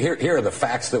 Steve, here are the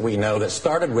facts that we know that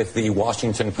started with the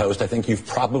Washington Post. I think you've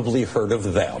probably heard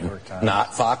of them,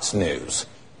 not Fox News.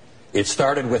 It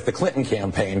started with the Clinton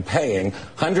campaign paying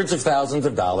hundreds of thousands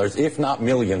of dollars, if not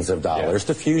millions of dollars,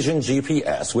 to Fusion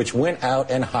GPS, which went out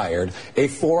and hired a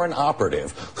foreign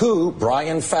operative who,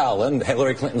 Brian Fallon,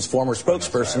 Hillary Clinton's former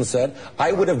spokesperson, said,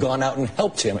 I would have gone out and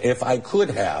helped him if I could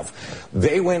have.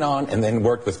 They went on and then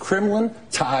worked with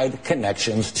Kremlin-tied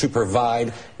connections to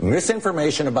provide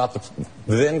misinformation about the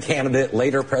then candidate,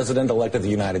 later president-elect of the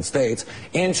United States,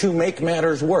 and to make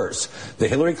matters worse, the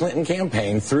Hillary Clinton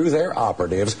campaign, through their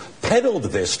operatives, peddled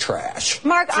this trash.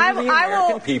 Mark, I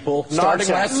will. People starting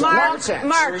last Mark,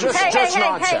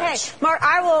 hey. Mark,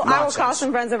 I will call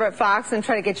some friends over at Fox and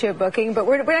try to get you a booking, but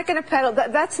we're not going to peddle.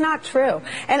 That's not true.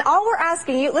 And all we're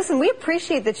asking you, listen, we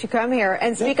appreciate that you come here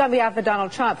and speak on behalf of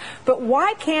Donald Trump, but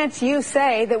why can't you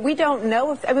say that we don't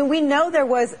know if, I mean, we know there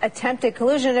was attempted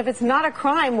collusion. If it's not a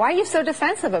crime, why are you so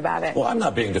defensive about it? Well, I'm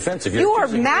not being defensive. You are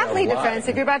madly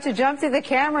defensive. You're about to jump through the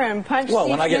camera and punch. Well,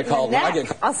 when I get called,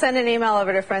 I'll send an email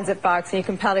over to friends at Fox and you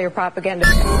can peddle your propaganda.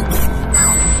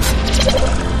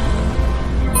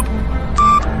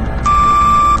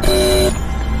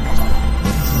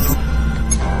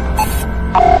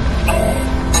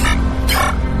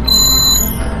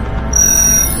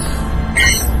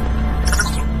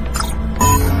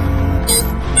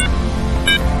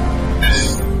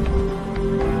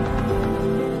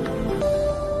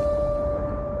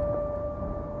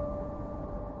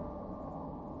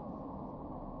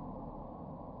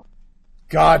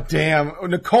 God damn.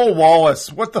 Nicole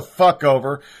Wallace, what the fuck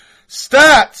over?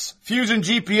 Stats! Fusion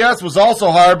GPS was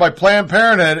also hired by Planned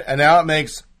Parenthood, and now it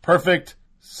makes perfect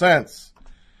sense.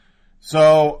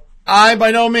 So, I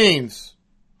by no means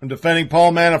am defending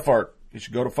Paul Manafort. He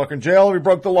should go to fucking jail if he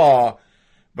broke the law.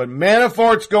 But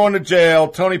Manafort's going to jail.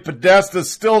 Tony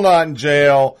Podesta's still not in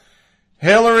jail.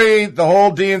 Hillary, the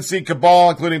whole DNC cabal,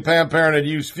 including Planned Parenthood,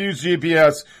 used Fusion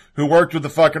GPS, who worked with the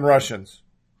fucking Russians.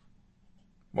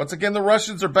 Once again, the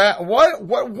Russians are bad.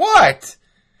 What?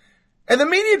 And the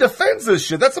media defends this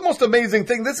shit. That's the most amazing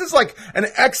thing. This is like an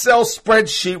Excel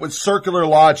spreadsheet with circular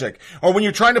logic. Or when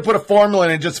you're trying to put a formula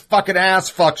in and just fucking ass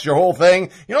fucks your whole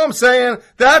thing. You know what I'm saying?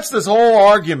 That's this whole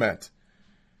argument.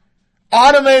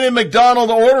 Automated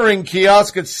McDonald's ordering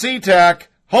kiosk at SeaTac,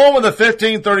 home of the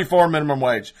 $15.34 minimum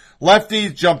wage.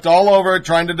 Lefties jumped all over it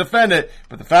trying to defend it.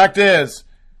 But the fact is,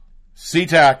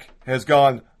 SeaTac has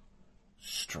gone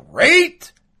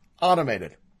straight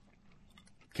automated.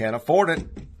 Can't afford it.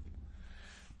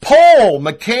 Poll,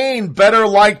 McCain better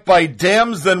liked by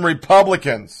Dems than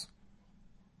Republicans.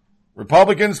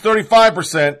 Republicans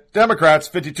 35%, Democrats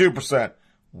 52%.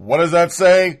 What does that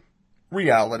say?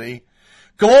 Reality.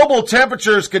 Global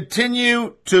temperatures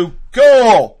continue to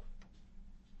cool.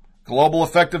 Global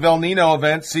effect of El Nino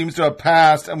event seems to have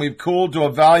passed, and we've cooled to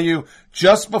a value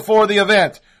just before the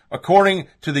event, according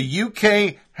to the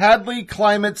UK Hadley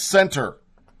Climate Centre.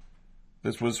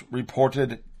 This was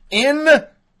reported in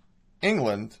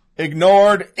England,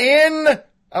 ignored in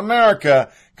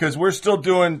America, because we're still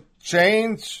doing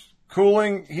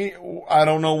cooling. I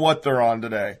don't know what they're on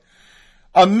today.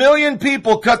 1 million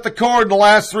people cut the cord in the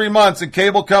last 3 months, and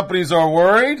cable companies are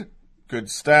worried.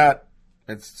 Good stat.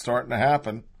 It's starting to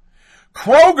happen.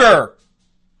 Kroger,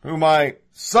 who my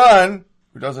son,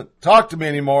 who doesn't talk to me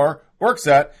anymore, works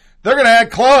at, they're going to add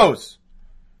clothes.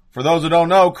 For those who don't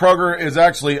know, Kroger is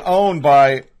actually owned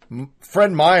by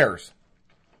Fred Meyers,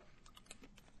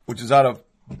 which is out of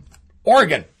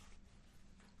Oregon.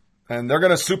 And they're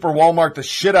going to super Walmart the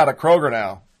shit out of Kroger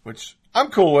now, which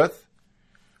I'm cool with.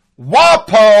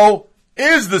 WAPO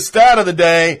is the stat of the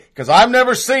day, because I've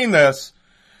never seen this.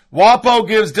 WAPO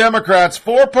gives Democrats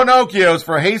 4 Pinocchios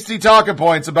for hasty talking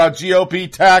points about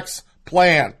GOP tax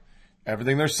plan.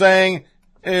 Everything they're saying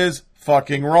is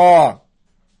fucking wrong.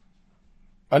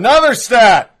 Another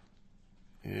stat.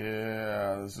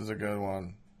 Yeah, this is a good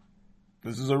one.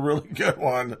 This is a really good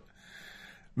one.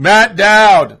 Matt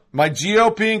Dowd, my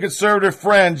GOP and conservative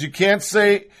friends, you can't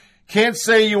say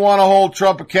you want to hold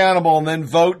Trump accountable and then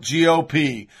vote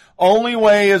GOP. Only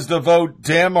way is to vote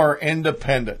Dem or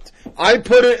independent. I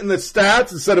put it in the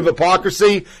stats instead of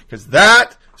hypocrisy because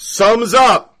that sums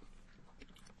up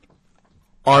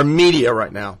our media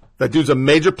right now. That dude's a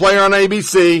major player on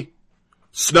ABC.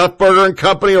 Snuffburger and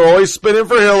company are always spinning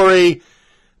for Hillary.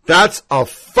 That's a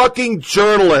fucking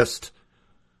journalist,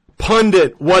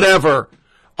 pundit, whatever,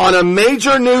 on a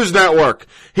major news network.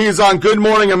 He's on Good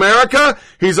Morning America.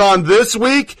 He's on This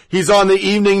Week. He's on the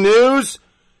Evening News.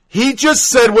 He just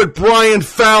said what Brian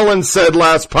Fallon said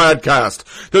last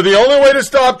podcast, that the only way to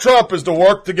stop Trump is to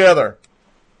work together.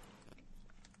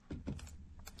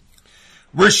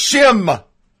 Rishim,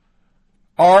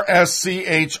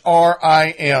 R-S-C-H-R-I-M.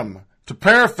 To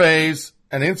paraphrase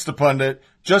an Instapundit,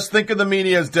 Just think of the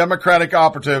media as Democratic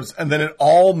operatives, and then it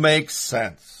all makes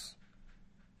sense.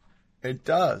 It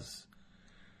does.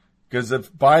 Because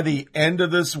if by the end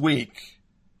of this week,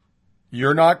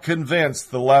 you're not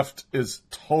convinced the left is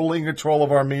totally in control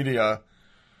of our media,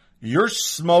 you're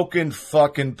smoking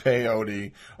fucking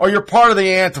peyote. Or you're part of the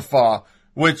Antifa,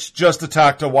 which just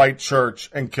attacked a white church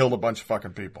and killed a bunch of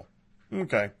fucking people.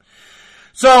 Okay.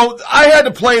 So I had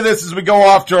to play this as we go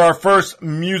off to our first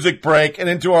music break and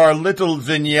into our little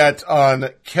vignette on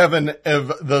Kevin of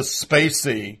the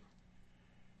Spacey.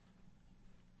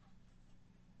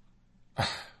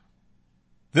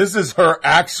 This is her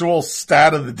actual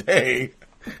stat of the day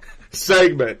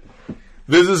segment.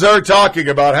 This is her talking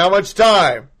about how much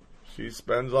time she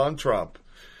spends on Trump.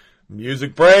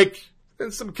 Music break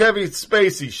and some Kevin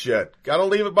Spacey shit. Gotta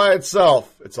leave it by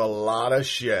itself. It's a lot of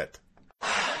shit.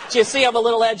 Do you see I'm a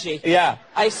little edgy? Yeah.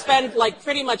 I spend like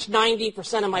pretty much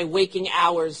 90% of my waking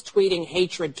hours tweeting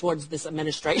hatred towards this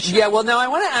administration. Yeah, well, now I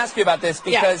want to ask you about this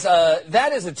because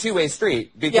that is a two-way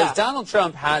street. Because Donald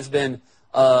Trump has been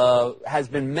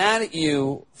mad at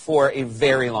you for a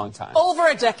very long time. Over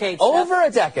a decade. Over a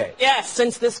decade. Yes,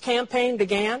 since this campaign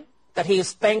began, that he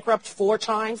is bankrupt 4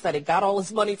 times, that he got all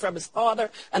his money from his father,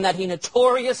 and that he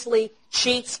notoriously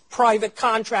cheats private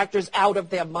contractors out of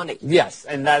their money. Yes,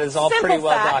 and that is all Simple pretty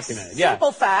well facts, documented. Yeah.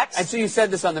 Simple facts. And so you said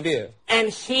this on The View. And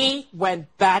he went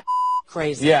bat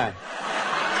crazy. Yeah.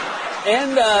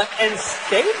 And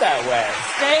stayed that way.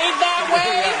 Stayed that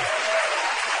way.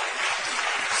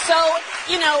 So,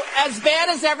 you know, as bad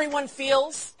as everyone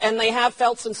feels, and they have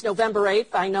felt since November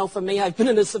 8th, I know for me, I've been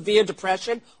in a severe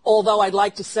depression, although I'd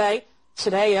like to say,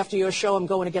 today after your show, I'm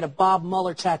going to get a Bob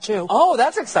Mueller tattoo. Oh,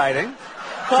 that's exciting.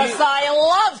 Because I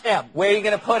love him. Where are you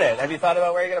going to put it? Have you thought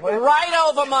about where you're going to put it? Right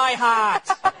over my heart.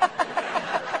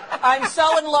 I'm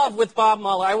so in love with Bob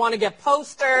Mueller. I want to get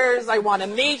posters. I want to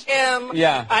meet him.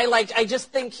 Yeah. I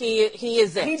just think he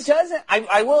is it. He doesn't.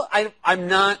 I'm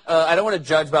not. I don't want to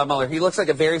judge Bob Mueller. He looks like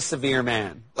a very severe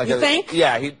man. Like You think?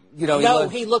 Yeah. He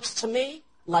looks to me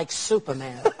like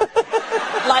Superman.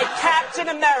 Like Captain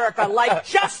America, like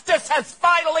justice has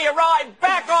finally arrived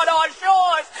back on our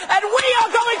shores, and we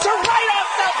are going to right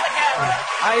ourselves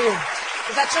again.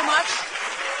 Is that too much?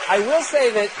 I will say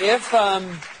that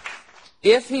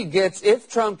if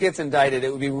Trump gets indicted,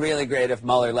 it would be really great if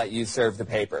Mueller let you serve the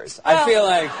papers. I feel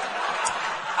like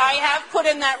I have put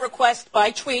in that request by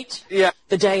tweet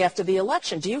the day after the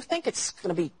election. Do you think it's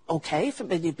going to be okay for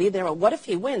me to be there? Or what if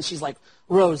he wins? She's like,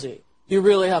 Rosie, you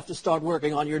really have to start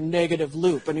working on your negative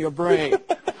loop in your brain.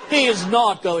 He is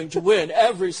not going to win.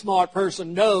 Every smart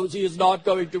person knows he is not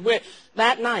going to win.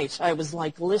 That night, I was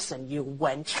like, listen, you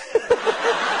wench.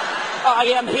 I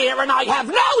am here and I have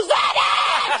no Xanax!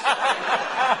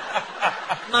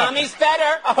 Mommy's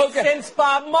better since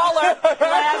Bob Mueller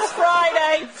last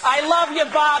Friday. I love you,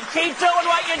 Bob. Keep doing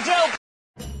what you do.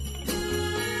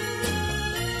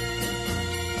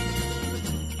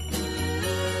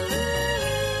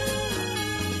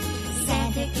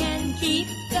 Keep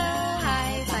the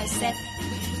hi-fi set.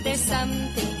 There's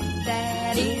something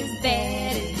that is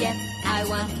better yet. I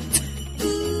want,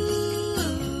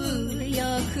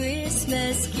 your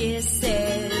Christmas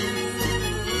kisses.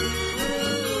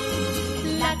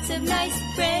 Lots of nice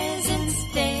presents,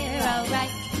 they're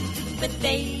alright. But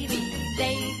baby,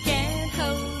 they can't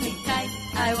hold me tight.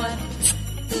 I want,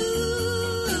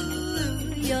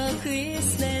 your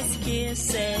Christmas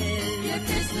kisses. Your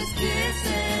Christmas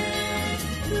kisses.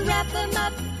 Wrap them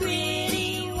up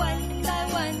pretty, 1 by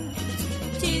 1,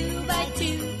 2 by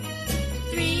 2,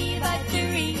 3 by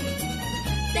 3.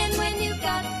 Then when you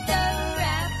got the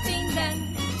wrapping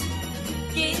done,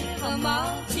 give them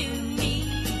all to me.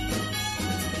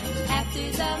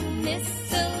 After the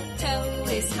mistletoe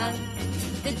is hung,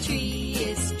 the tree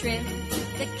is trimmed,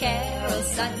 the carol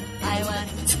sung. I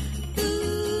want,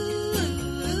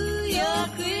 your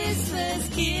Christmas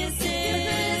kisses.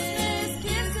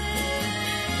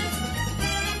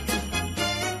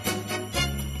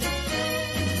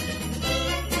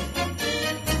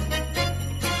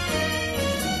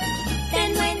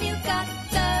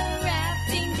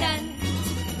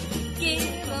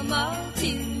 All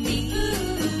to me.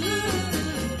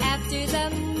 After the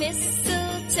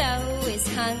mistletoe is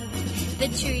hung, the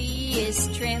tree is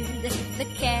trimmed, the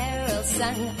carol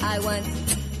sung. I want,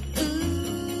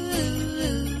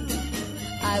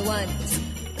 I want,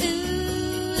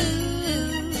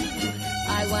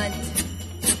 I want,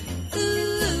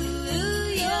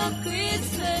 your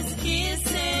Christmas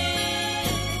kisses,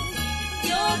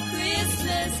 your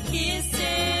Christmas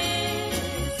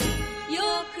kisses,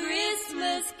 your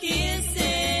Christmas kisses.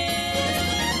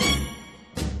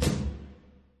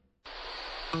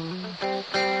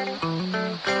 Time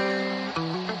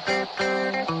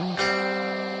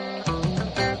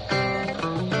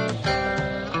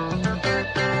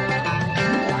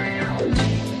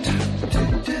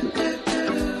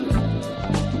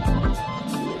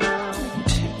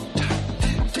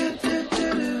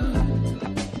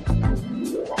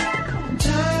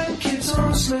keeps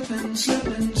on slipping,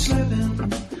 slipping,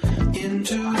 slipping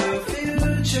into the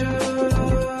future.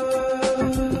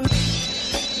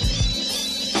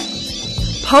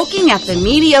 Poking at the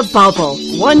media bubble,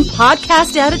 one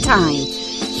podcast at a time.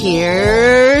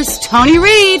 Here's Tony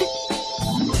Reed.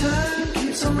 Time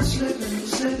keeps on slipping,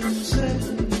 slipping,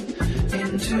 slipping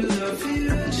into the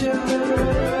future.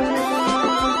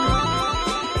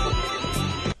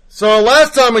 So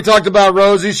last time we talked about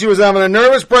Rosie, she was having a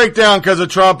nervous breakdown because of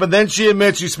Trump, and then she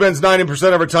admits she spends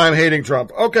 90% of her time hating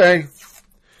Trump. Okay.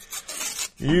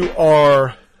 You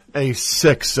are a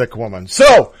sick, sick woman.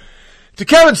 So, to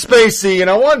Kevin Spacey, and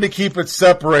I wanted to keep it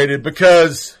separated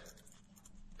because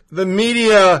the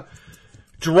media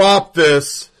dropped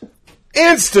this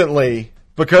instantly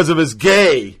because of his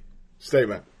gay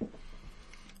statement.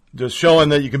 Just showing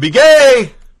that you can be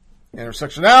gay,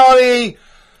 intersectionality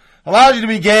allows you to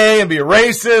be gay and be a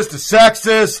racist, a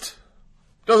sexist.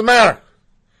 Doesn't matter.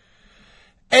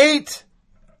 8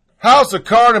 House of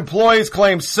Cards employees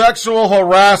claim sexual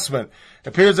harassment. It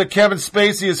appears that Kevin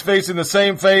Spacey is facing the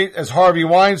same fate as Harvey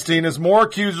Weinstein as more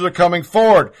accusers are coming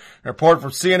forward. A report from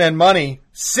CNN Money.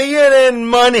 CNN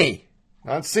Money.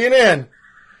 Not CNN.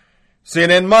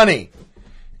 CNN Money.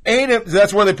 8,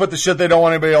 that's where they put the shit they don't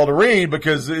want anybody able to read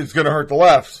because it's going to hurt the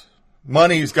left.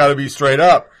 Money's got to be straight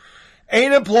up.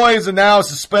 8 employees are now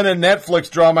suspended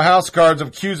Netflix drama House of Cards have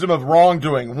accused them of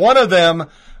wrongdoing. One of them,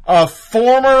 a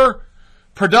former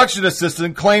production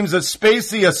assistant, claims that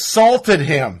Spacey assaulted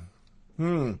him.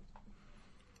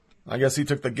 I guess he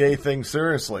took the gay thing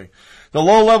seriously. The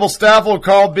low-level staff will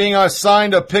recall being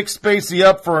assigned to pick Spacey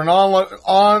up for an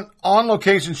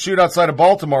on-location shoot outside of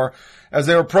Baltimore. As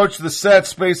they approached the set,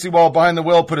 Spacey, while behind the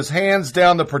wheel, put his hands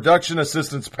down the production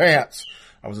assistant's pants.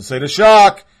 I was in a state of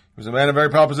shock. He was a man in a very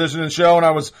proud position in the show, and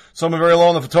I was someone very low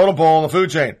on the totem pole in the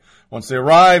food chain. Once they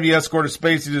arrived, he escorted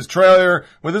Spacey to his trailer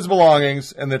with his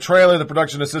belongings. In the trailer, the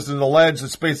production assistant alleged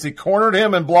that Spacey cornered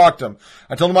him and blocked him.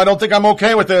 I told him, I don't think I'm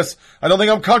okay with this. I don't think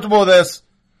I'm comfortable with this.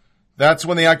 That's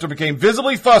when the actor became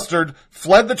visibly flustered,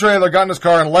 fled the trailer, got in his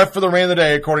car, and left for the remainder of the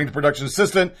day, according to production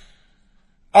assistant.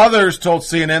 Others told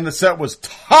CNN the set was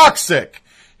toxic.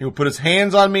 He would put his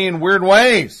hands on me in weird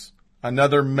ways.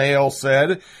 Another male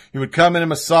said he would come in and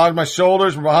massage my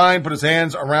shoulders from behind, put his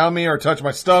hands around me or touch my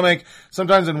stomach,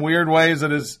 sometimes in weird ways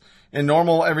that is in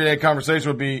normal everyday conversation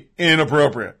would be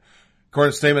inappropriate.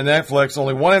 According to statement Netflix,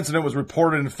 only one incident was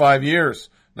reported in 5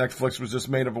 years. Netflix was just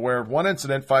made aware of one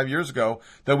incident 5 years ago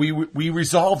that we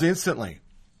resolved instantly.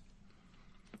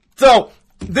 So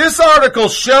this article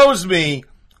shows me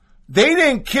they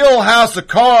didn't kill House of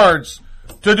Cards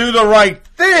to do the right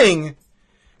thing.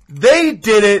 They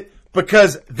did it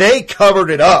because they covered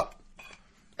it up.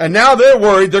 And now they're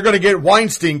worried they're going to get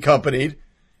Weinstein companied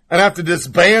and have to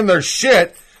disband their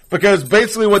shit because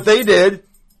basically what they did,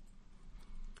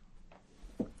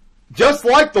 just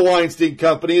like the Weinstein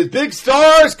company, is big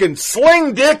stars can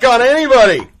sling dick on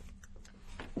anybody.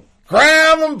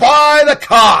 Grab them by the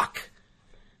cock.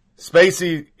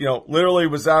 Spacey, literally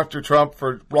was after Trump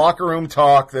for locker room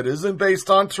talk that isn't based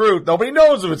on truth. Nobody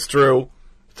knows if it's true.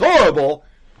 It's horrible.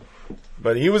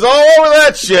 But he was all over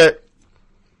that shit.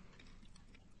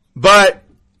 But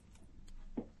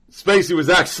Spacey was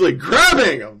actually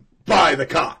grabbing him by the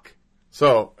cock.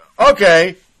 So,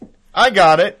 okay, I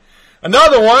got it.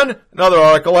 Another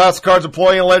article, House of Cards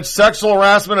employee alleged sexual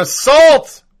harassment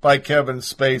assault by Kevin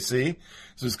Spacey.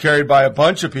 This was carried by a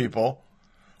bunch of people.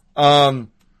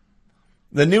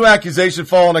 The new accusation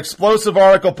followed an explosive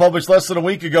article published less than a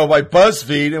week ago by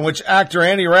BuzzFeed in which actor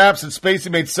Andy Rapp said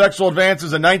Spacey made sexual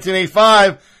advances in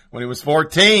 1985 when he was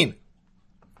 14.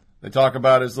 They talk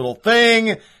about his little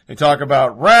thing. They talk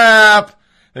about Rapp.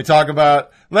 They talk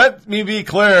about, let me be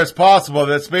clear as possible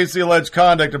that Spacey alleged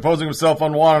conduct imposing himself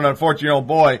unwanted on a 14-year-old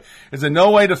boy is in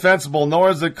no way defensible, nor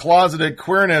is it closeted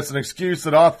queerness an excuse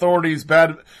that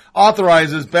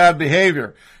authorizes bad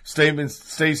behavior.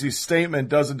 Stacey's statement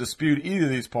doesn't dispute either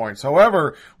of these points.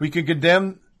 However, we can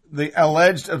condemn the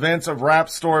alleged events of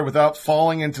Rapp's story without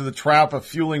falling into the trap of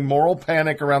fueling moral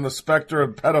panic around the specter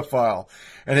of pedophile.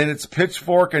 And in its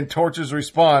pitchfork and torches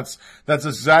response, that's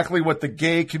exactly what the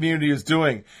gay community is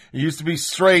doing. It used to be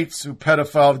straights who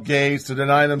pedophiled gays to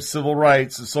deny them civil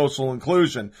rights and social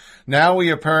inclusion. Now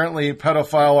we apparently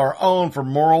pedophile our own for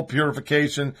moral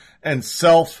purification and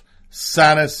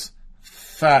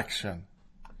self-satisfaction.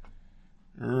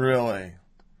 Really?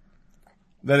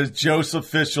 That is Joseph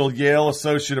Fischel, Yale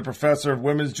Associate Professor of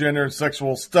Women's Gender and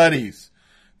Sexual Studies.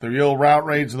 The real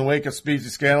outrage in the wake of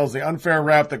species scandals, the unfair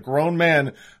rap that grown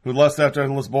men who lust after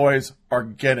endless boys are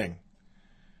getting.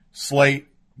 Slate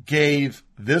gave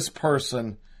this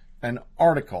person an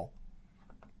article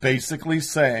basically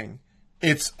saying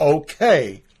it's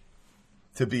okay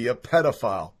to be a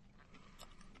pedophile.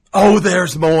 Oh,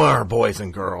 there's more, boys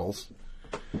and girls.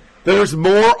 There's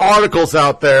more articles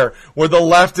out there where the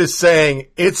left is saying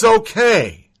it's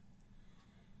okay.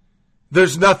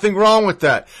 There's nothing wrong with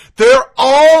that. They're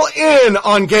all in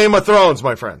on Game of Thrones,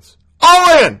 my friends.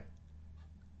 All in.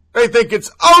 They think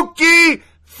it's okie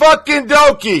fucking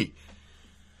dokie.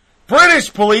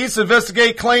 British police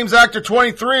investigate claims actor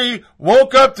 23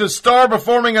 woke up to star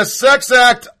performing a sex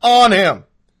act on him.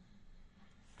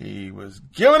 He was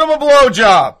giving him a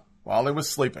blowjob while he was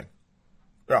sleeping.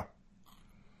 Yeah.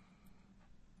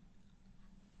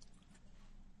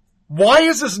 Why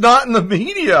is this not in the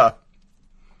media?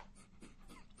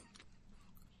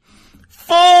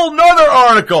 Full another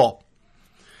article.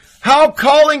 How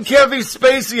calling Kevin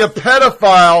Spacey a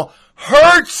pedophile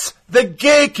hurts the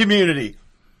gay community.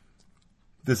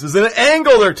 This is an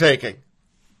angle they're taking.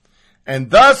 And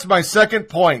thus, my second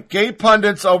point, gay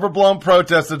pundits' overblown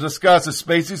protests to discuss as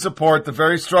Spacey support the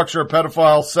very structure of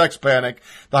pedophile sex panic,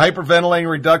 the hyperventilating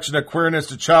reduction of queerness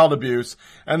to child abuse,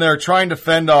 and they're trying to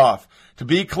fend off. To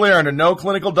be clear, under no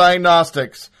clinical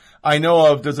diagnostics I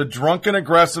know of does a drunken,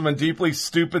 aggressive, and deeply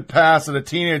stupid past of a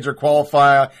teenager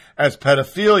qualify as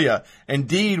pedophilia.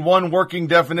 Indeed, one working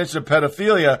definition of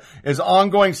pedophilia is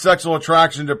ongoing sexual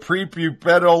attraction to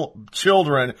prepubertal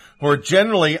children who are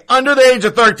generally under the age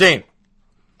of 13.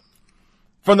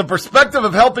 From the perspective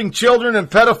of helping children and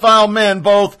pedophile men,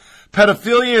 both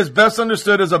pedophilia is best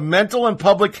understood as a mental and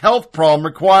public health problem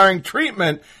requiring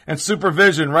treatment and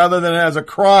supervision rather than as a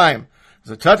crime. As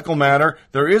a technical matter,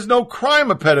 there is no crime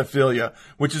of pedophilia,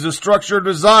 which is a structure of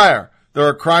desire. There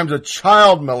are crimes of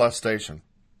child molestation.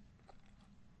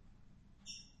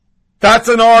 That's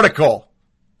an article.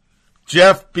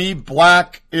 Jeff B.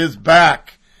 Black is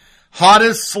back.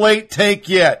 Hottest Slate take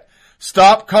yet.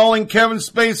 Stop calling Kevin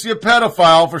Spacey a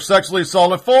pedophile for sexually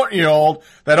assaulting a 14-year-old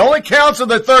that only counts if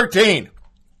they're 13.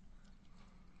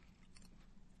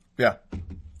 Yeah.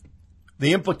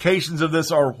 The implications of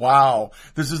this are wow.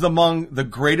 This is among the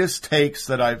greatest takes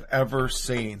that I've ever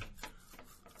seen.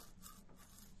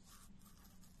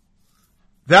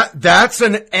 That's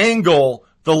an angle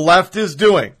the left is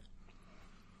doing.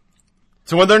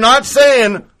 So when they're not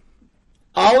saying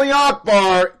Ali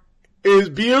Akbar is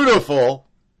beautiful,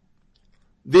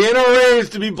 the NRA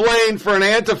is to be blamed for an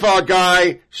Antifa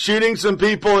guy shooting some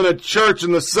people in a church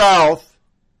in the South,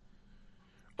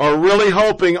 are really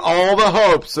hoping all the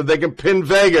hopes that they can pin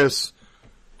Vegas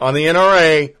on the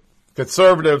NRA,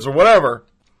 conservatives, or whatever.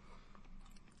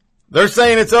 They're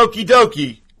saying it's okie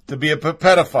dokie to be a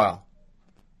pedophile.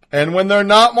 And when they're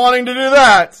not wanting to do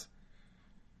that,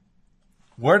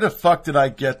 where the fuck did I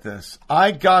get this?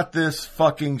 I got this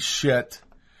fucking shit.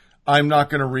 I'm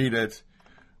not going to read it.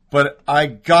 But I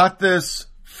got this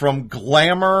from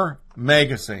Glamour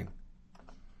magazine.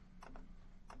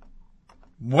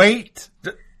 Wait.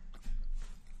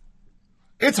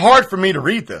 It's hard for me to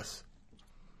read this.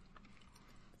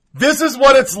 This is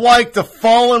what it's like to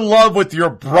fall in love with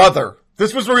your brother.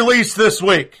 This was released this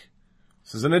week.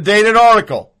 This is in a dated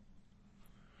article.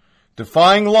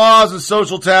 Defying laws and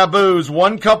social taboos,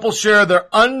 one couple shared their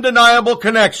undeniable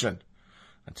connection.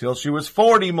 Until she was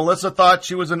 40, Melissa thought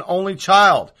she was an only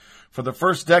child. For the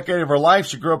first decade of her life,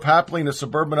 she grew up happily in a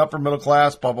suburban upper middle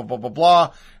class, blah, blah, blah, blah,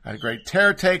 blah. Had a great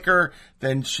caretaker.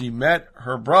 Then she met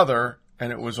her brother,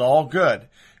 and it was all good.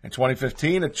 In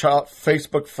 2015, a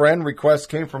Facebook friend request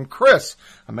came from Chris,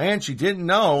 a man she didn't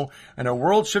know, and her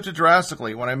world shifted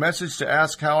drastically. When I messaged to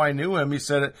ask how I knew him, he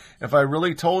said, if I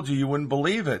really told you, you wouldn't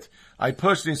believe it. I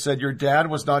pushed and he said, your dad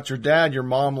was not your dad. Your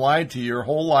mom lied to you your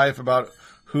whole life about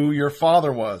who your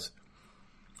father was.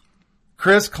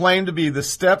 Chris claimed to be the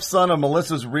stepson of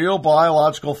Melissa's real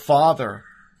biological father.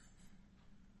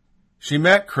 She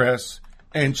met Chris,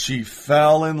 and she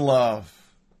fell in love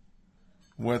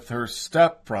with her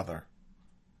stepbrother.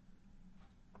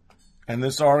 And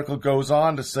this article goes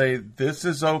on to say, this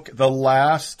is okay. The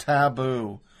last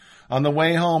taboo. On the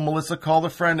way home, Melissa called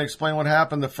a friend to explain what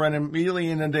happened. The friend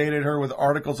immediately inundated her with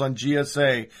articles on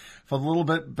GSA. Felt a little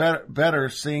bit better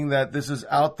seeing that this is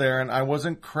out there, and I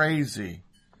wasn't crazy.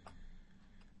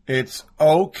 It's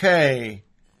okay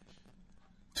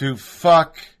to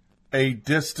fuck a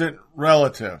distant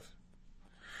relative.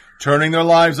 Turning their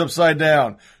lives upside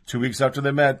down. 2 weeks after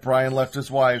they met, Brian left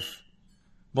his wife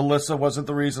Melissa wasn't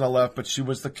the reason I left, but she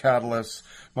was the catalyst.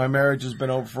 My marriage has been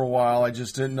over for a while. I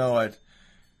just didn't know it.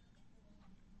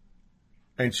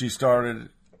 And he started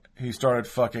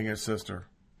fucking his sister.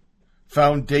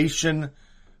 Foundation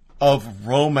of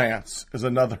romance is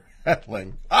another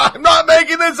headline. I'm not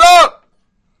making this up!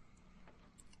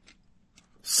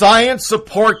 Science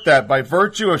support that. By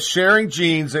virtue of sharing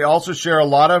genes, they also share a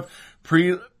lot of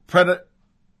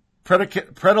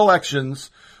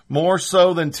predilections, more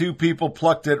so than two people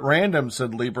plucked at random,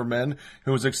 said Lieberman,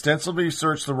 who has extensively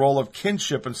researched the role of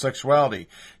kinship in sexuality.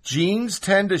 Genes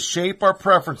tend to shape our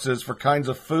preferences for kinds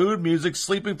of food, music,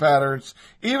 sleeping patterns,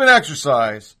 even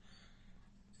exercise,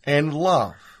 and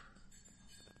love.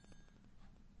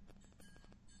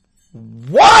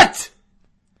 What?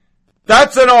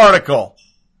 That's an article.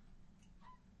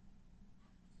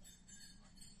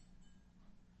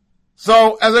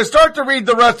 So, as I start to read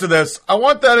the rest of this, I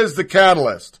want that as the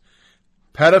catalyst.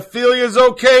 Pedophilia is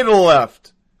okay to the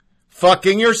left.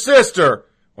 Fucking your sister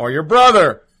or your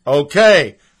brother,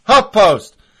 okay.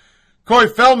 HuffPost. Corey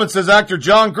Feldman says actor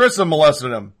John Grissom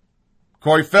molested him.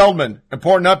 Corey Feldman,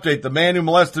 important update. The man who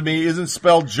molested me isn't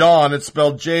spelled John, it's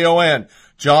spelled Jon.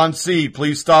 John C.,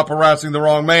 please stop harassing the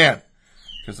wrong man.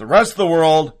 Because the rest of the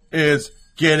world is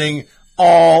getting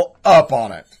all up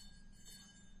on it.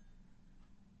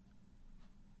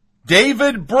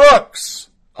 David Brooks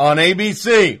on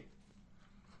ABC.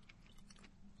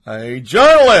 A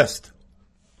journalist.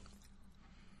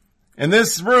 In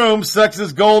this room, sex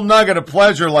is gold nugget, a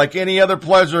pleasure like any other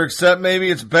pleasure, except maybe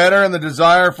it's better and the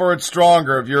desire for it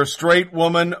stronger. If you're a straight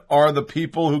woman, are the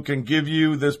people who can give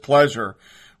you this pleasure.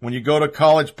 When you go to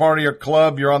college party or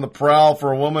club, you're on the prowl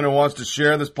for a woman who wants to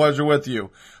share this pleasure with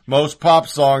you. Most pop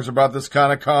songs are about this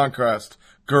kind of conquest.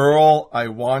 Girl, I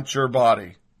want your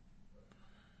body.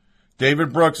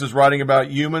 David Brooks is writing about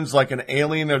humans like an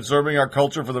alien observing our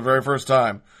culture for the very first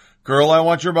time. Girl, I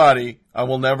want your body. I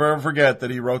will never ever forget that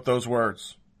he wrote those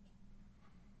words.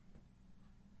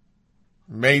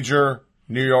 Major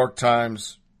New York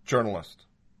Times journalist.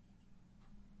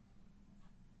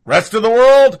 Rest of the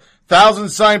world,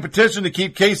 thousands signed petition to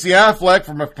keep Casey Affleck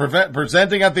from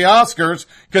presenting at the Oscars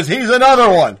because he's another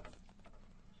one.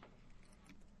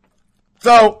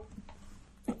 So,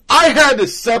 I had to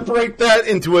separate that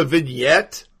into a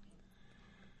vignette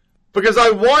because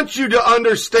I want you to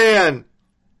understand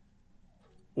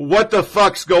what the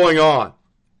fuck's going on.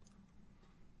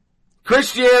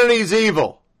 Christianity's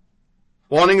evil.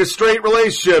 Wanting a straight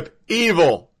relationship,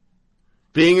 evil.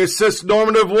 Being a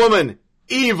cis-normative woman,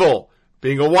 evil.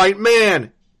 Being a white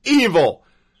man, evil.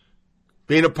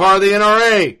 Being a part of the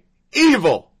NRA,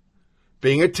 evil.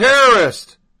 Being a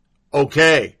terrorist,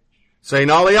 okay. Saying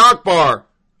Ali Akbar,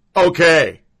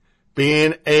 okay.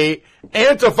 Being a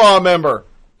Antifa member,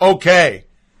 okay.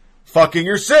 Fucking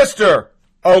your sister,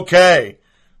 okay.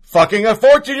 Fucking a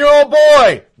 14-year-old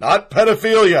boy, not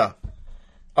pedophilia.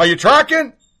 Are you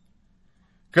tracking?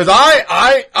 Because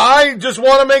I just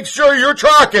want to make sure you're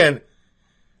tracking.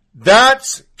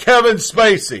 That's Kevin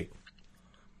Spacey.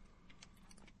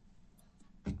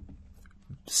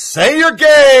 Say you're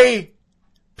gay,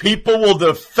 people will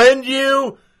defend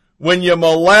you when you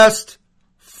molest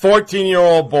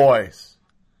 14-year-old boys.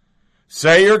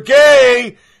 Say you're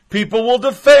gay, people will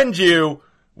defend you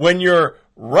when you're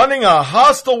running a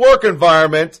hostile work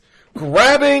environment,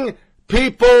 grabbing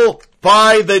people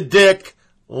by the dick,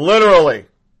 literally.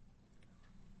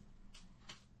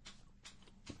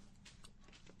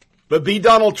 But be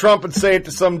Donald Trump and say it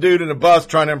to some dude in a bus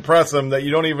trying to impress him that you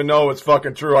don't even know it's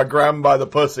fucking true. I grab him by the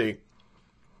pussy.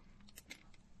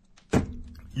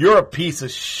 You're a piece of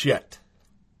shit.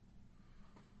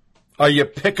 Are you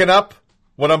picking up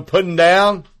what I'm putting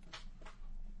down?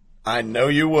 I know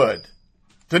you would.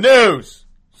 The news.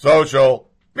 Social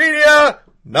media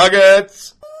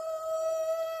nuggets.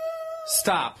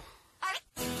 Stop.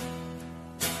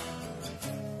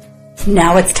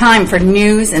 Now it's time for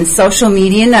news and social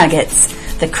media nuggets.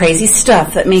 The crazy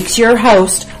stuff that makes your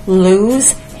host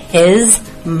lose his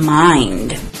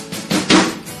mind.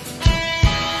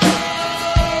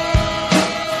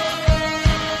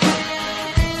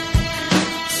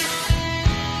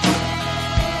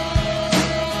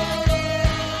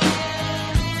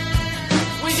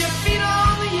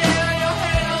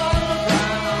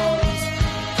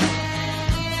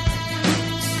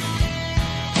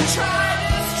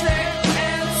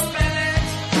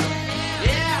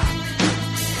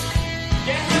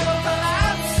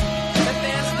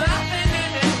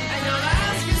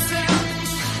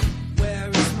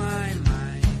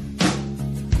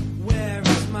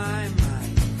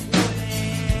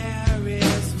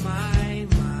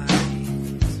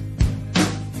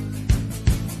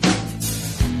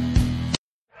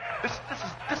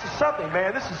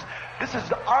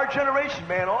 generation,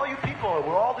 man. All you people,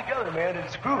 we're all together, man.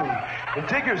 It's groovy. And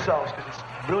dig yourselves, because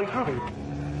it's really groovy.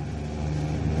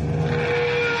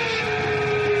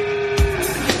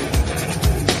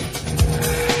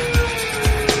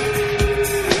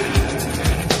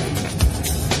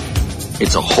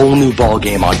 It's a whole new ball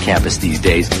game on campus these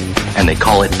days, and they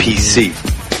call it PC.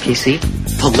 PC?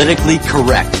 Politically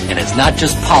correct. And it's not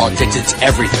just politics, it's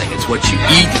everything. It's what you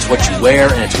eat, it's what you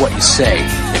wear, and it's what you say.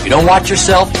 If you don't watch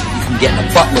yourself, you can get in a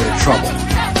buttload of trouble.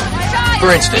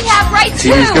 For instance,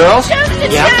 see these girls?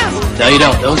 Yeah. No, you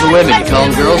don't. Those are women. You call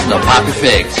them girls, and they'll pop your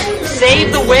figs.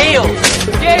 Save the whales.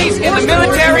 Gays in the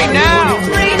military now.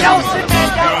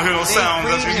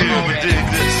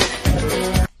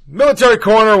 Military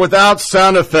corner without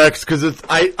sound effects because it's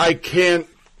I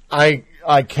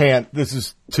can't. This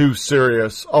is too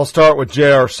serious. I'll start with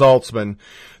J.R. Saltzman.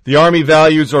 The Army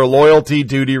values are loyalty,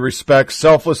 duty, respect,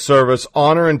 selfless service,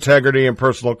 honor, integrity, and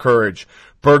personal courage.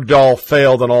 Bergdahl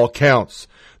failed on all counts.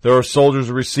 There are soldiers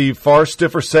who receive far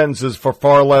stiffer sentences for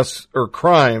far lesser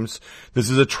crimes.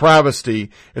 This is a travesty.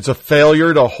 It's a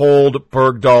failure to hold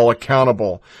Bergdahl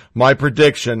accountable. My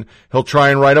prediction, he'll try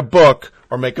and write a book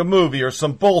or make a movie or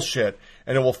some bullshit,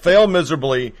 and it will fail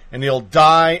miserably, and he'll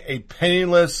die a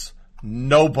penniless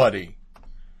nobody.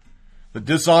 The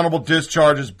dishonorable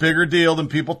discharge is a bigger deal than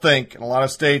people think. In a lot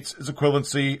of states, is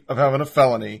equivalency of having a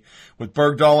felony. With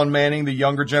Bergdahl and Manning, the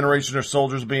younger generation of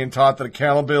soldiers being taught that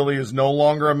accountability is no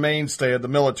longer a mainstay of the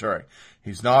military.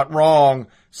 He's not wrong.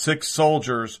 6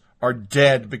 soldiers are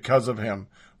dead because of him.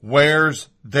 Where's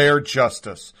their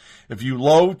justice? If you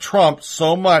loathe Trump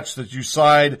so much that you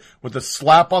side with a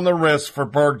slap on the wrist for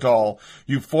Bergdahl,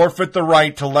 you forfeit the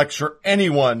right to lecture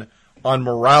anyone on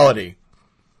morality.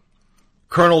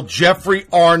 Colonel Jeffrey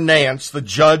R. Nance, the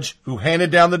judge who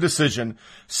handed down the decision,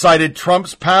 cited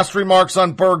Trump's past remarks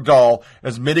on Bergdahl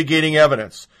as mitigating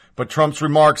evidence. But Trump's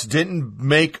remarks didn't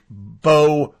make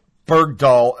Bo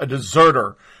Bergdahl a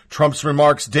deserter. Trump's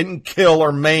remarks didn't kill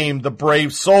or maim the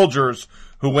brave soldiers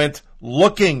who went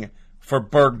looking for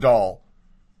Bergdahl.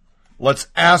 Let's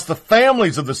ask the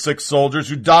families of the 6 soldiers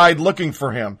who died looking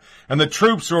for him and the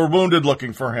troops who were wounded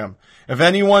looking for him. If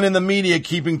anyone in the media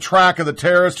keeping track of the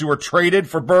terrorists who were traded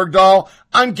for Bergdahl,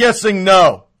 I'm guessing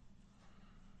no.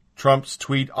 Trump's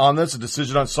tweet on this, a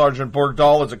decision on Sergeant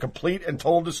Bergdahl, is a complete and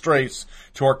total disgrace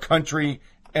to our country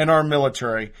and our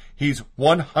military. He's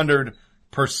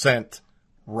 100%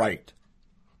 right.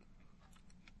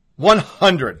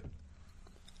 100.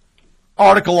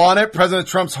 Article on it, President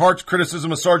Trump's harsh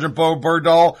criticism of Sergeant Bo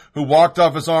Bergdahl, who walked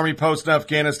off his army post in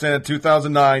Afghanistan in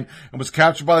 2009 and was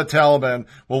captured by the Taliban,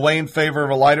 will weigh in favor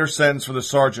of a lighter sentence for the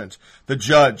sergeant. The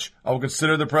judge, I will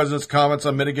consider the president's comments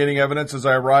on mitigating evidence as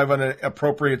I arrive on an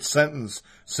appropriate sentence,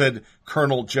 said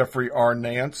Colonel Jeffrey R.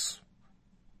 Nance.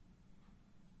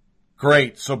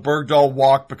 Great, so Bergdahl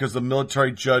walked because the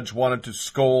military judge wanted to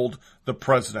scold the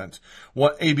president.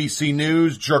 What, ABC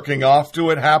News jerking off to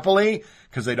it happily?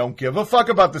 Because they don't give a fuck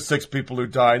about the 6 people who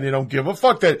died. They don't give a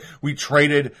fuck that we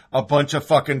traded a bunch of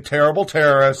fucking terrible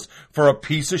terrorists for a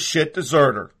piece of shit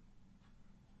deserter.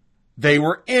 They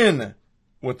were in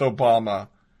with Obama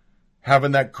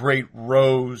having that great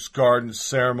Rose Garden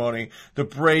ceremony. The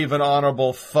brave and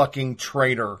honorable fucking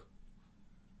traitor.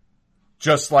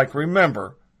 Just like,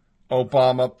 remember,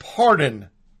 Obama pardoned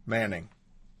Manning.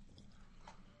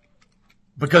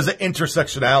 Because of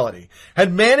intersectionality.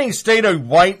 Had Manning stayed a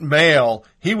white male,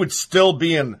 he would still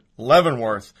be in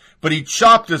Leavenworth. But he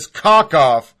chopped his cock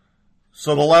off,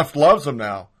 so the left loves him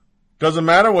now. Doesn't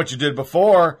matter what you did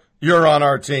before, you're on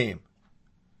our team.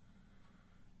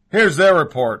 Here's their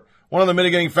report. One of the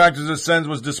mitigating factors of this sentence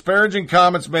was disparaging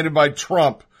comments made by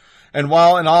Trump. And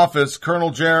while in office,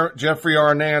 Colonel Jeffrey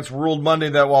R. Nance ruled Monday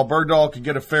that while Bergdahl could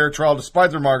get a fair trial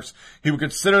despite the remarks, he would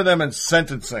consider them in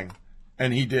sentencing.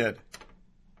 And he did.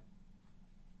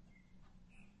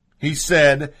 He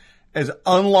said, as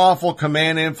unlawful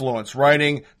command influence,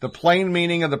 writing, the plain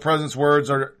meaning of the president's words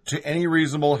are to any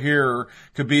reasonable hearer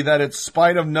could be that in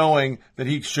spite of knowing that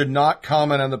he should not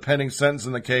comment on the pending sentence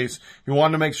in the case, he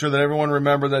wanted to make sure that everyone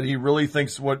remember that he really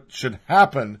thinks what should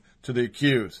happen to the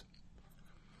accused.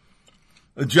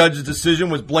 The judge's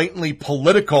decision was blatantly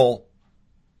political,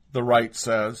 the right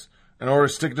says. In order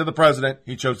to stick to the president,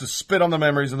 he chose to spit on the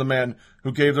memories of the men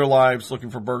who gave their lives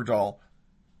looking for Bergdahl.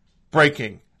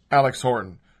 Breaking. Alex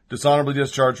Horton, dishonorably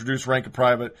discharged, reduced rank of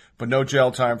private, but no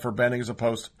jail time for abandoning his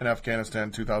post in Afghanistan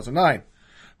in 2009.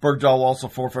 Bergdahl will also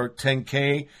forfeit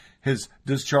 $10K. His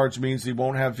discharge means he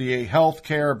won't have VA health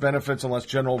care benefits unless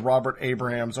General Robert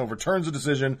Abrahams overturns the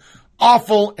decision.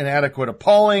 Awful, inadequate,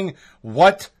 appalling.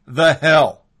 What the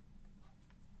hell?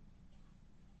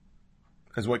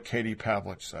 Is what Katie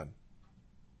Pavlich said.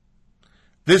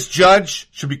 This judge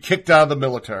should be kicked out of the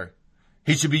military.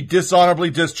 He should be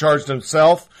dishonorably discharged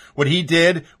himself. What he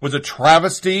did was a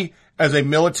travesty as a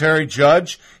military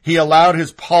judge. He allowed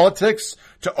his politics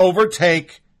to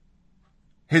overtake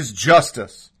his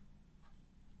justice.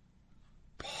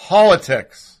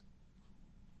 Politics.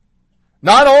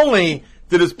 Not only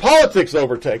did his politics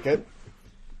overtake it,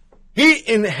 he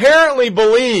inherently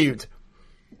believed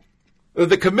that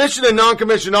the commissioned and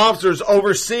non-commissioned officers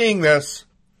overseeing this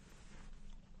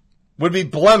would be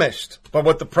blemished by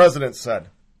what the president said.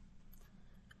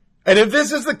 And if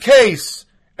this is the case,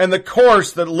 and the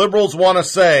course that liberals want to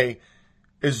say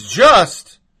is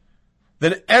just,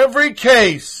 then every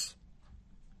case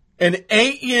in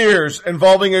 8 years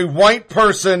involving a white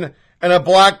person and a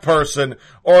black person,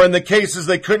 or in the cases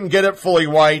they couldn't get it fully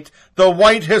white, the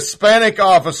white Hispanic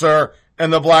officer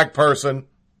and the black person,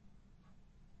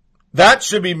 that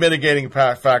should be mitigating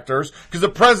factors, because the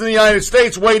President of the United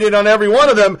States weighed in on every one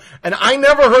of them, and I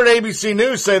never heard ABC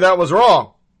News say that was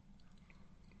wrong.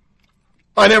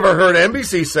 I never heard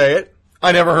NBC say it.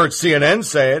 I never heard CNN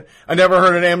say it. I never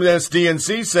heard an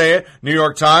MSDNC say it. New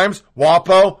York Times,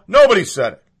 WAPO, nobody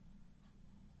said it.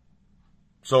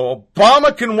 So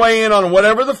Obama can weigh in on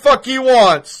whatever the fuck he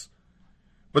wants,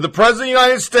 but the President of the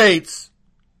United States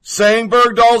saying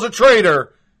Bergdahl's a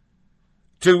traitor,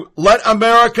 to let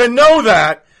America know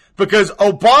that, because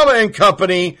Obama and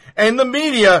company and the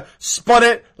media spun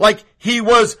it like he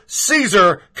was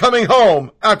Caesar coming home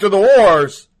after the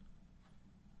wars,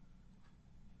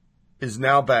 is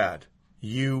now bad.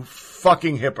 You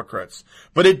fucking hypocrites.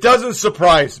 But it doesn't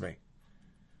surprise me.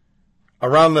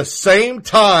 Around the same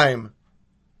time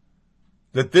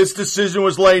that this decision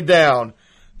was laid down,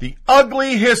 the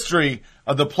ugly history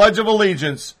of the Pledge of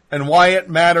Allegiance and why it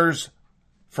matters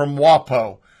from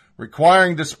WAPO,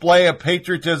 requiring display of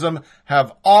patriotism,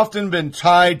 have often been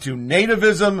tied to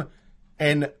nativism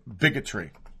and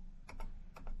bigotry.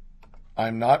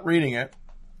 I'm not reading it.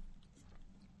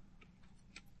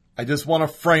 I just want to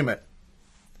frame it.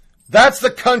 That's the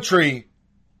country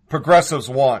progressives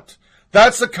want.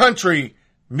 That's the country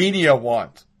media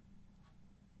want.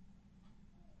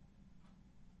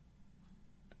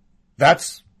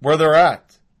 That's where they're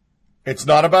at. It's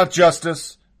not about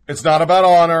justice. It's not about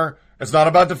honor. It's not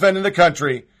about defending the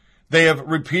country. They have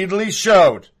repeatedly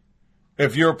showed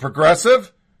if you're a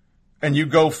progressive and you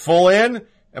go full in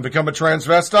and become a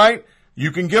transvestite,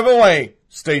 you can give away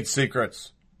state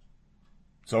secrets.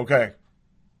 It's okay.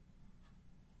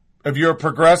 If you're a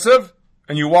progressive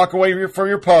and you walk away from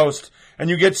your post and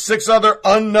you get 6 other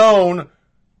unknown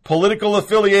political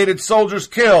affiliated soldiers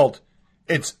killed,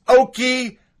 it's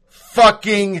okie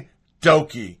fucking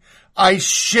dokie. I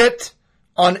shit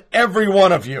on every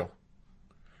one of you.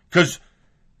 Because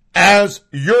as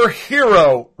your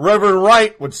hero, Reverend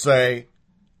Wright, would say,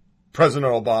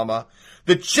 President Obama,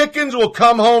 the chickens will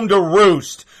come home to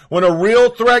roost when a real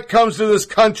threat comes to this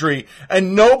country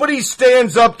and nobody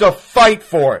stands up to fight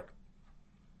for it.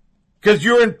 Because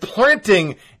you're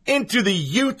implanting into the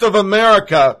youth of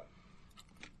America,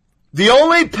 the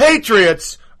only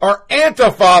patriots are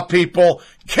Antifa people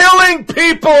killing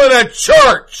people in a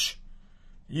church.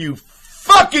 You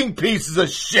fucking pieces of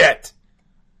shit.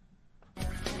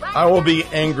 I will be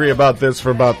angry about this for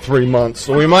about 3 months,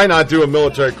 so we might not do a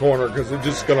military corner because it's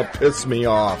just going to piss me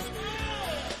off.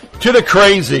 To the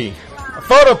crazy. A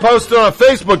photo posted on a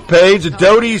Facebook page at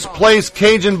Doty's Place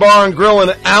Cajun Bar and Grill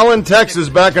in Allen, Texas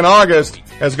back in August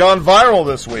has gone viral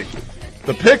this week.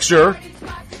 The picture,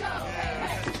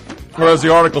 or as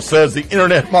the article says, the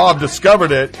internet mob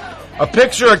discovered it, a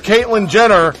picture of Caitlyn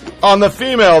Jenner on the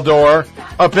female door,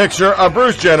 a picture of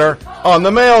Bruce Jenner on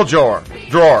the male drawer.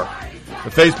 The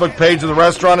Facebook page of the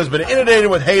restaurant has been inundated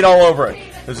with hate all over it.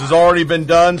 This has already been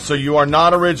done, so you are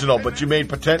not original, but you made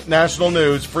national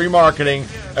news, free marketing,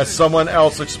 at someone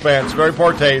else's expense. Very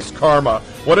poor taste, karma.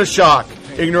 What a shock.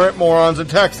 Ignorant morons in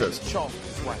Texas.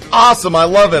 Awesome, I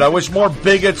love it. I wish more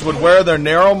bigots would wear their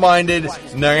narrow-minded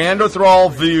Neanderthal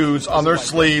views on their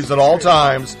sleeves at all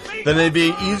times. Then they'd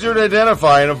be easier to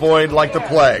identify and avoid like the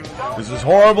plague. This is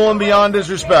horrible and beyond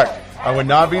disrespect. I would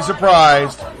not be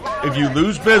surprised if you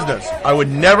lose business. I would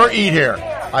never eat here.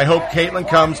 I hope Caitlyn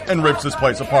comes and rips this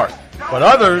place apart. But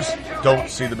others don't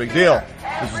see the big deal.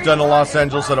 This was done in Los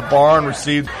Angeles at a bar and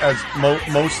received as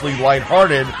mostly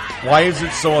lighthearted. Why is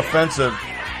it so offensive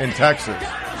in Texas?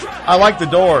 I like the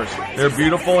doors. They're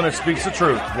beautiful and it speaks the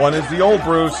truth. One is the old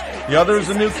Bruce. The other is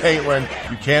the new Caitlyn.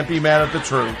 You can't be mad at the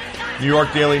truth. New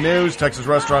York Daily News, Texas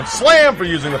restaurant slammed for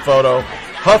using the photo.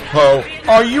 HuffPo,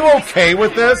 are you okay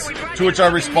with this? To which I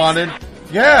responded,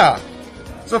 yeah.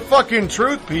 It's the fucking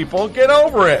truth, people. Get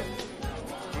over it.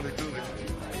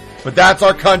 But that's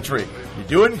our country. You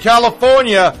do it in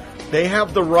California, they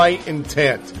have the right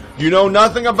intent. You know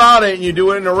nothing about it, and you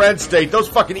do it in a red state. Those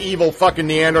fucking evil fucking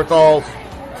Neanderthals.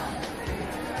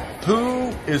 Who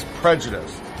is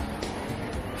prejudiced?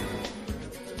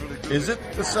 Is it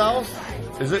the South?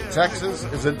 Is it Texas?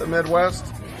 Is it the Midwest?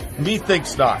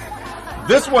 Methinks not.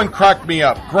 This one cracked me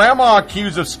up. Grandma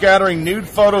accused of scattering nude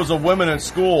photos of women at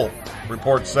school,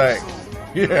 reports say.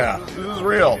 Yeah, this is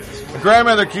real. A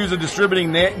grandmother accused of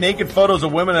distributing naked photos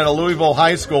of women at a Louisville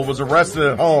high school was arrested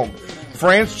at home.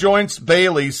 France Joyce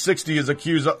Bailey, 60, is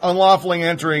accused of unlawfully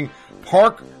entering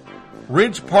Pleasure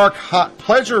Ridge Park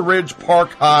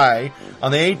High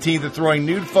on the 18th and throwing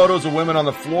nude photos of women on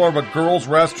the floor of a girl's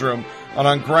restroom and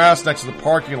on grass next to the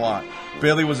parking lot.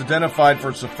 Bailey was identified for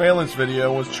a surveillance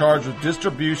video and was charged with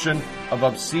distribution of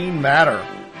obscene matter.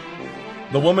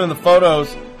 The woman in the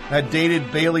photos had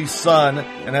dated Bailey's son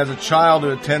and has a child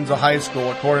who attends a high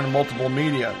school, according to multiple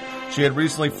media. She had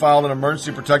recently filed an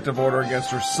emergency protective order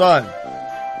against her son,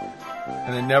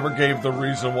 and they never gave the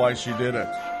reason why she did it.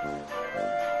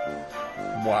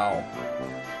 Wow.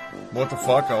 What the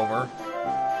fuck, over?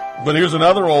 But here's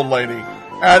another old lady.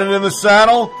 Added in the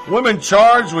saddle, women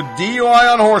charged with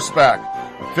DUI on horseback.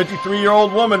 A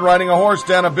 53-year-old woman riding a horse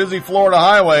down a busy Florida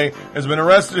highway has been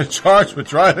arrested and charged with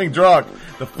driving drunk.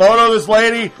 The photo of this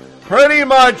lady pretty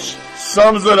much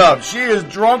sums it up. She is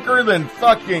drunker than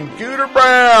fucking Cooter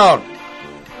Brown.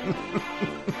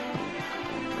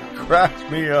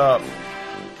 Cracks me up.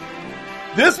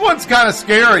 This one's kind of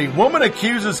scary. Woman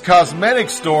accuses cosmetic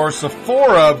store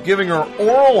Sephora of giving her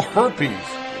oral herpes.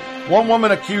 One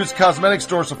woman accused cosmetic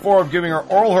store Sephora of giving her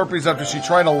oral herpes after she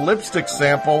tried a lipstick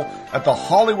sample at the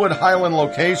Hollywood Highland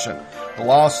location. The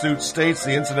lawsuit states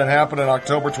the incident happened in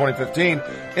October 2015.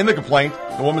 In the complaint,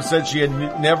 the woman said she had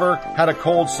never had a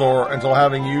cold sore until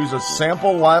having used a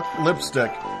sample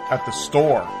lipstick at the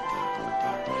store.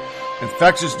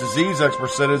 Infectious disease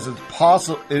experts said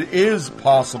it is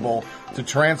possible to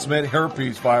transmit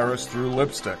herpes virus through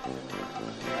lipstick.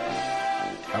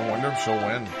 I wonder if she'll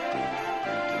win.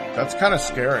 That's kind of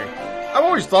scary. I've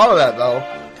always thought of that, though.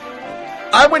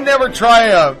 I would never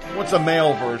try what's a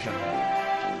male version?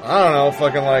 I don't know,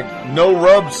 fucking like no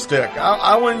rub stick.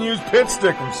 I wouldn't use pit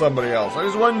stick from somebody else. I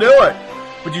just wouldn't do it.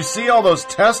 But you see all those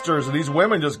testers and these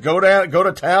women just go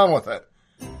to town with it.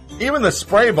 Even the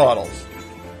spray bottles.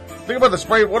 Think about the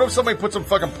spray. What if somebody put some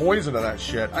fucking poison in that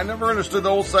shit? I never understood the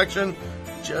whole section.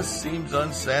 It just seems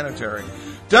unsanitary.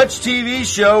 Dutch TV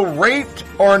show Raped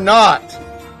or Not.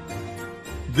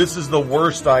 This is the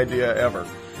worst idea ever.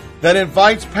 That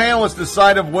invites panelists to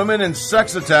decide if women and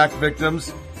sex attack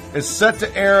victims is set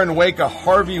to air in wake of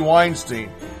Harvey Weinstein.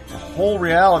 A whole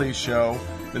reality show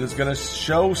that is going to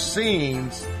show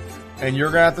scenes, and you're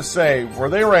going to have to say, were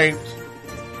they raped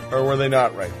or were they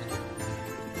not raped?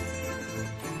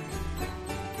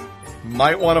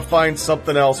 Might want to find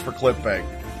something else for clickbait.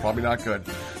 Probably not good.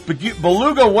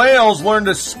 Beluga whales learn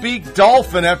to speak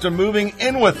dolphin after moving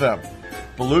in with them.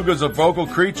 Belugas are vocal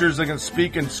creatures that can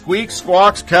speak in squeaks,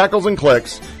 squawks, cackles, and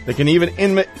clicks. They can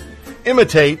even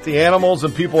imitate the animals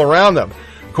and people around them.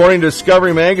 According to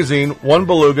Discovery Magazine, one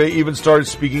beluga even started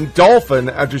speaking dolphin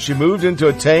after she moved into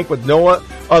a tank with no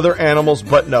other animals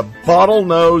but a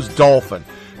bottlenose dolphin.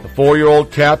 The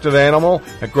 4-year-old captive animal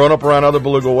had grown up around other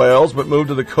beluga whales, but moved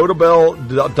to the Cotobel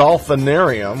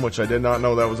Dolphinarium, which I did not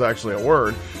know that was actually a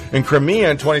word, in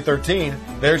Crimea in 2013.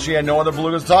 There she had no other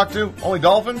belugas to talk to, only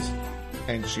dolphins,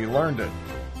 and she learned it.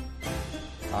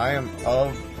 I am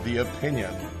of the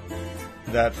opinion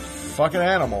that fucking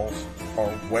animals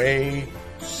are way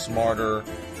smarter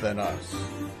than us.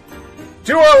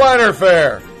 To our liner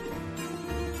fare!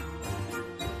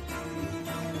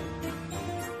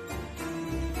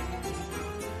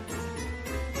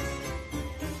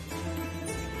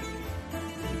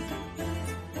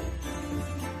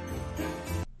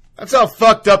 That's how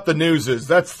fucked up the news is.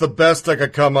 That's the best I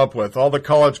could come up with. All the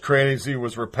college crazy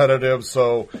was repetitive,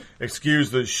 so excuse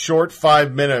the short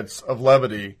 5 minutes of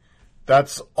levity.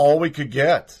 That's all we could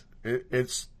get.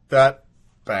 It's that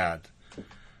bad.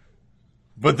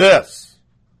 But this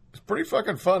is pretty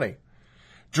fucking funny.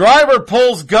 Driver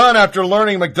pulls gun after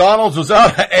learning McDonald's was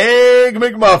out of Egg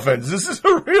McMuffins. This is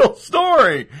a real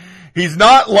story. He's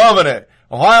not loving it.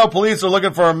 Ohio police are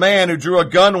looking for a man who drew a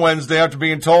gun Wednesday after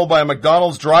being told by a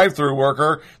McDonald's drive-thru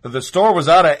worker that the store was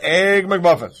out of Egg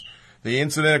McMuffins. The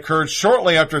incident occurred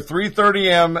shortly after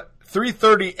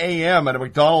 3:30 a.m. at a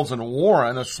McDonald's in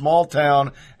Warren, a small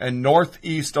town in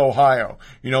northeast Ohio.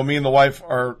 You know, me and the wife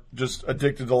are just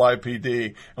addicted to live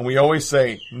PD, and we always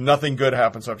say nothing good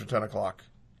happens after 10 o'clock.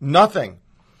 Nothing.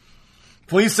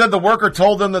 Police said the worker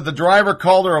told them that the driver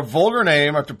called her a vulgar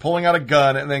name after pulling out a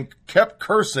gun and then kept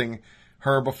cursing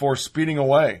her before speeding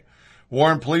away.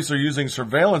 Warren police are using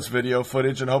surveillance video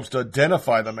footage in hopes to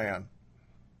identify the man.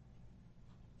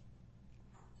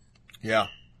 Yeah,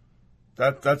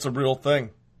 that's a real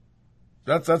thing.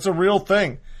 That's a real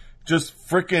thing. Just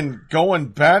freaking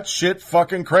going batshit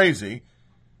fucking crazy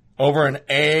over an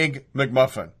egg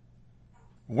McMuffin.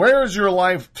 Where is your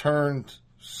life turned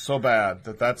so bad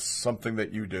that that's something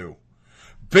that you do?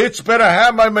 Bitch better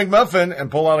have my McMuffin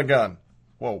and pull out a gun.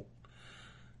 Whoa.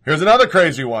 Here's another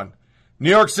crazy one. New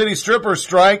York City strippers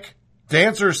strike.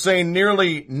 Dancers say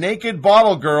nearly naked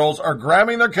bottle girls are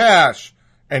grabbing their cash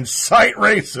and cite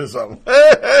racism.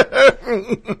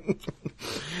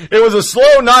 It was a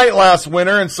slow night last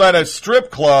winter inside a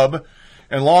strip club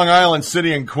in Long Island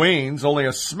City in Queens. Only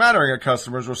a smattering of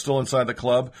customers were still inside the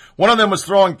club. One of them was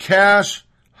throwing cash,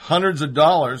 hundreds of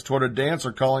dollars, toward a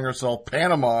dancer calling herself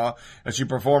Panama as she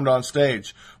performed on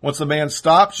stage. Once the man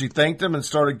stopped, she thanked him and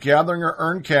started gathering her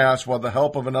earned cash with the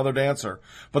help of another dancer.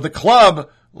 But the club,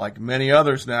 like many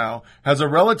others now, has a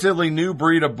relatively new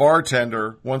breed of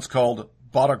bartender, once called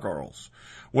bottle girls.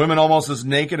 Women almost as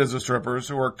naked as the strippers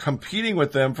who are competing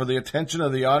with them for the attention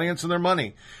of the audience and their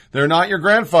money. They're not your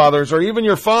grandfather's or even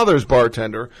your father's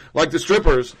bartender. Like the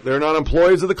strippers, they're not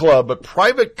employees of the club, but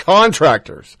private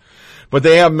contractors. But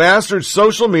they have mastered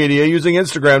social media using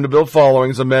Instagram to build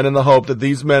followings of men in the hope that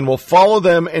these men will follow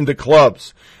them into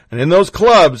clubs. And in those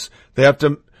clubs, they have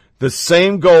the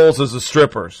same goals as the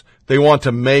strippers. They want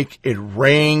to make it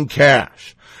rain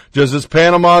cash. Just as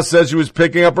Panama said she was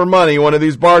picking up her money, one of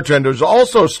these bartenders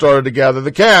also started to gather the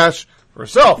cash for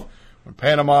herself. When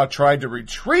Panama tried to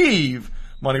retrieve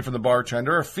money from the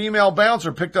bartender, a female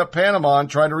bouncer picked up Panama and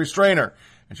tried to restrain her.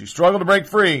 And she struggled to break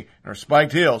free in her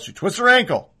spiked heels. She twisted her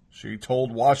ankle, she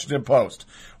told Washington Post.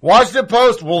 Washington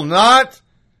Post will not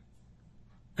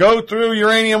go through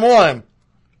Uranium One,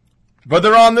 but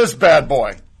they're on this bad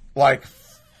boy. Like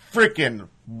freaking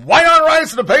white on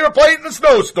rice and a paper plate in a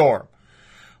snowstorm.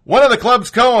 One of the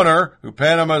club's co-owner, who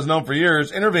Panama has known for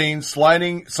years, intervened,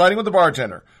 siding with the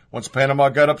bartender. Once Panama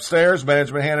got upstairs,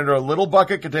 management handed her a little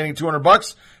bucket containing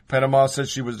 $200. Panama said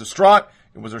she was distraught.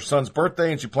 It was her son's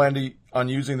birthday, and she planned on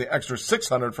using the extra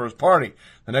 $600 for his party.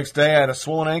 The next day, I had a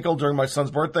swollen ankle during my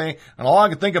son's birthday, and all I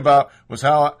could think about was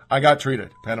how I got treated,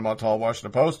 Panama told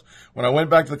Washington Post. When I went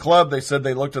back to the club, they said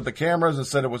they looked at the cameras and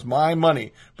said it was my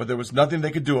money, but there was nothing they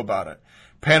could do about it.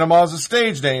 Panama is a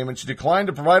stage name, and she declined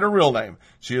to provide her real name.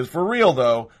 She is for real,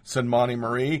 though, said Monty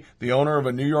Marie, the owner of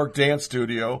a New York dance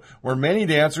studio where many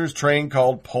dancers train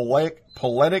called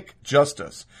Poetic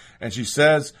Justice. And she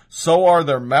says, so are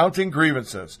their mounting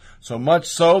grievances, so much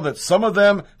so that some of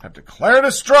them have declared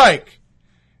a strike.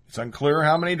 It's unclear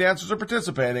how many dancers are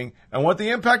participating and what the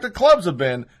impact of clubs have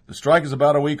been. The strike is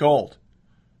about a week old.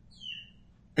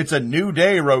 It's a new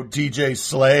day, wrote DJ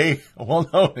Slay, a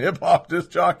well-known hip-hop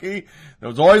disc jockey.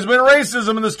 There's always been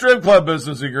racism in the strip club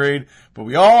business, he agreed, but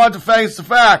we all have to face the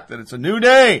fact that it's a new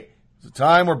day. It's a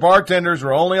time where bartenders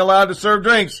were only allowed to serve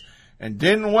drinks and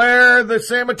didn't wear the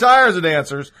same attire as the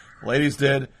dancers. The ladies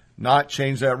did not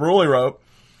change that rule, he wrote.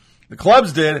 The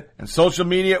clubs did, and social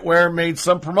media made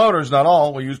some promoters, not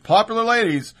all, will use popular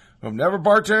ladies who have never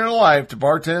bartended in their life to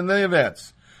bartend in the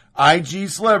events. IG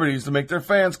celebrities to make their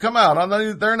fans come out on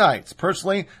their nights.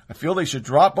 Personally, I feel they should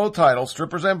drop both titles,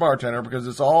 strippers and bartender, because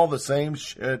it's all the same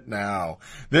shit now.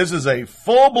 This is a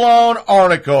full-blown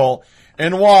article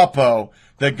in WAPO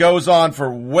that goes on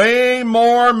for way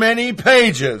more many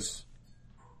pages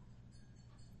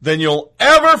than you'll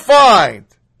ever find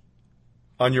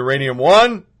on Uranium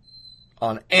One,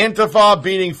 on Antifa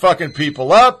beating fucking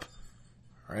people up,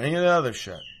 or any of the other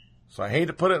shit. So I hate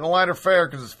to put it in a lighter fare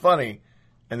because it's funny,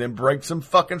 and then break some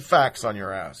fucking facts on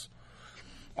your ass.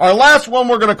 Our last one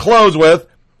we're going to close with,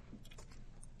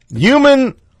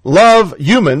 humans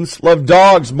love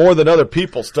dogs more than other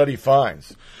people, study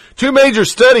finds. Two major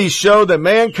studies show that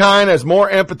mankind has more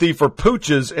empathy for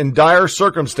pooches in dire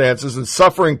circumstances than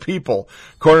suffering people,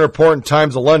 according to a report in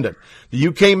Times of London. The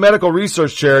UK medical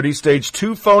research charity staged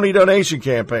 2 phony donation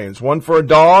campaigns, one for a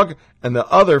dog and the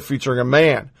other featuring a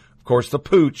man. Of course, the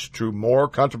pooch drew more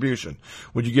contribution.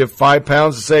 Would you give £5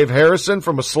 to save Harrison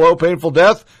from a slow, painful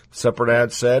death? The separate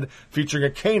ad said, featuring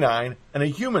a canine and a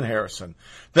human Harrison.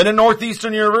 Then a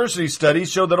Northeastern University study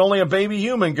showed that only a baby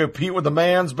human could compete with a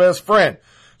man's best friend.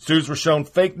 Students were shown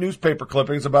fake newspaper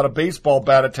clippings about a baseball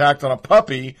bat attacked on a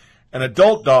puppy, an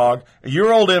adult dog, a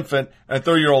year-old infant, and a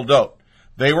 30-year-old goat.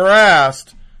 They were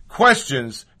asked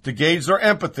questions to gauge their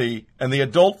empathy, and the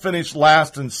adult finished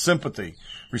last in sympathy.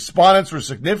 Respondents were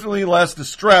significantly less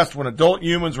distressed when adult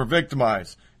humans were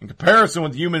victimized, in comparison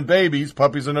with human babies,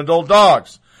 puppies, and adult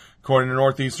dogs, according to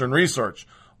Northeastern research.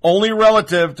 Only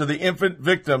relative to the infant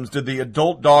victims did the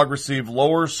adult dog receive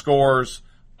lower scores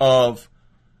of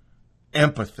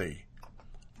empathy.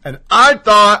 And I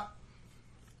thought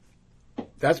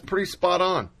that's pretty spot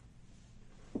on.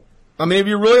 I mean, if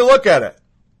you really look at it.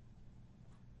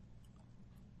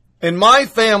 In my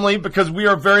family, because we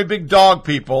are very big dog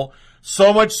people,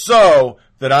 so much so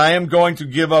that I am going to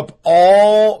give up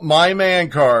all my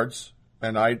man cards,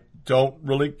 and I don't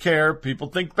really care. People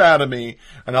think bad of me,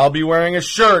 and I'll be wearing a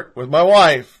shirt with my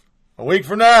wife a week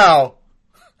from now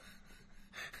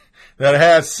that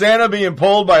has Santa being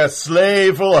pulled by a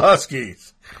sleigh full of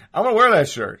huskies. I'm going to wear that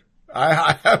shirt.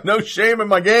 I have no shame in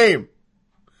my game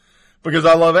because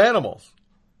I love animals.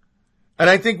 And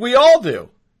I think we all do.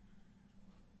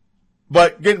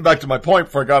 But getting back to my point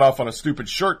before I got off on a stupid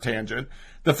shirt tangent,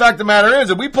 the fact of the matter is,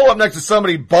 if we pull up next to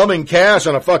somebody bumming cash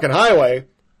on a fucking highway,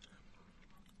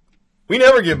 we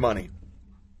never give money.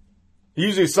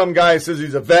 Usually some guy says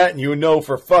he's a vet and you know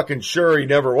for fucking sure he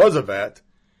never was a vet.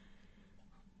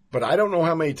 But I don't know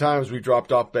how many times we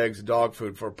dropped off bags of dog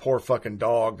food for a poor fucking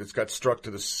dog that's got struck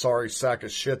to the sorry sack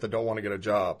of shit that don't want to get a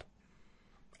job.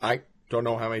 I don't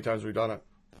know how many times we've done it.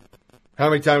 How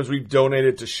many times we've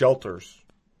donated to shelters.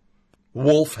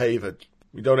 Wolf Haven.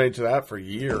 We donated to that for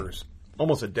years.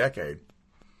 Almost a decade.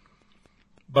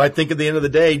 But I think at the end of the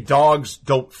day, dogs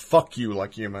don't fuck you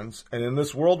like humans. And in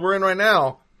this world we're in right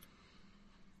now,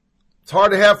 it's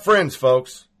hard to have friends,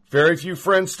 folks. Very few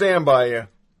friends stand by you.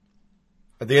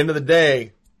 At the end of the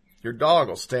day, your dog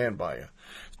will stand by you.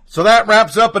 So that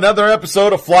wraps up another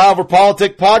episode of Flyover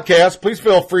Politic Podcast. Please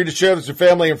feel free to share this with your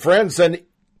family and friends. Send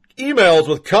emails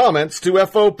with comments to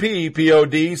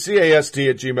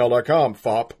foppodcast@gmail.com,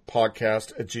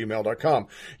 foppodcast@gmail.com.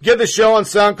 Get the show on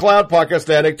SoundCloud, Podcast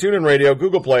Addict, TuneIn Radio,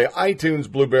 Google Play, iTunes,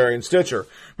 Blueberry, and Stitcher.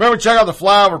 Remember, check out the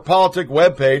Flyover Politic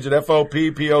webpage at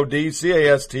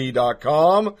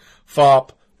foppodcast.com,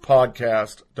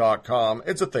 foppodcast.com.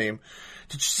 It's a theme.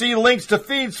 To see links to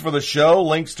feeds for the show,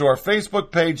 links to our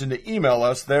Facebook page, and to email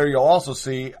us, there you'll also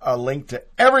see a link to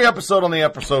every episode on the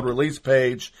episode release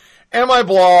page and my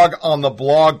blog on the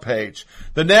blog page.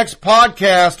 The next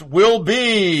podcast will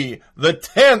be the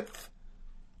 10th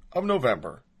of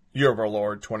November, year of our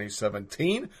Lord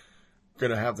 2017.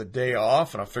 Going to have the day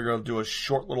off, and I figure I'll do a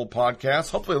short little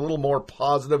podcast, hopefully a little more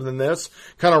positive than this,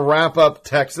 kind of wrap up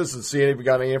Texas and see if we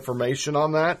got any information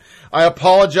on that. I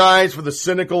apologize for the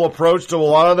cynical approach to a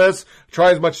lot of this. Try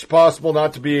as much as possible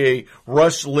not to be a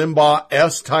Rush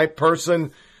Limbaugh-esque type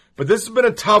person, but this has been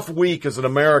a tough week as an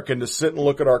American to sit and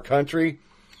look at our country.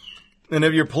 And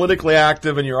if you're politically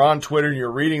active and you're on Twitter and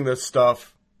you're reading this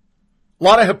stuff, a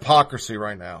lot of hypocrisy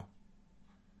right now.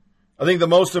 I think the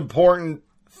most important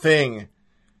thing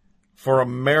for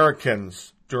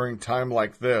Americans during time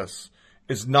like this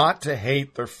is not to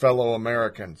hate their fellow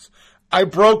Americans. I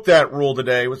broke that rule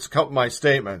today with a couple of my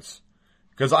statements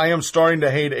because I am starting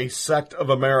to hate a sect of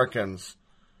Americans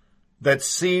that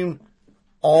seem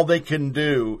all they can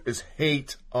do is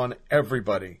hate on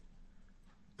everybody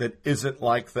that isn't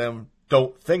like them,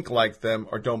 don't think like them,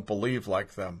 or don't believe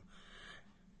like them.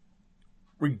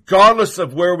 Regardless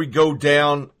of where we go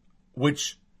down,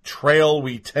 which trail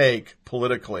we take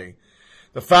politically,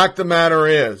 the fact of the matter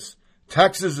is,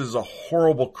 Texas is a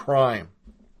horrible crime.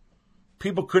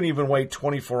 People couldn't even wait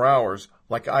 24 hours,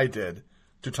 like I did,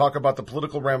 to talk about the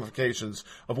political ramifications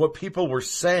of what people were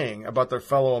saying about their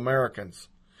fellow Americans.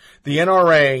 The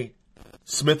NRA,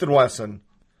 Smith & Wesson,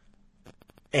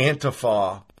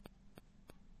 Antifa,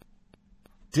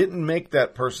 didn't make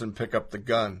that person pick up the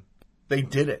gun. They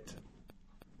did it.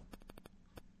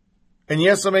 And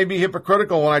yes, I may be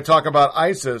hypocritical when I talk about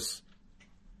ISIS,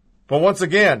 but once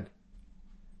again,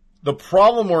 the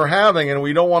problem we're having, and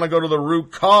we don't want to go to the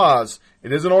root cause,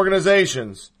 it isn't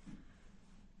organizations.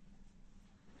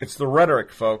 It's the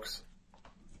rhetoric, folks.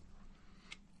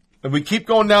 If we keep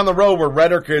going down the road where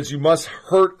rhetoric is, you must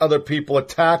hurt other people,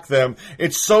 attack them.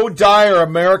 It's so dire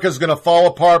America's going to fall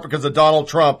apart because of Donald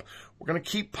Trump. We're going to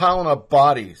keep piling up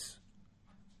bodies.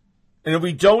 And if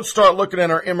we don't start looking at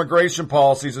our immigration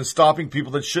policies and stopping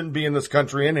people that shouldn't be in this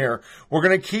country in here, we're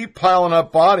going to keep piling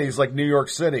up bodies like New York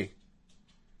City.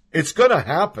 It's going to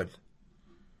happen.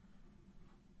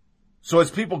 So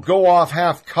as people go off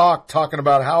half-cocked talking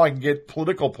about how I can get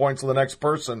political points on the next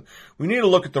person, we need to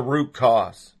look at the root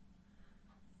cause.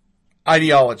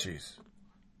 Ideologies.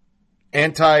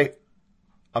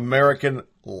 Anti-American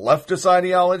leftist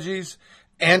ideologies.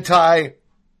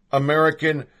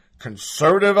 Anti-American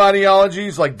conservative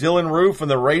ideologies like Dylan Roof and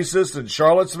the racists in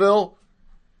Charlottesville.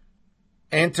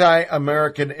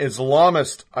 Anti-American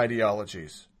Islamist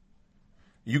ideologies.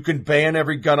 You can ban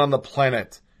every gun on the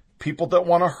planet. people that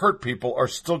want to hurt people are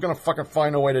still going to fucking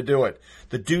find a way to do it.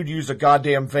 The dude used a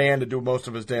goddamn van to do most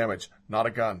of his damage, not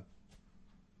a gun.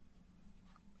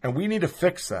 And we need to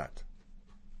fix that.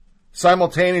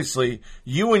 Simultaneously,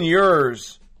 you and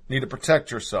yours need to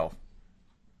protect yourself.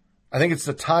 I think it's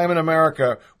the time in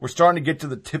America we're starting to get to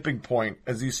the tipping point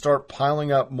as these start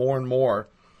piling up more and more.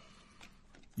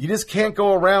 You just can't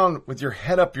go around with your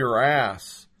head up your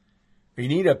ass. You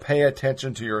need to pay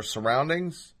attention to your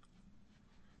surroundings.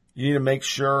 You need to make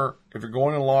sure if you're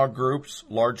going to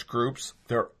large groups,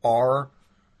 there are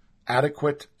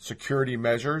adequate security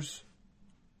measures.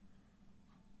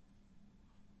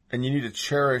 And you need to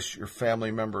cherish your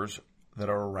family members that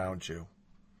are around you.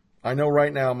 I know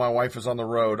right now my wife is on the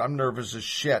road. I'm nervous as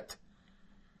shit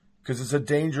because it's a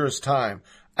dangerous time.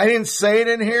 I didn't say it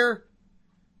in here,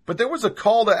 but there was a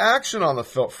call to action on the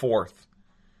 4th.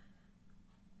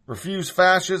 Refuse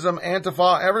fascism,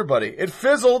 Antifa, everybody. It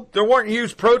fizzled. There weren't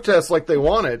huge protests like they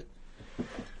wanted.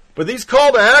 But these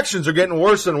call to actions are getting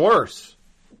worse and worse.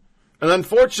 And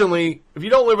unfortunately, if you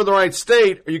don't live in the right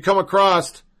state or you come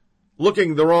across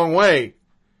looking the wrong way,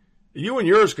 you and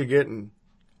yours could get in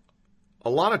a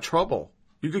lot of trouble.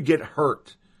 You could get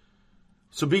hurt.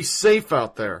 So be safe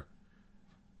out there.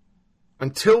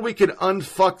 Until we can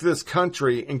unfuck this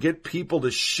country and get people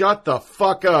to shut the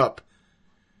fuck up,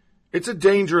 it's a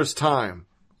dangerous time.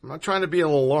 I'm not trying to be an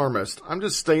alarmist. I'm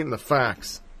just stating the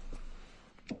facts.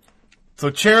 So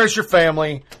cherish your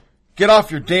family. Get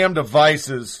off your damn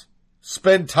devices.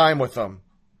 Spend time with them.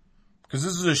 Because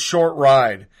this is a short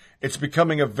ride. It's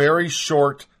becoming a very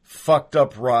short, fucked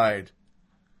up ride.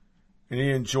 You need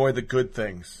to enjoy the good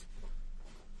things.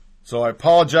 So I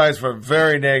apologize for a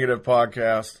very negative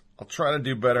podcast. I'll try to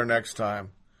do better next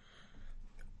time.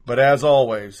 But as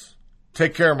always,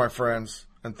 take care, my friends,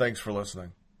 and thanks for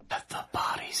listening. Let the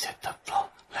bodies hit the floor.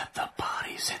 Let the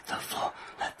bodies hit the floor.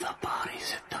 Let the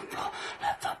bodies hit the floor.